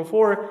conversation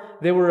before,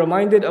 they were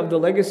reminded of the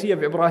legacy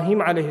of Ibrahim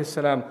alayhi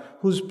salam,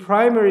 whose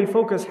primary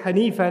focus,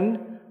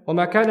 Hanifan,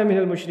 وَمَا كَانَ مِنَ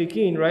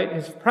الْمُشْرِكِينَ, right?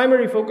 His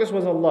primary focus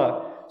was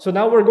Allah. So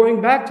now we're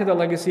going back to the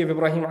legacy of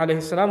Ibrahim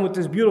alayhi salam with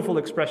this beautiful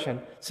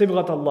expression,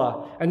 Sibghat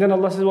Allah. And then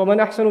Allah says,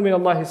 وَمَنْ أَحْسَنُ مِنَ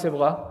اللَّهِ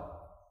صِبْغَةً.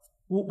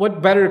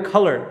 What better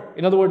color?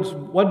 In other words,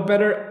 what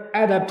better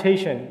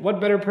adaptation?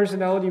 What better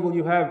personality will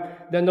you have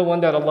than the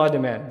one that Allah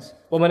demands?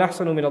 وَمَنْ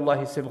أَحْسَنُ مِنَ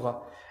اللَّهِ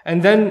صِبْغَةً.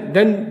 And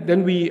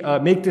then we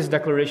make this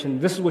declaration.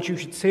 This is what you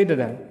should say to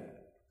them.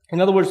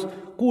 In other words,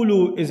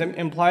 قُولُوا is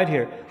implied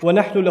here.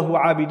 وَنَحْنُ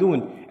لَهُ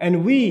عَابِدُونَ.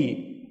 And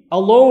we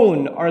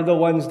alone are the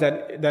ones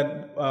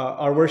that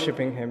are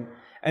worshipping Him.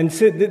 And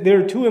so there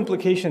are two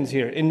implications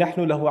here. In نَحْنُ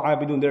لَهُ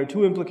عَابِدُونَ. There are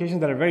two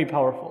implications that are very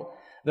powerful.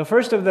 The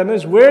first of them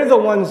is, we're the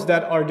ones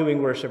that are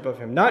doing worship of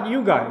Him. Not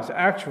you guys,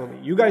 actually.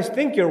 You guys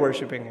think you're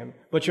worshipping Him,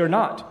 but you're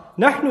not.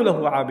 نَحْنُ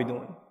لَهُ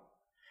عَابِدُونَ.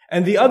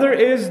 And the other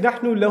is,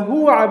 نَحْنُ لَهُ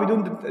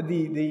عَابِدُونَ.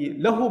 The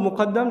lahu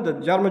muqaddam, the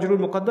jar majrur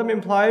muqaddam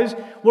implies,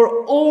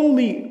 we're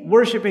only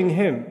worshipping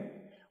Him.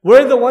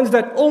 We're the ones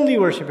that only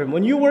worship Him.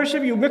 When you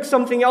worship, you mix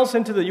something else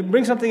you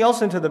bring something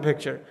else into the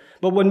picture.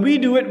 But when we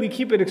do it, we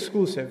keep it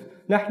exclusive.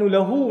 نَحْنُ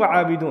لَهُ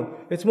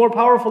وَعَابِدُونَ. It's more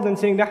powerful than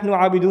saying, نَحْنُ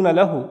عَابِدُونَ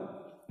لَهُ.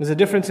 There's a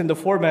difference in the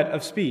format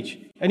of speech.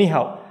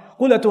 Anyhow,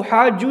 قُلْ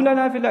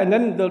أَتُحَاجُّونَنَا فِي اللَّهِ. And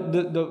then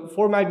the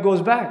format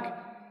goes back.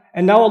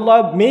 And now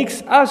Allah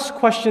makes us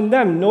question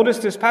them. Notice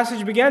this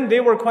passage began, they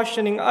were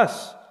questioning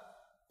us.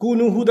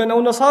 كُونُوا هُدًى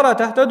أَوْ نَصَارَى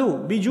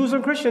تَهْتَدُوا. Be Jews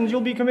and Christians,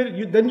 you'll be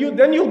committed. Then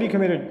you'll be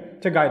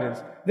committed to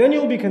guidance. Then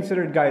you'll be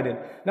considered guided.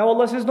 Now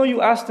Allah says, no,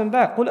 you ask them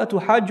back. قُلْ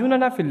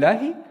أَتُحَاجُّونَنَا فِي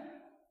اللَّهِ.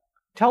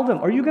 Tell them,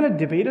 are you going to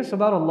debate us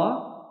about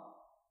Allah?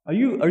 Are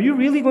you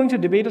really going to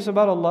debate us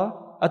about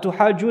Allah?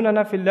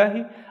 أَتُحَاجُّونَنَا فِي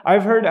اللَّهِ.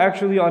 I've heard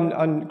actually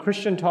on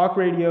Christian talk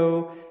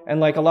radio, and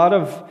like a lot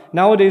of,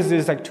 nowadays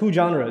there's like two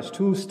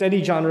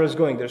steady genres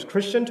going. There's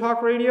Christian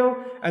talk radio,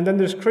 and then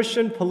there's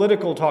Christian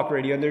political talk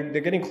radio, and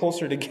they're getting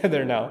closer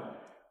together now,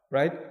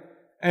 right?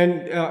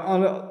 And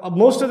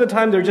most of the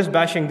time they're just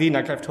bashing deen,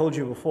 like I've told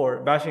you before,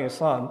 bashing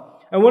Islam.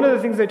 And one of the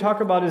things they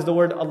talk about is the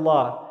word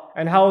Allah,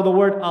 and how the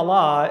word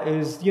Allah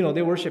is,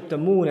 they worship the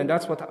moon, and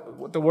that's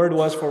what the word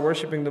was for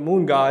worshiping the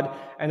moon god,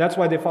 and that's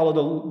why they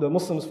follow the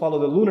Muslims follow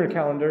the lunar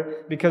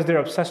calendar, because they're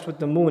obsessed with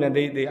the moon, and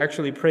they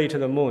actually pray to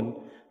the moon,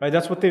 right?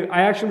 That's what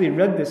I actually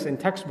read this in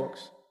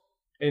textbooks,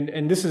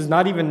 and this is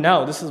not even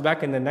now, this is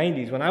back in the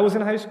 90s. When I was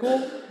in high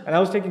school, and I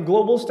was taking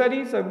global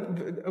studies,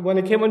 when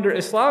it came under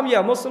Islam,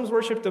 Muslims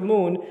worship the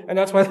moon, and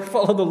that's why they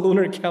follow the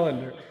lunar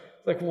calendar.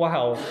 It's like,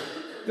 wow.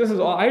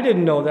 I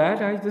didn't know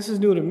that. This is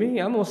new to me.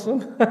 I'm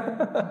Muslim.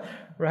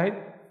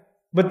 Right?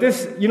 But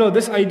this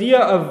idea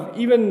of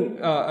even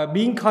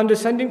being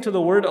condescending to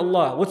the word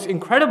Allah, what's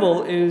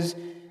incredible is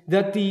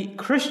that the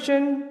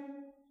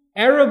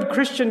Arab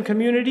Christian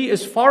community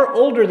is far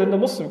older than the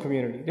Muslim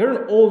community.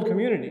 They're an old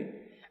community.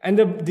 And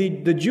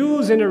the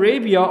Jews in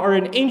Arabia are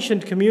an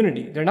ancient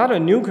community. They're not a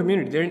new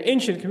community. They're an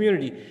ancient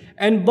community.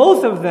 And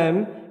both of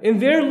them, in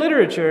their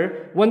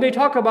literature, when they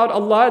talk about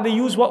Allah, they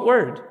use what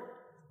word?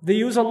 They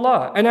use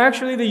Allah. And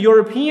actually the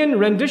European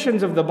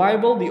renditions of the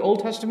Bible, the Old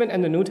Testament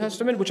and the New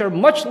Testament, which are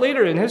much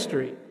later in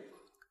history,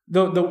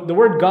 the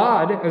word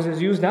God, as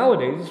is used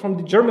nowadays, is from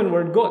the German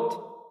word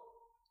Gott.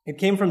 It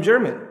came from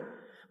German.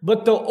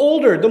 But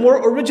the more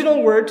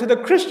original word to the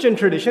Christian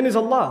tradition is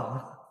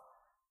Allah.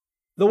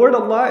 The word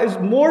Allah is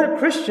more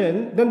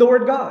Christian than the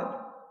word God.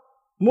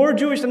 More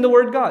Jewish than the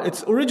word God.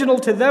 It's original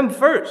to them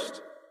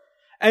first.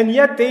 And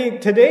yet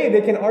today they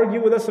can argue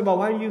with us about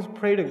why don't you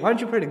pray to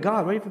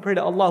God? Why don't you pray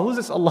to Allah? Who's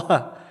this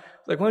Allah?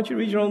 It's like, why don't you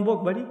read your own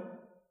book, buddy?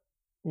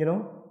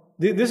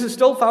 This is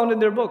still found in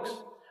their books.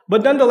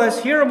 But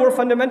nonetheless, here are more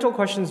fundamental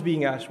questions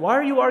being asked. Why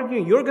are you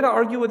arguing? You're going to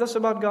argue with us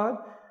about God?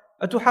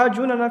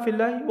 أَتُحَاجُّونَنَا فِي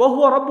اللَّهِ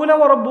وَهُوَ رَبُّنَا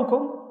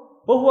وَرَبُّكُمْ.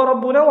 وَهُوَ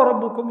رَبُّنَا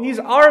وَرَبُّكُمْ. He's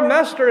our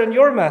master and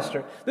your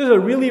master. This is a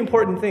really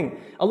important thing.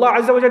 Allah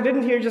Azza wa Jalla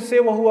didn't here just say,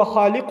 وَهُوَ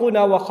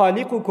خَالِقُنَا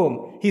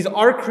وَخَالِقُكُمْ. He's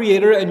our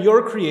creator and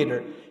your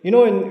creator.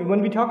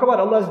 When we talk about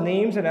Allah's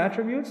names and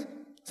attributes,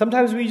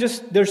 sometimes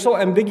they're so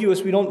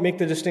ambiguous, we don't make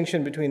the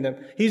distinction between them.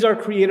 He's our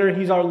creator,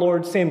 He's our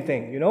Lord, same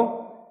thing,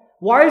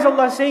 Why is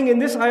Allah saying in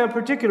this ayah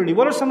particularly?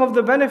 What are some of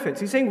the benefits?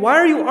 He's saying, why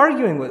are you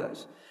arguing with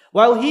us?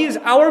 While He is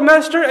our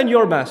master and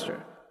your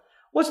master.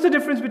 What's the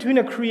difference between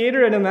a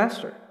creator and a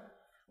master?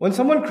 When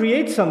someone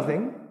creates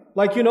something,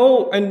 like,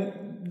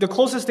 and the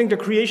closest thing to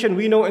creation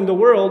we know in the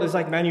world is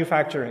like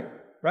manufacturing,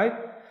 right?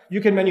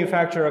 You can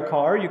manufacture a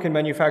car, you can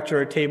manufacture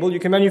a table, you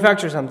can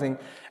manufacture something.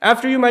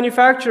 After you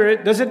manufacture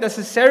it, does it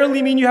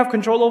necessarily mean you have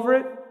control over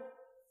it?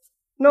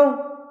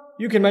 No.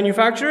 You can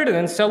manufacture it and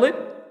then sell it.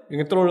 You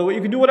can throw it away.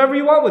 You can do whatever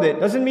you want with it.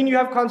 Doesn't mean you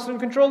have constant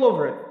control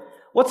over it.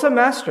 What's a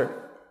master?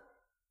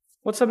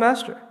 What's a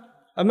master?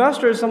 A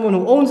master is someone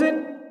who owns it,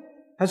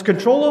 has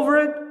control over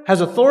it,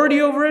 has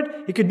authority over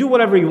it. He can do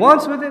whatever he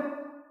wants with it.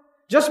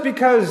 Just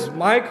because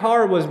my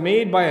car was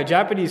made by a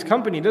Japanese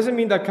company doesn't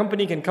mean that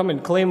company can come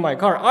and claim my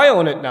car. I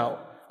own it now.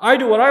 I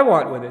do what I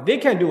want with it. They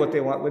can't do what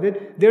they want with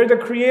it. They're the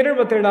creator,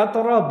 but they're not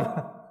the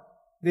Rabb.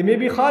 They may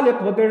be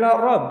Khaliq, but they're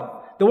not Rabb.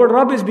 The word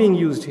Rabb is being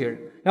used here.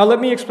 Now let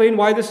me explain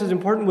why this is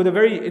important with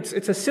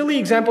it's a silly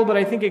example, but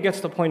I think it gets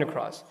the point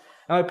across.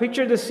 Now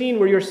picture the scene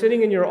where you're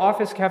sitting in your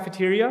office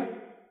cafeteria,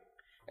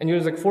 and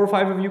there's like 4 or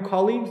 5 of you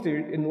colleagues.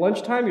 In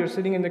lunchtime, you're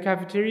sitting in the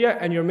cafeteria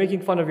and you're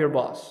making fun of your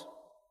boss.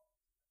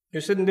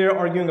 You're sitting there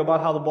arguing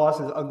about how the boss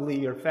is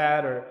ugly or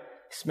fat or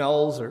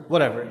smells or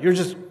whatever. You're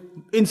just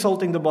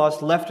insulting the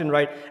boss left and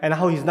right and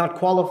how he's not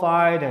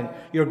qualified, and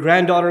your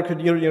granddaughter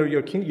could,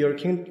 your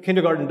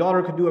kindergarten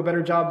daughter could do a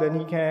better job than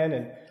he can,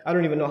 and I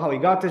don't even know how he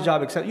got this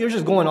job, except you're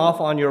just going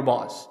off on your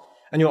boss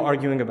and you're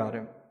arguing about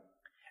him.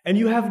 And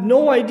you have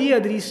no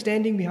idea that he's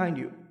standing behind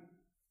you.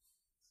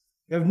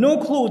 You have no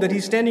clue that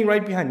he's standing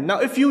right behind you. Now,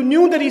 if you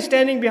knew that he's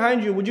standing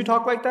behind you, would you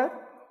talk like that?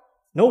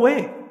 No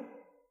way.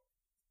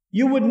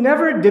 You would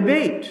never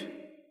debate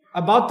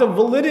about the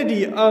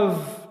validity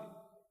of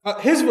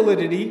his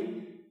validity,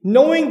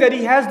 knowing that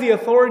he has the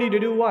authority to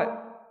do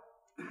what?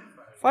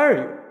 Fire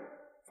you.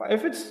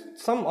 If it's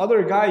some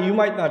other guy, you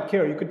might not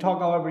care. You could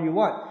talk however you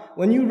want.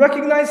 When you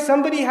recognize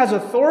somebody has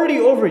authority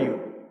over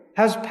you,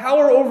 has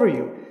power over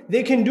you,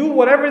 they can do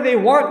whatever they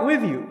want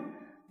with you,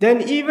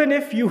 then even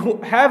if you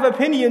have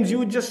opinions,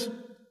 you'd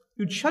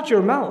shut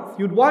your mouth.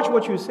 You'd watch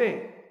what you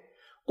say.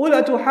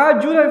 قُلْ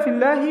أَتُحَاجُّونَ فِي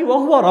اللَّهِ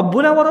وَهُوَ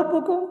رَبُّنَا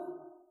وَرَبُّكُمْ.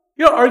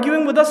 You're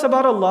arguing with us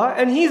about Allah,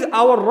 and He's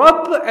our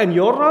Rabb and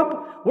your Rabb.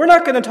 We're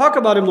not going to talk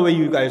about Him the way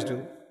you guys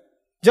do.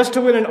 Just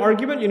to win an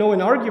argument. In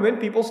an argument,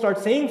 people start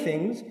saying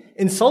things,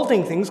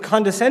 insulting things,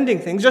 condescending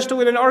things, just to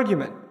win an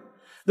argument.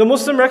 The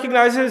Muslim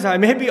recognizes, I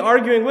may be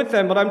arguing with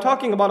them, but I'm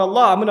talking about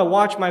Allah. I'm going to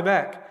watch my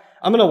back.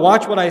 I'm going to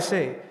watch what I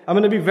say. I'm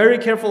going to be very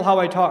careful how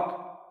I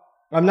talk.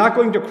 I'm not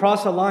going to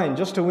cross a line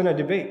just to win a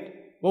debate.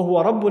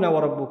 وَهُوَ رَبُّنَا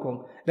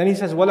وَرَبُّكُمْ. Then he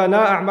says,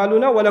 وَلَنَا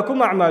أَعْمَالُنَا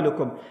وَلَكُمْ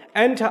أَعْمَالُكُمْ.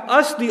 And to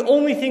us, the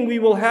only thing we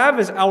will have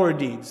is our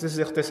deeds. This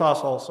is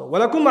ikhtisas also.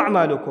 وَلَكُمْ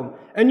أَعْمَالُكُمْ.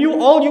 And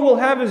all you will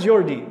have is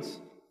your deeds.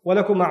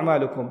 وَلَكُمْ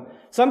أَعْمَالُكُمْ.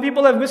 Some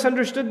people have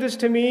misunderstood this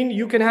to mean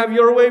you can have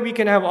your way, we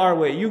can have our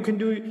way.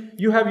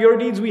 You have your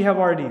deeds, we have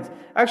our deeds.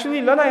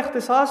 Actually, lana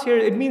ikhtisas here,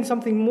 it means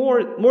something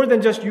more than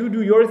just you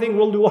do your thing,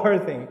 we'll do our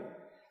thing.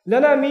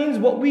 Lana means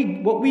what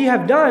we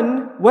have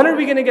done, when are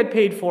we going to get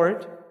paid for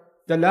it?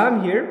 The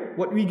lam here,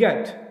 what we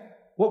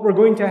get, what we're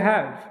going to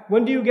have.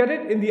 When do you get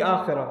it? In the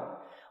akhirah.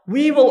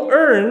 We will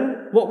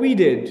earn what we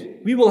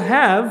did. We will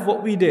have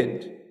what we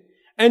did.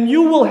 And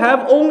you will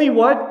have only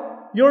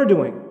what you're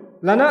doing.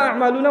 Lana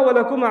a'maluna wa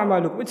lakum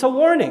a'malukum. It's a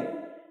warning.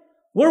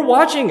 We're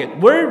watching it.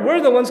 We're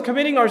the ones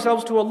committing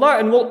ourselves to Allah,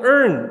 and we'll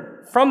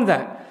earn from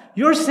that.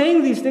 You're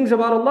saying these things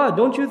about Allah.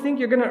 Don't you think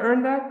you're going to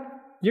earn that?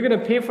 You're going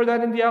to pay for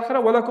that in the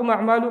akhirah? وَلَكُمْ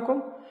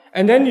أَعْمَالُكُمْ.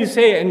 And then you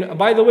say, and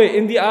by the way,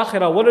 in the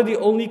akhirah, what are the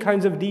only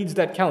kinds of deeds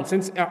that count?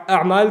 Since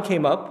a'mal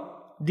came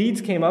up, deeds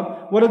came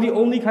up, what are the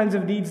only kinds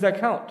of deeds that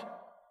count?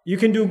 You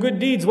can do good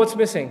deeds, what's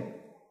missing?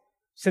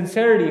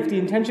 Sincerity. If the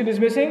intention is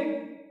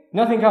missing,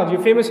 nothing counts.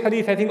 Your famous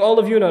hadith, I think all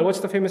of you know. What's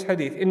the famous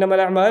hadith? إِنَّمَا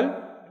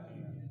الْأَعْمَالِ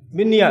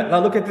بِالنِّيَّاتِ. Now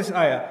look at this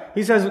ayah.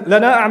 He says,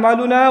 لَنَا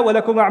أَعْمَالُنَا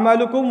وَلَكُمْ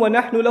أَعْمَالُكُمْ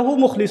وَنَحْنُ لَهُ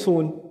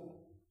مُخْلِصُونَ.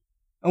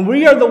 And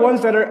we are the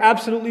ones that are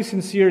absolutely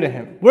sincere to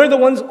Him. We're the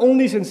ones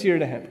only sincere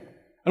to Him.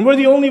 And we're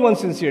the only ones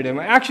sincere to Him.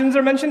 Actions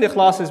are mentioned,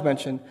 ikhlas is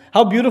mentioned.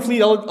 How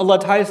beautifully Allah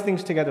ties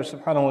things together,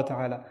 subhanahu wa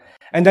ta'ala.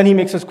 And then He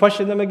makes us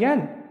question them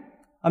again.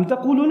 أَمْ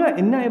تَقُولُونَ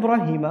إِنَّ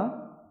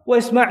إِبْرَاهِيمَ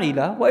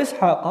وَإِسْمَعِيلَ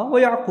وَإِسْحَاقَ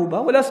وَيَعْقُوبَ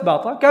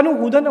وَالْأَسْبَاطَ كَانُوا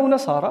هُودًا أَوْ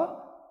نَصَارَى.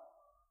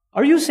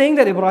 Are you saying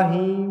that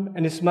Ibrahim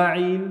and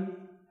Ismail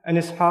and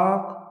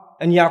Ishaq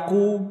and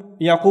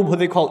Yaqub, who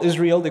they call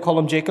Israel, they call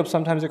him Jacob,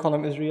 sometimes they call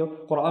him Israel.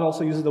 Quran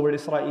also uses the word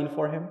Israel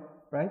for him,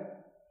 right?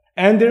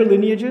 And their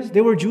lineages,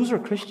 they were Jews or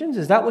Christians?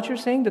 Is that what you're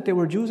saying, that they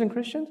were Jews and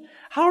Christians?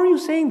 How are you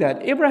saying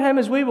that? Abraham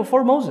is way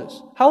before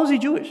Moses. How is he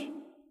Jewish?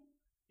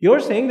 You're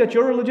saying that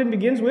your religion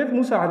begins with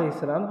Musa alayhi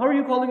salam. How are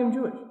you calling him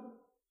Jewish?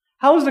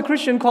 How is the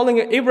Christian calling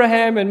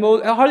Abraham and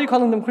Moses? How are you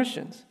calling them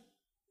Christians?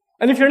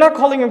 And if you're not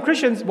calling them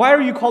Christians, why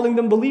are you calling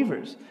them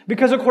believers?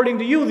 Because according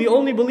to you, the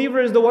only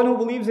believer is the one who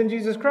believes in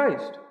Jesus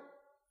Christ.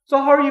 So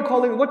how are you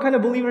calling, what kind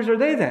of believers are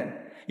they then?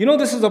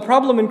 This is a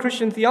problem in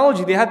Christian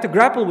theology. They had to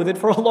grapple with it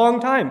for a long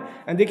time.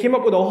 And they came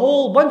up with a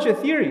whole bunch of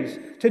theories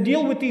to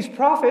deal with these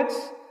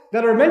prophets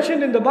that are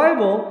mentioned in the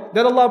Bible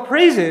that Allah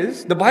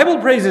praises. The Bible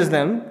praises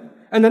them.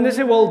 And then they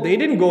say, well, they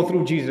didn't go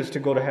through Jesus to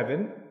go to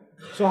heaven.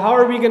 So how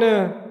are we going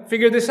to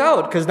figure this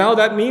out? Because now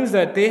that means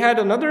that they had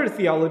another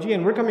theology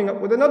and we're coming up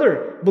with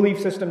another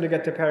belief system to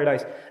get to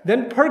paradise.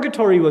 Then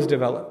purgatory was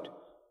developed.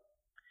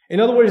 In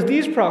other words,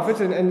 these prophets,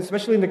 and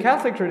especially in the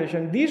Catholic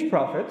tradition, these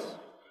prophets,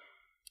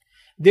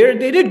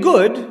 they did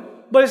good,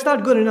 but it's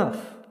not good enough.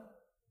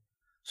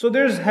 So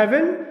there's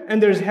heaven,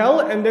 and there's hell,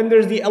 and then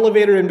there's the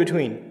elevator in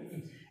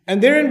between.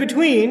 And they're in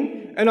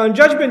between, and on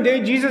Judgment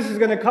Day, Jesus is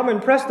going to come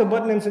and press the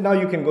button and say, now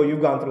you can go,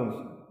 you've gone through me.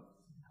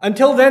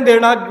 Until then,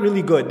 they're not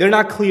really good. They're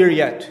not clear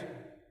yet.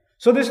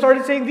 So they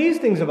started saying these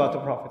things about the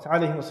prophets,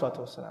 alayhi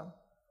wassalatu wassalam.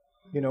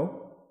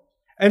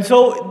 And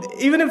so,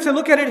 even if you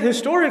look at it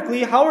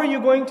historically, how are you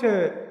going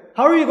to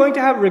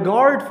have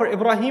regard for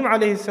Ibrahim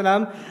alayhi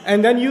salam,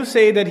 and then you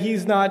say that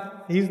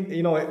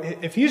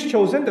if he's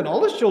chosen, then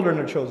all his children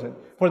are chosen.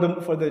 For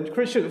the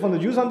Christians, from the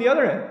Jews on the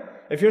other end,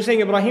 if you're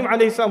saying Ibrahim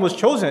alayhi salam was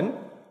chosen,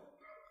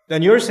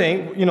 then you're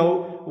saying,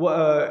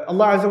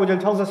 Allah Azza wa Jalla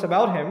tells us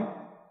about him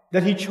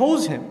that He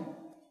chose him.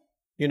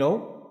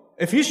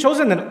 If He's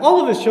chosen, then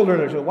all of His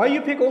children are chosen. Why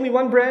you pick only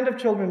one brand of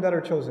children that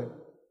are chosen?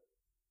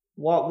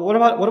 What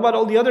about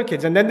all the other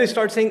kids? And then they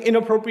start saying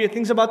inappropriate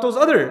things about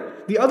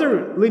the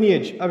other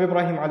lineage of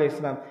Ibrahim alayhi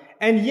salam.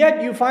 And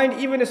yet you find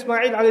even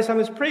Ismail alayhi salam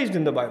is praised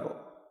in the Bible.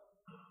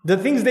 The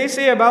things they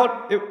say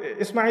about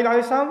Ismail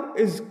alayhi salam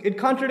it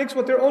contradicts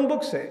what their own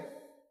books say.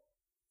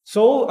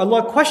 So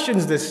Allah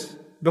questions this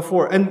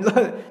before. And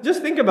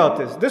just think about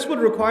this. This would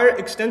require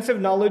extensive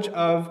knowledge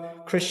of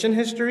Christian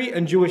history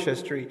and Jewish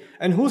history.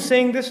 And who's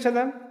saying this to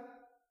them?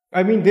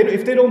 I mean,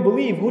 if they don't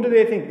believe, who do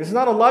they think? This is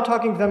not Allah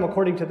talking to them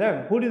according to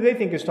them. Who do they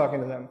think is talking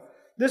to them?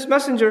 This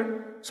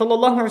messenger,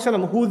 sallallahu alaihi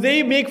wasallam, who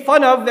they make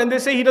fun of, then they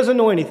say he doesn't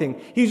know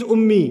anything. He's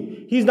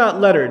ummi. He's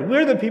not lettered.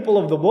 We're the people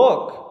of the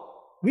book.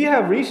 We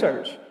have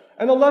research.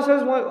 And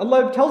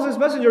Allah tells His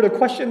messenger to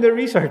question their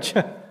research.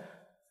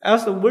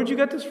 Ask them, where'd you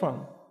get this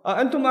from?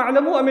 Antum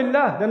a'lamu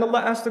amillah. Then Allah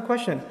asks the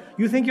question,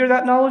 you think you're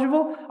that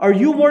knowledgeable? Are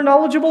you more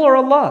knowledgeable or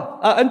Allah?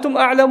 Antum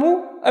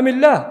a'lamu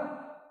amillah.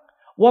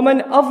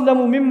 وَمَنْ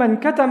أَظْلَمُ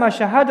مِمَّنْ كَتَمَ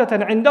شَهَادَةً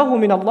عِنْدَهُ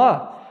مِنَ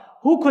اللَّهِ.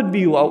 Who could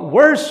be a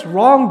worse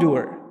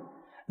wrongdoer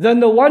than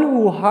the one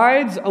who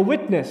hides a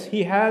witness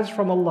he has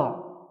from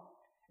Allah?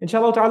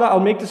 Inshallah ta'ala, I'll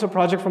make this a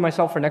project for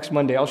myself for next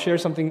Monday. I'll share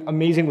something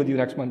amazing with you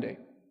next Monday.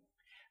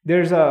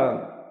 There's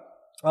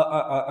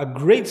a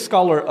great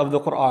scholar of the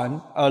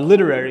Quran,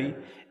 literary,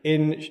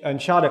 in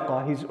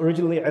Sharqa. He's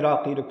originally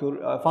Iraqi, Dr.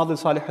 Fadil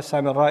Salih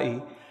Hassan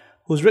al-Ra'i,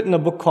 who's written a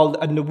book called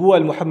An-Nubuwa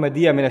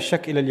al-Muhammadiyya min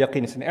ash-Shak ila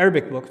al-Yaqeen. It's an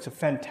Arabic book. It's a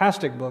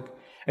fantastic book.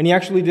 And he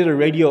actually did a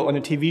radio on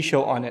a TV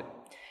show on it.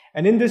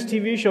 And in this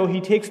TV show, he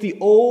takes the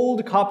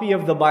old copy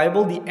of the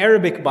Bible, the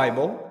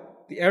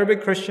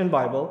Arabic Christian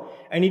Bible,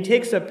 and he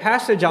takes a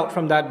passage out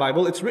from that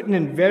Bible. It's written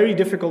in very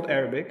difficult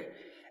Arabic,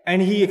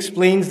 and he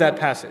explains that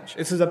passage.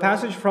 This is a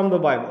passage from the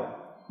Bible.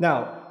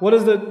 Now, what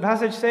does the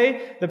passage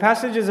say? The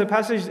passage is a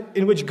passage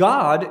in which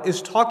God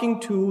is talking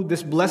to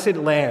this blessed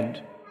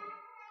land.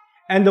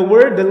 And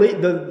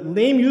the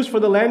name used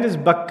for the land is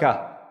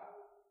Bakka.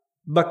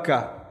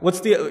 Bakka.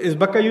 Is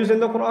Bakka used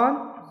in the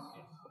Quran?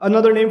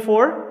 Another name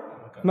for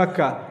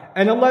Makkah.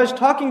 And Allah is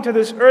talking to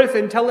this earth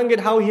and telling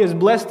it how He has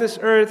blessed this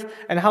earth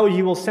and how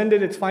He will send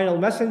it its final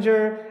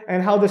messenger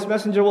and how this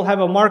messenger will have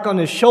a mark on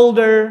his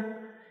shoulder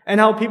and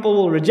how people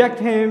will reject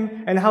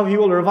him and how He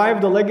will revive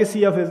the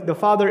legacy of the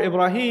father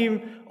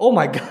Ibrahim. Oh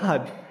my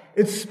God,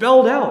 it's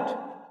spelled out.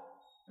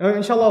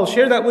 Inshallah, I'll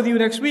share that with you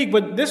next week.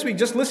 But this week,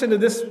 just listen to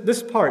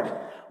this part.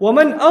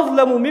 وَمَنْ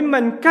أَظْلَمُ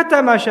مِمَّنْ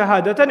كَتَمَ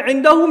شَهَادَةً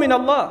عِنْدَهُ مِنَ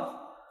اللَّهِ.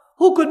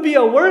 Who could be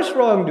a worse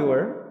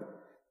wrongdoer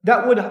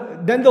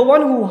than the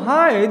one who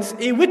hides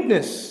a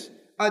witness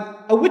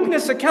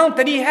account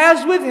that he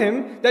has with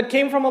him that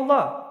came from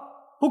Allah?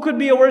 Who could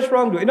be a worse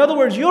wrongdoer? In other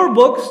words, your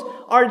books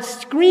are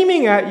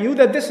screaming at you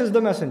that this is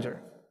the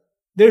messenger.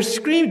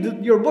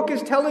 Your book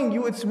is telling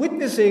you, it's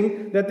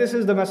witnessing that this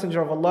is the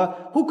messenger of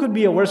Allah. Who could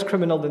be a worse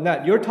criminal than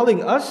that? You're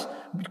telling us,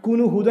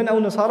 كُونُوا هُدًى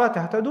أَوْ نَصَارَى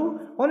تَهْتَدُوا.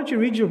 Why don't you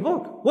read your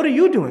book? What are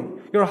you doing?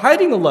 You're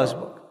hiding Allah's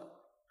book.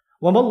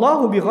 وَمَا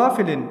اللَّهُ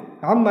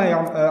بِغَافِلٍ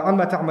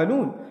عَمَّا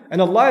تَعْمَلُونَ.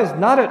 And Allah is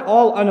not at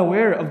all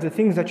unaware of the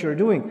things that you're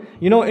doing.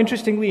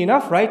 Interestingly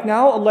enough, right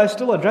now, Allah is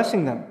still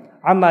addressing them.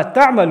 عَمَّا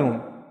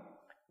تَعْمَلُونَ.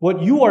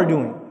 What you are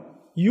doing.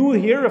 You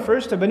here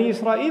refers to Bani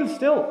Israel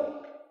still.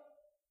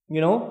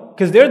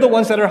 Because they're the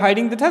ones that are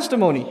hiding the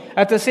testimony.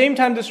 At the same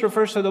time, this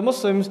refers to the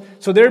Muslims,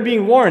 so they're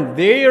being warned.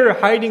 They are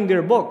hiding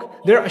their book.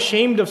 They're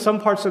ashamed of some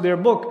parts of their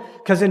book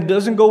because it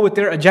doesn't go with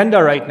their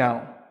agenda right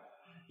now.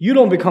 You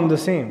don't become the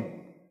same.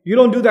 You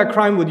don't do that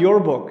crime with your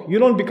book. You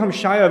don't become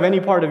shy of any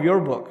part of your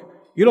book.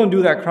 You don't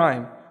do that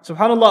crime.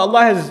 SubhanAllah,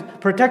 Allah has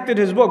protected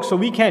His book, so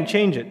we can't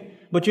change it.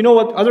 But you know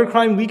what other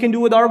crime we can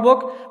do with our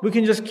book? We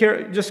can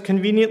just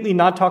conveniently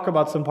not talk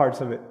about some parts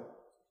of it.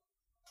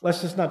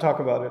 Let's just not talk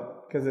about it.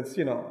 Because it's,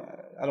 I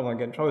don't want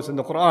to get in trouble. It's in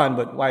the Quran,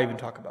 but why even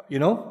talk about it?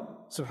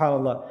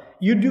 SubhanAllah.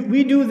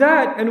 We do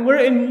that and we're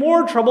in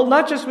more trouble,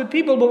 not just with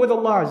people, but with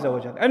Allah Azza wa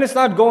Jalla. And it's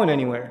not going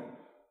anywhere.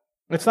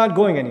 It's not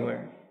going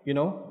anywhere,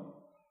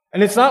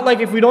 And it's not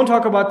like if we don't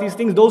talk about these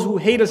things, those who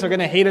hate us are going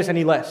to hate us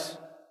any less.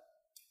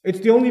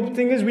 It's the only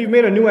thing is we've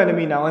made a new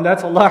enemy now, and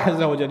that's Allah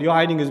Azza wa Jalla. You're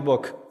hiding His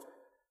book.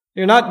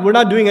 We're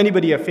not doing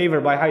anybody a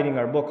favor by hiding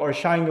our book or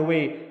shying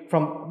away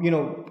from,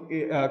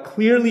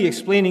 clearly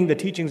explaining the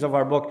teachings of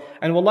our book.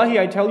 And wallahi,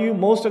 I tell you,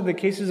 most of the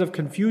cases of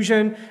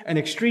confusion and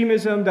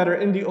extremism that are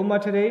in the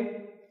ummah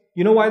today,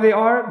 you know why they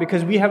are?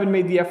 Because we haven't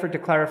made the effort to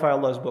clarify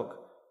Allah's book.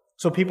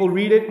 So people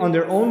read it on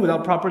their own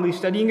without properly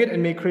studying it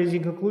and make crazy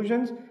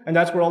conclusions. And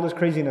that's where all this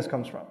craziness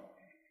comes from.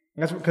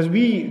 That's because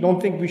we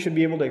don't think we should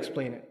be able to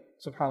explain it.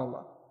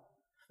 SubhanAllah.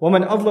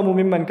 وَمَنْ أَظْلَمُ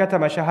مِمَّنْ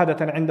كَتَمَ شَهَادَةً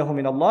عِنْدَهُ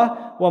مِنَ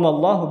اللَّهِ وَمَا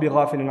اللَّهُ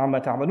بِغَافِلٍ عَمَّا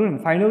تَعْمَلُونَ.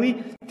 And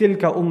finally, تِلْكَ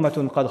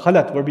أُمَّةٌ قَدْ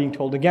خَلَتْ. We're being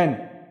told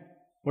again.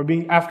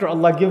 After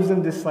Allah gives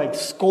them this like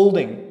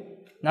scolding,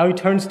 now He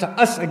turns to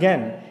us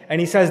again.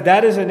 And He says,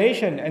 that is a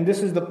nation. And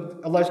this is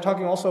Allah is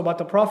talking also about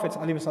the prophets,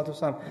 that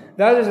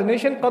is a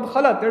nation, قَدْ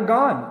خَلَتْ. They're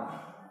gone.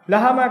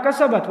 لَهَا مَا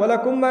كَسَبَتْ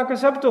وَلَكُمْ مَا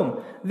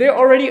كَسَبْتُمْ. They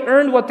already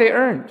earned what they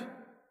earned.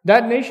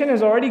 That nation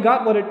has already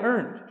got what it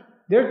earned.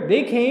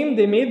 They came,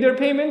 they made their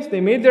payments,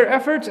 they made their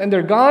efforts, and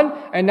they're gone,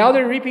 and now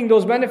they're reaping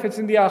those benefits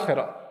in the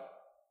akhirah.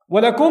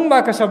 وَلَكُمْ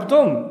مَا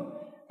كَسَبْتُمْ.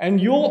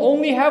 And you'll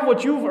only have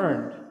what you've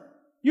earned.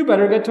 You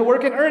better get to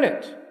work and earn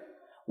it.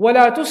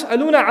 وَلَا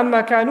تُسْأَلُونَ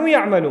عَمَّا كَانُوا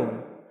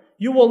يَعْمَلُونَ.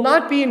 You will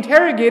not be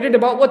interrogated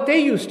about what they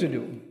used to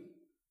do.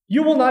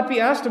 You will not be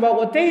asked about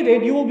what they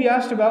did, you will be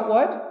asked about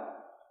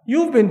what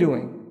you've been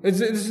doing. This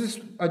is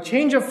a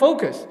change of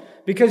focus.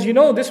 Because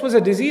this was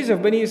a disease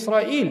of Bani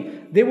Israel.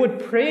 They would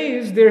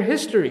praise their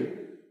history.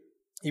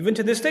 Even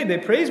to this day, they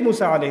praise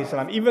Musa alayhi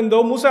salam. Even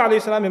though Musa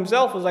alayhi salam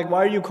himself was like,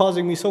 why are you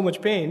causing me so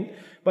much pain?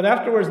 But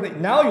afterwards,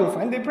 now you'll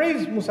find they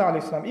praise Musa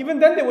alayhi salam. Even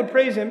then they would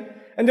praise him.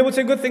 And they would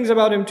say good things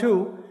about him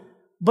too.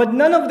 But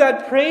none of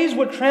that praise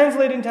would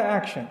translate into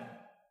action.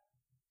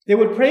 They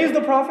would praise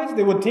the prophets,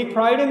 they would take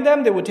pride in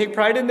them, they would take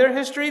pride in their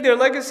history, their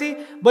legacy,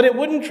 but it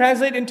wouldn't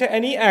translate into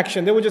any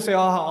action. They would just say,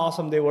 oh, how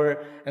awesome they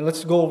were, and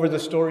let's go over the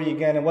story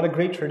again, and what a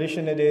great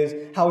tradition it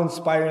is, how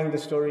inspiring the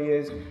story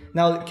is.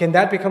 Now, can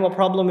that become a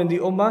problem in the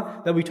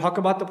ummah, that we talk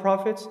about the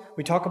prophets,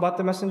 we talk about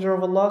the Messenger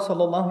of Allah,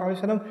 sallallahu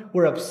alaihi wasallam,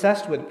 we're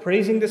obsessed with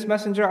praising this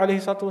Messenger,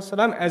 alayhi salatu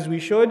wasalam, as we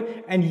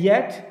should, and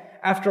yet,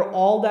 after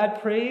all that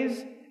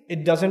praise,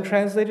 it doesn't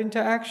translate into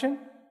action?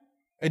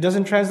 It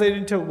doesn't translate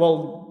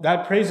into,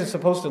 that praise is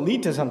supposed to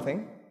lead to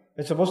something.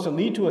 It's supposed to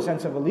lead to a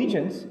sense of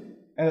allegiance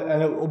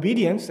and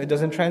obedience. It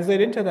doesn't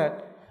translate into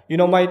that.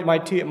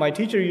 My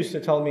teacher used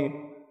to tell me,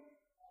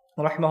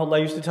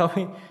 rahimahullah, used to tell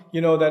me,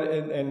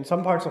 that in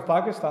some parts of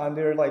Pakistan,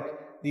 there are like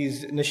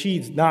these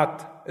nasheeds,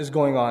 naat is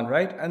going on,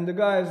 right? And the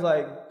guy is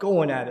like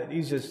going at it.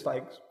 He's just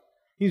like,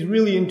 he's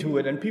really into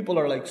it. And people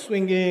are like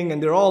swinging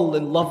and they're all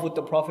in love with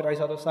the Prophet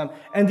ﷺ.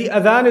 And the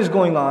adhan is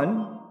going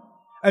on.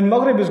 And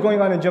Maghrib is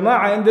going on in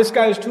Jama'ah, and this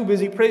guy is too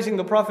busy praising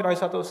the Prophet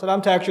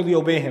ﷺ to actually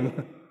obey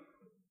him.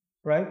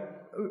 Right?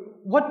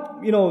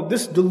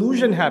 This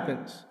delusion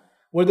happens,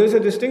 where there's a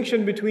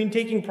distinction between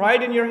taking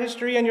pride in your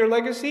history and your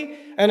legacy,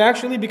 and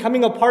actually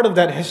becoming a part of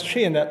that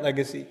history and that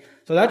legacy.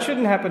 So that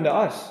shouldn't happen to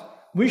us.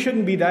 We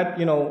shouldn't be that,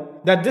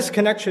 that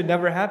disconnect should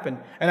never happen.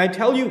 And I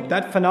tell you,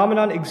 that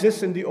phenomenon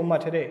exists in the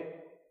ummah today.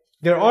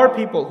 There are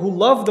people who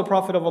love the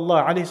Prophet of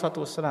Allah,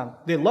 ﷺ.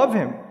 They love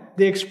him.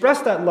 They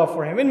express that love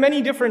for him in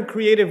many different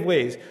creative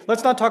ways.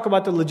 Let's not talk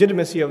about the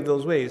legitimacy of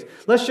those ways.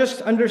 Let's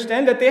just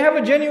understand that they have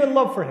a genuine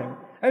love for him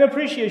and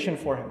appreciation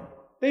for him.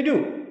 They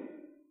do.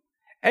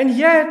 And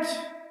yet,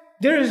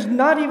 there is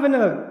not even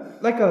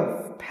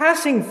a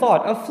passing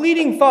thought, a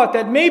fleeting thought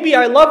that maybe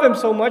I love him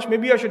so much,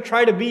 maybe I should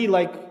try to be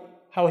like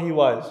how he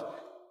was.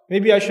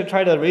 Maybe I should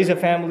try to raise a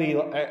family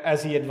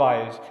as he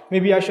advised.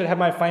 Maybe I should have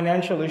my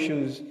financial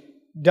issues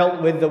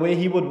dealt with the way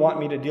he would want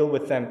me to deal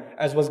with them,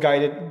 as was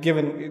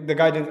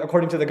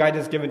according to the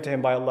guidance given to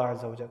him by Allah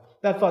Azza wa Jal.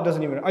 That thought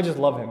I just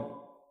love him.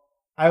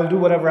 I'll do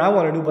whatever I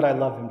want to do, but I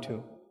love him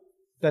too.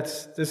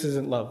 This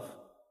isn't love.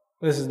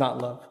 This is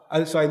not love.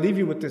 So I leave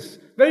you with this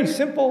very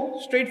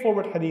simple,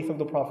 straightforward hadith of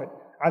the Prophet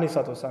It's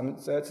a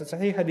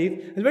sahih hadith.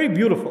 It's very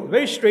beautiful,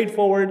 very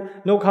straightforward,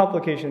 no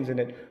complications in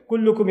it.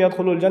 كُلُّكُمْ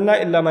يَدْخُلُ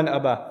الْجَنَّةِ إِلَّا مَنْ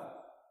أَبَى.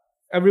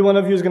 Every one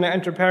of you is going to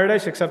enter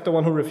paradise except the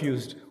one who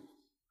refused.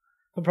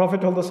 The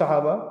Prophet told the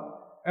Sahaba,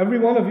 every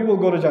one of you will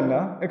go to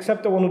Jannah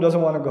except the one who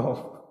doesn't want to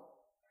go.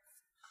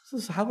 So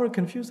the Sahaba are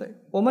confused.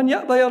 وَمَنْ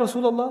يَأْبَى يَا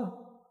رَسُولَ اللَّهِ.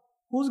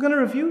 Who's going to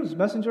refuse?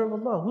 Messenger of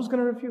Allah. Who's going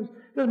to refuse?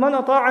 There's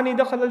مَنْ أَطَاعَنِي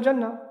دَخَلَ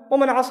الْجَنَّةِ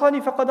وَمَنْ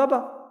عَصَانِي فَقَدْ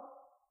أَبَى.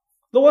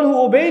 The one who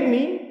obeyed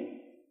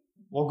me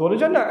will go to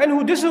Jannah. And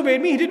who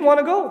disobeyed me, he didn't want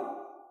to go.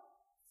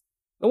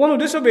 The one who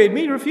disobeyed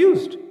me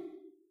refused.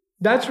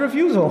 That's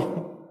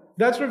refusal.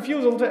 That's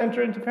refusal to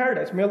enter into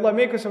paradise. May Allah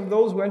make us of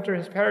those who enter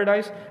His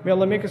paradise. May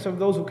Allah make us of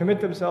those who commit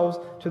themselves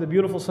to the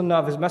beautiful sunnah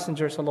of His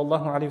Messenger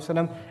sallallahu alaihi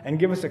wasallam, and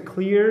give us a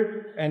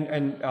clear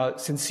and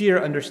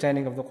sincere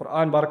understanding of the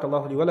Quran.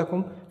 Barakallahu li wa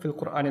lakum fil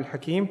Quran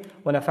al-Hakim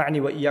wa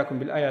nafa'ni wa iyyakum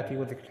bil ayati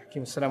wa dhikr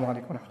al-Hakim. Assalamu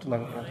alaikum wa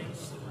rahmatullahi wa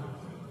barakatuh.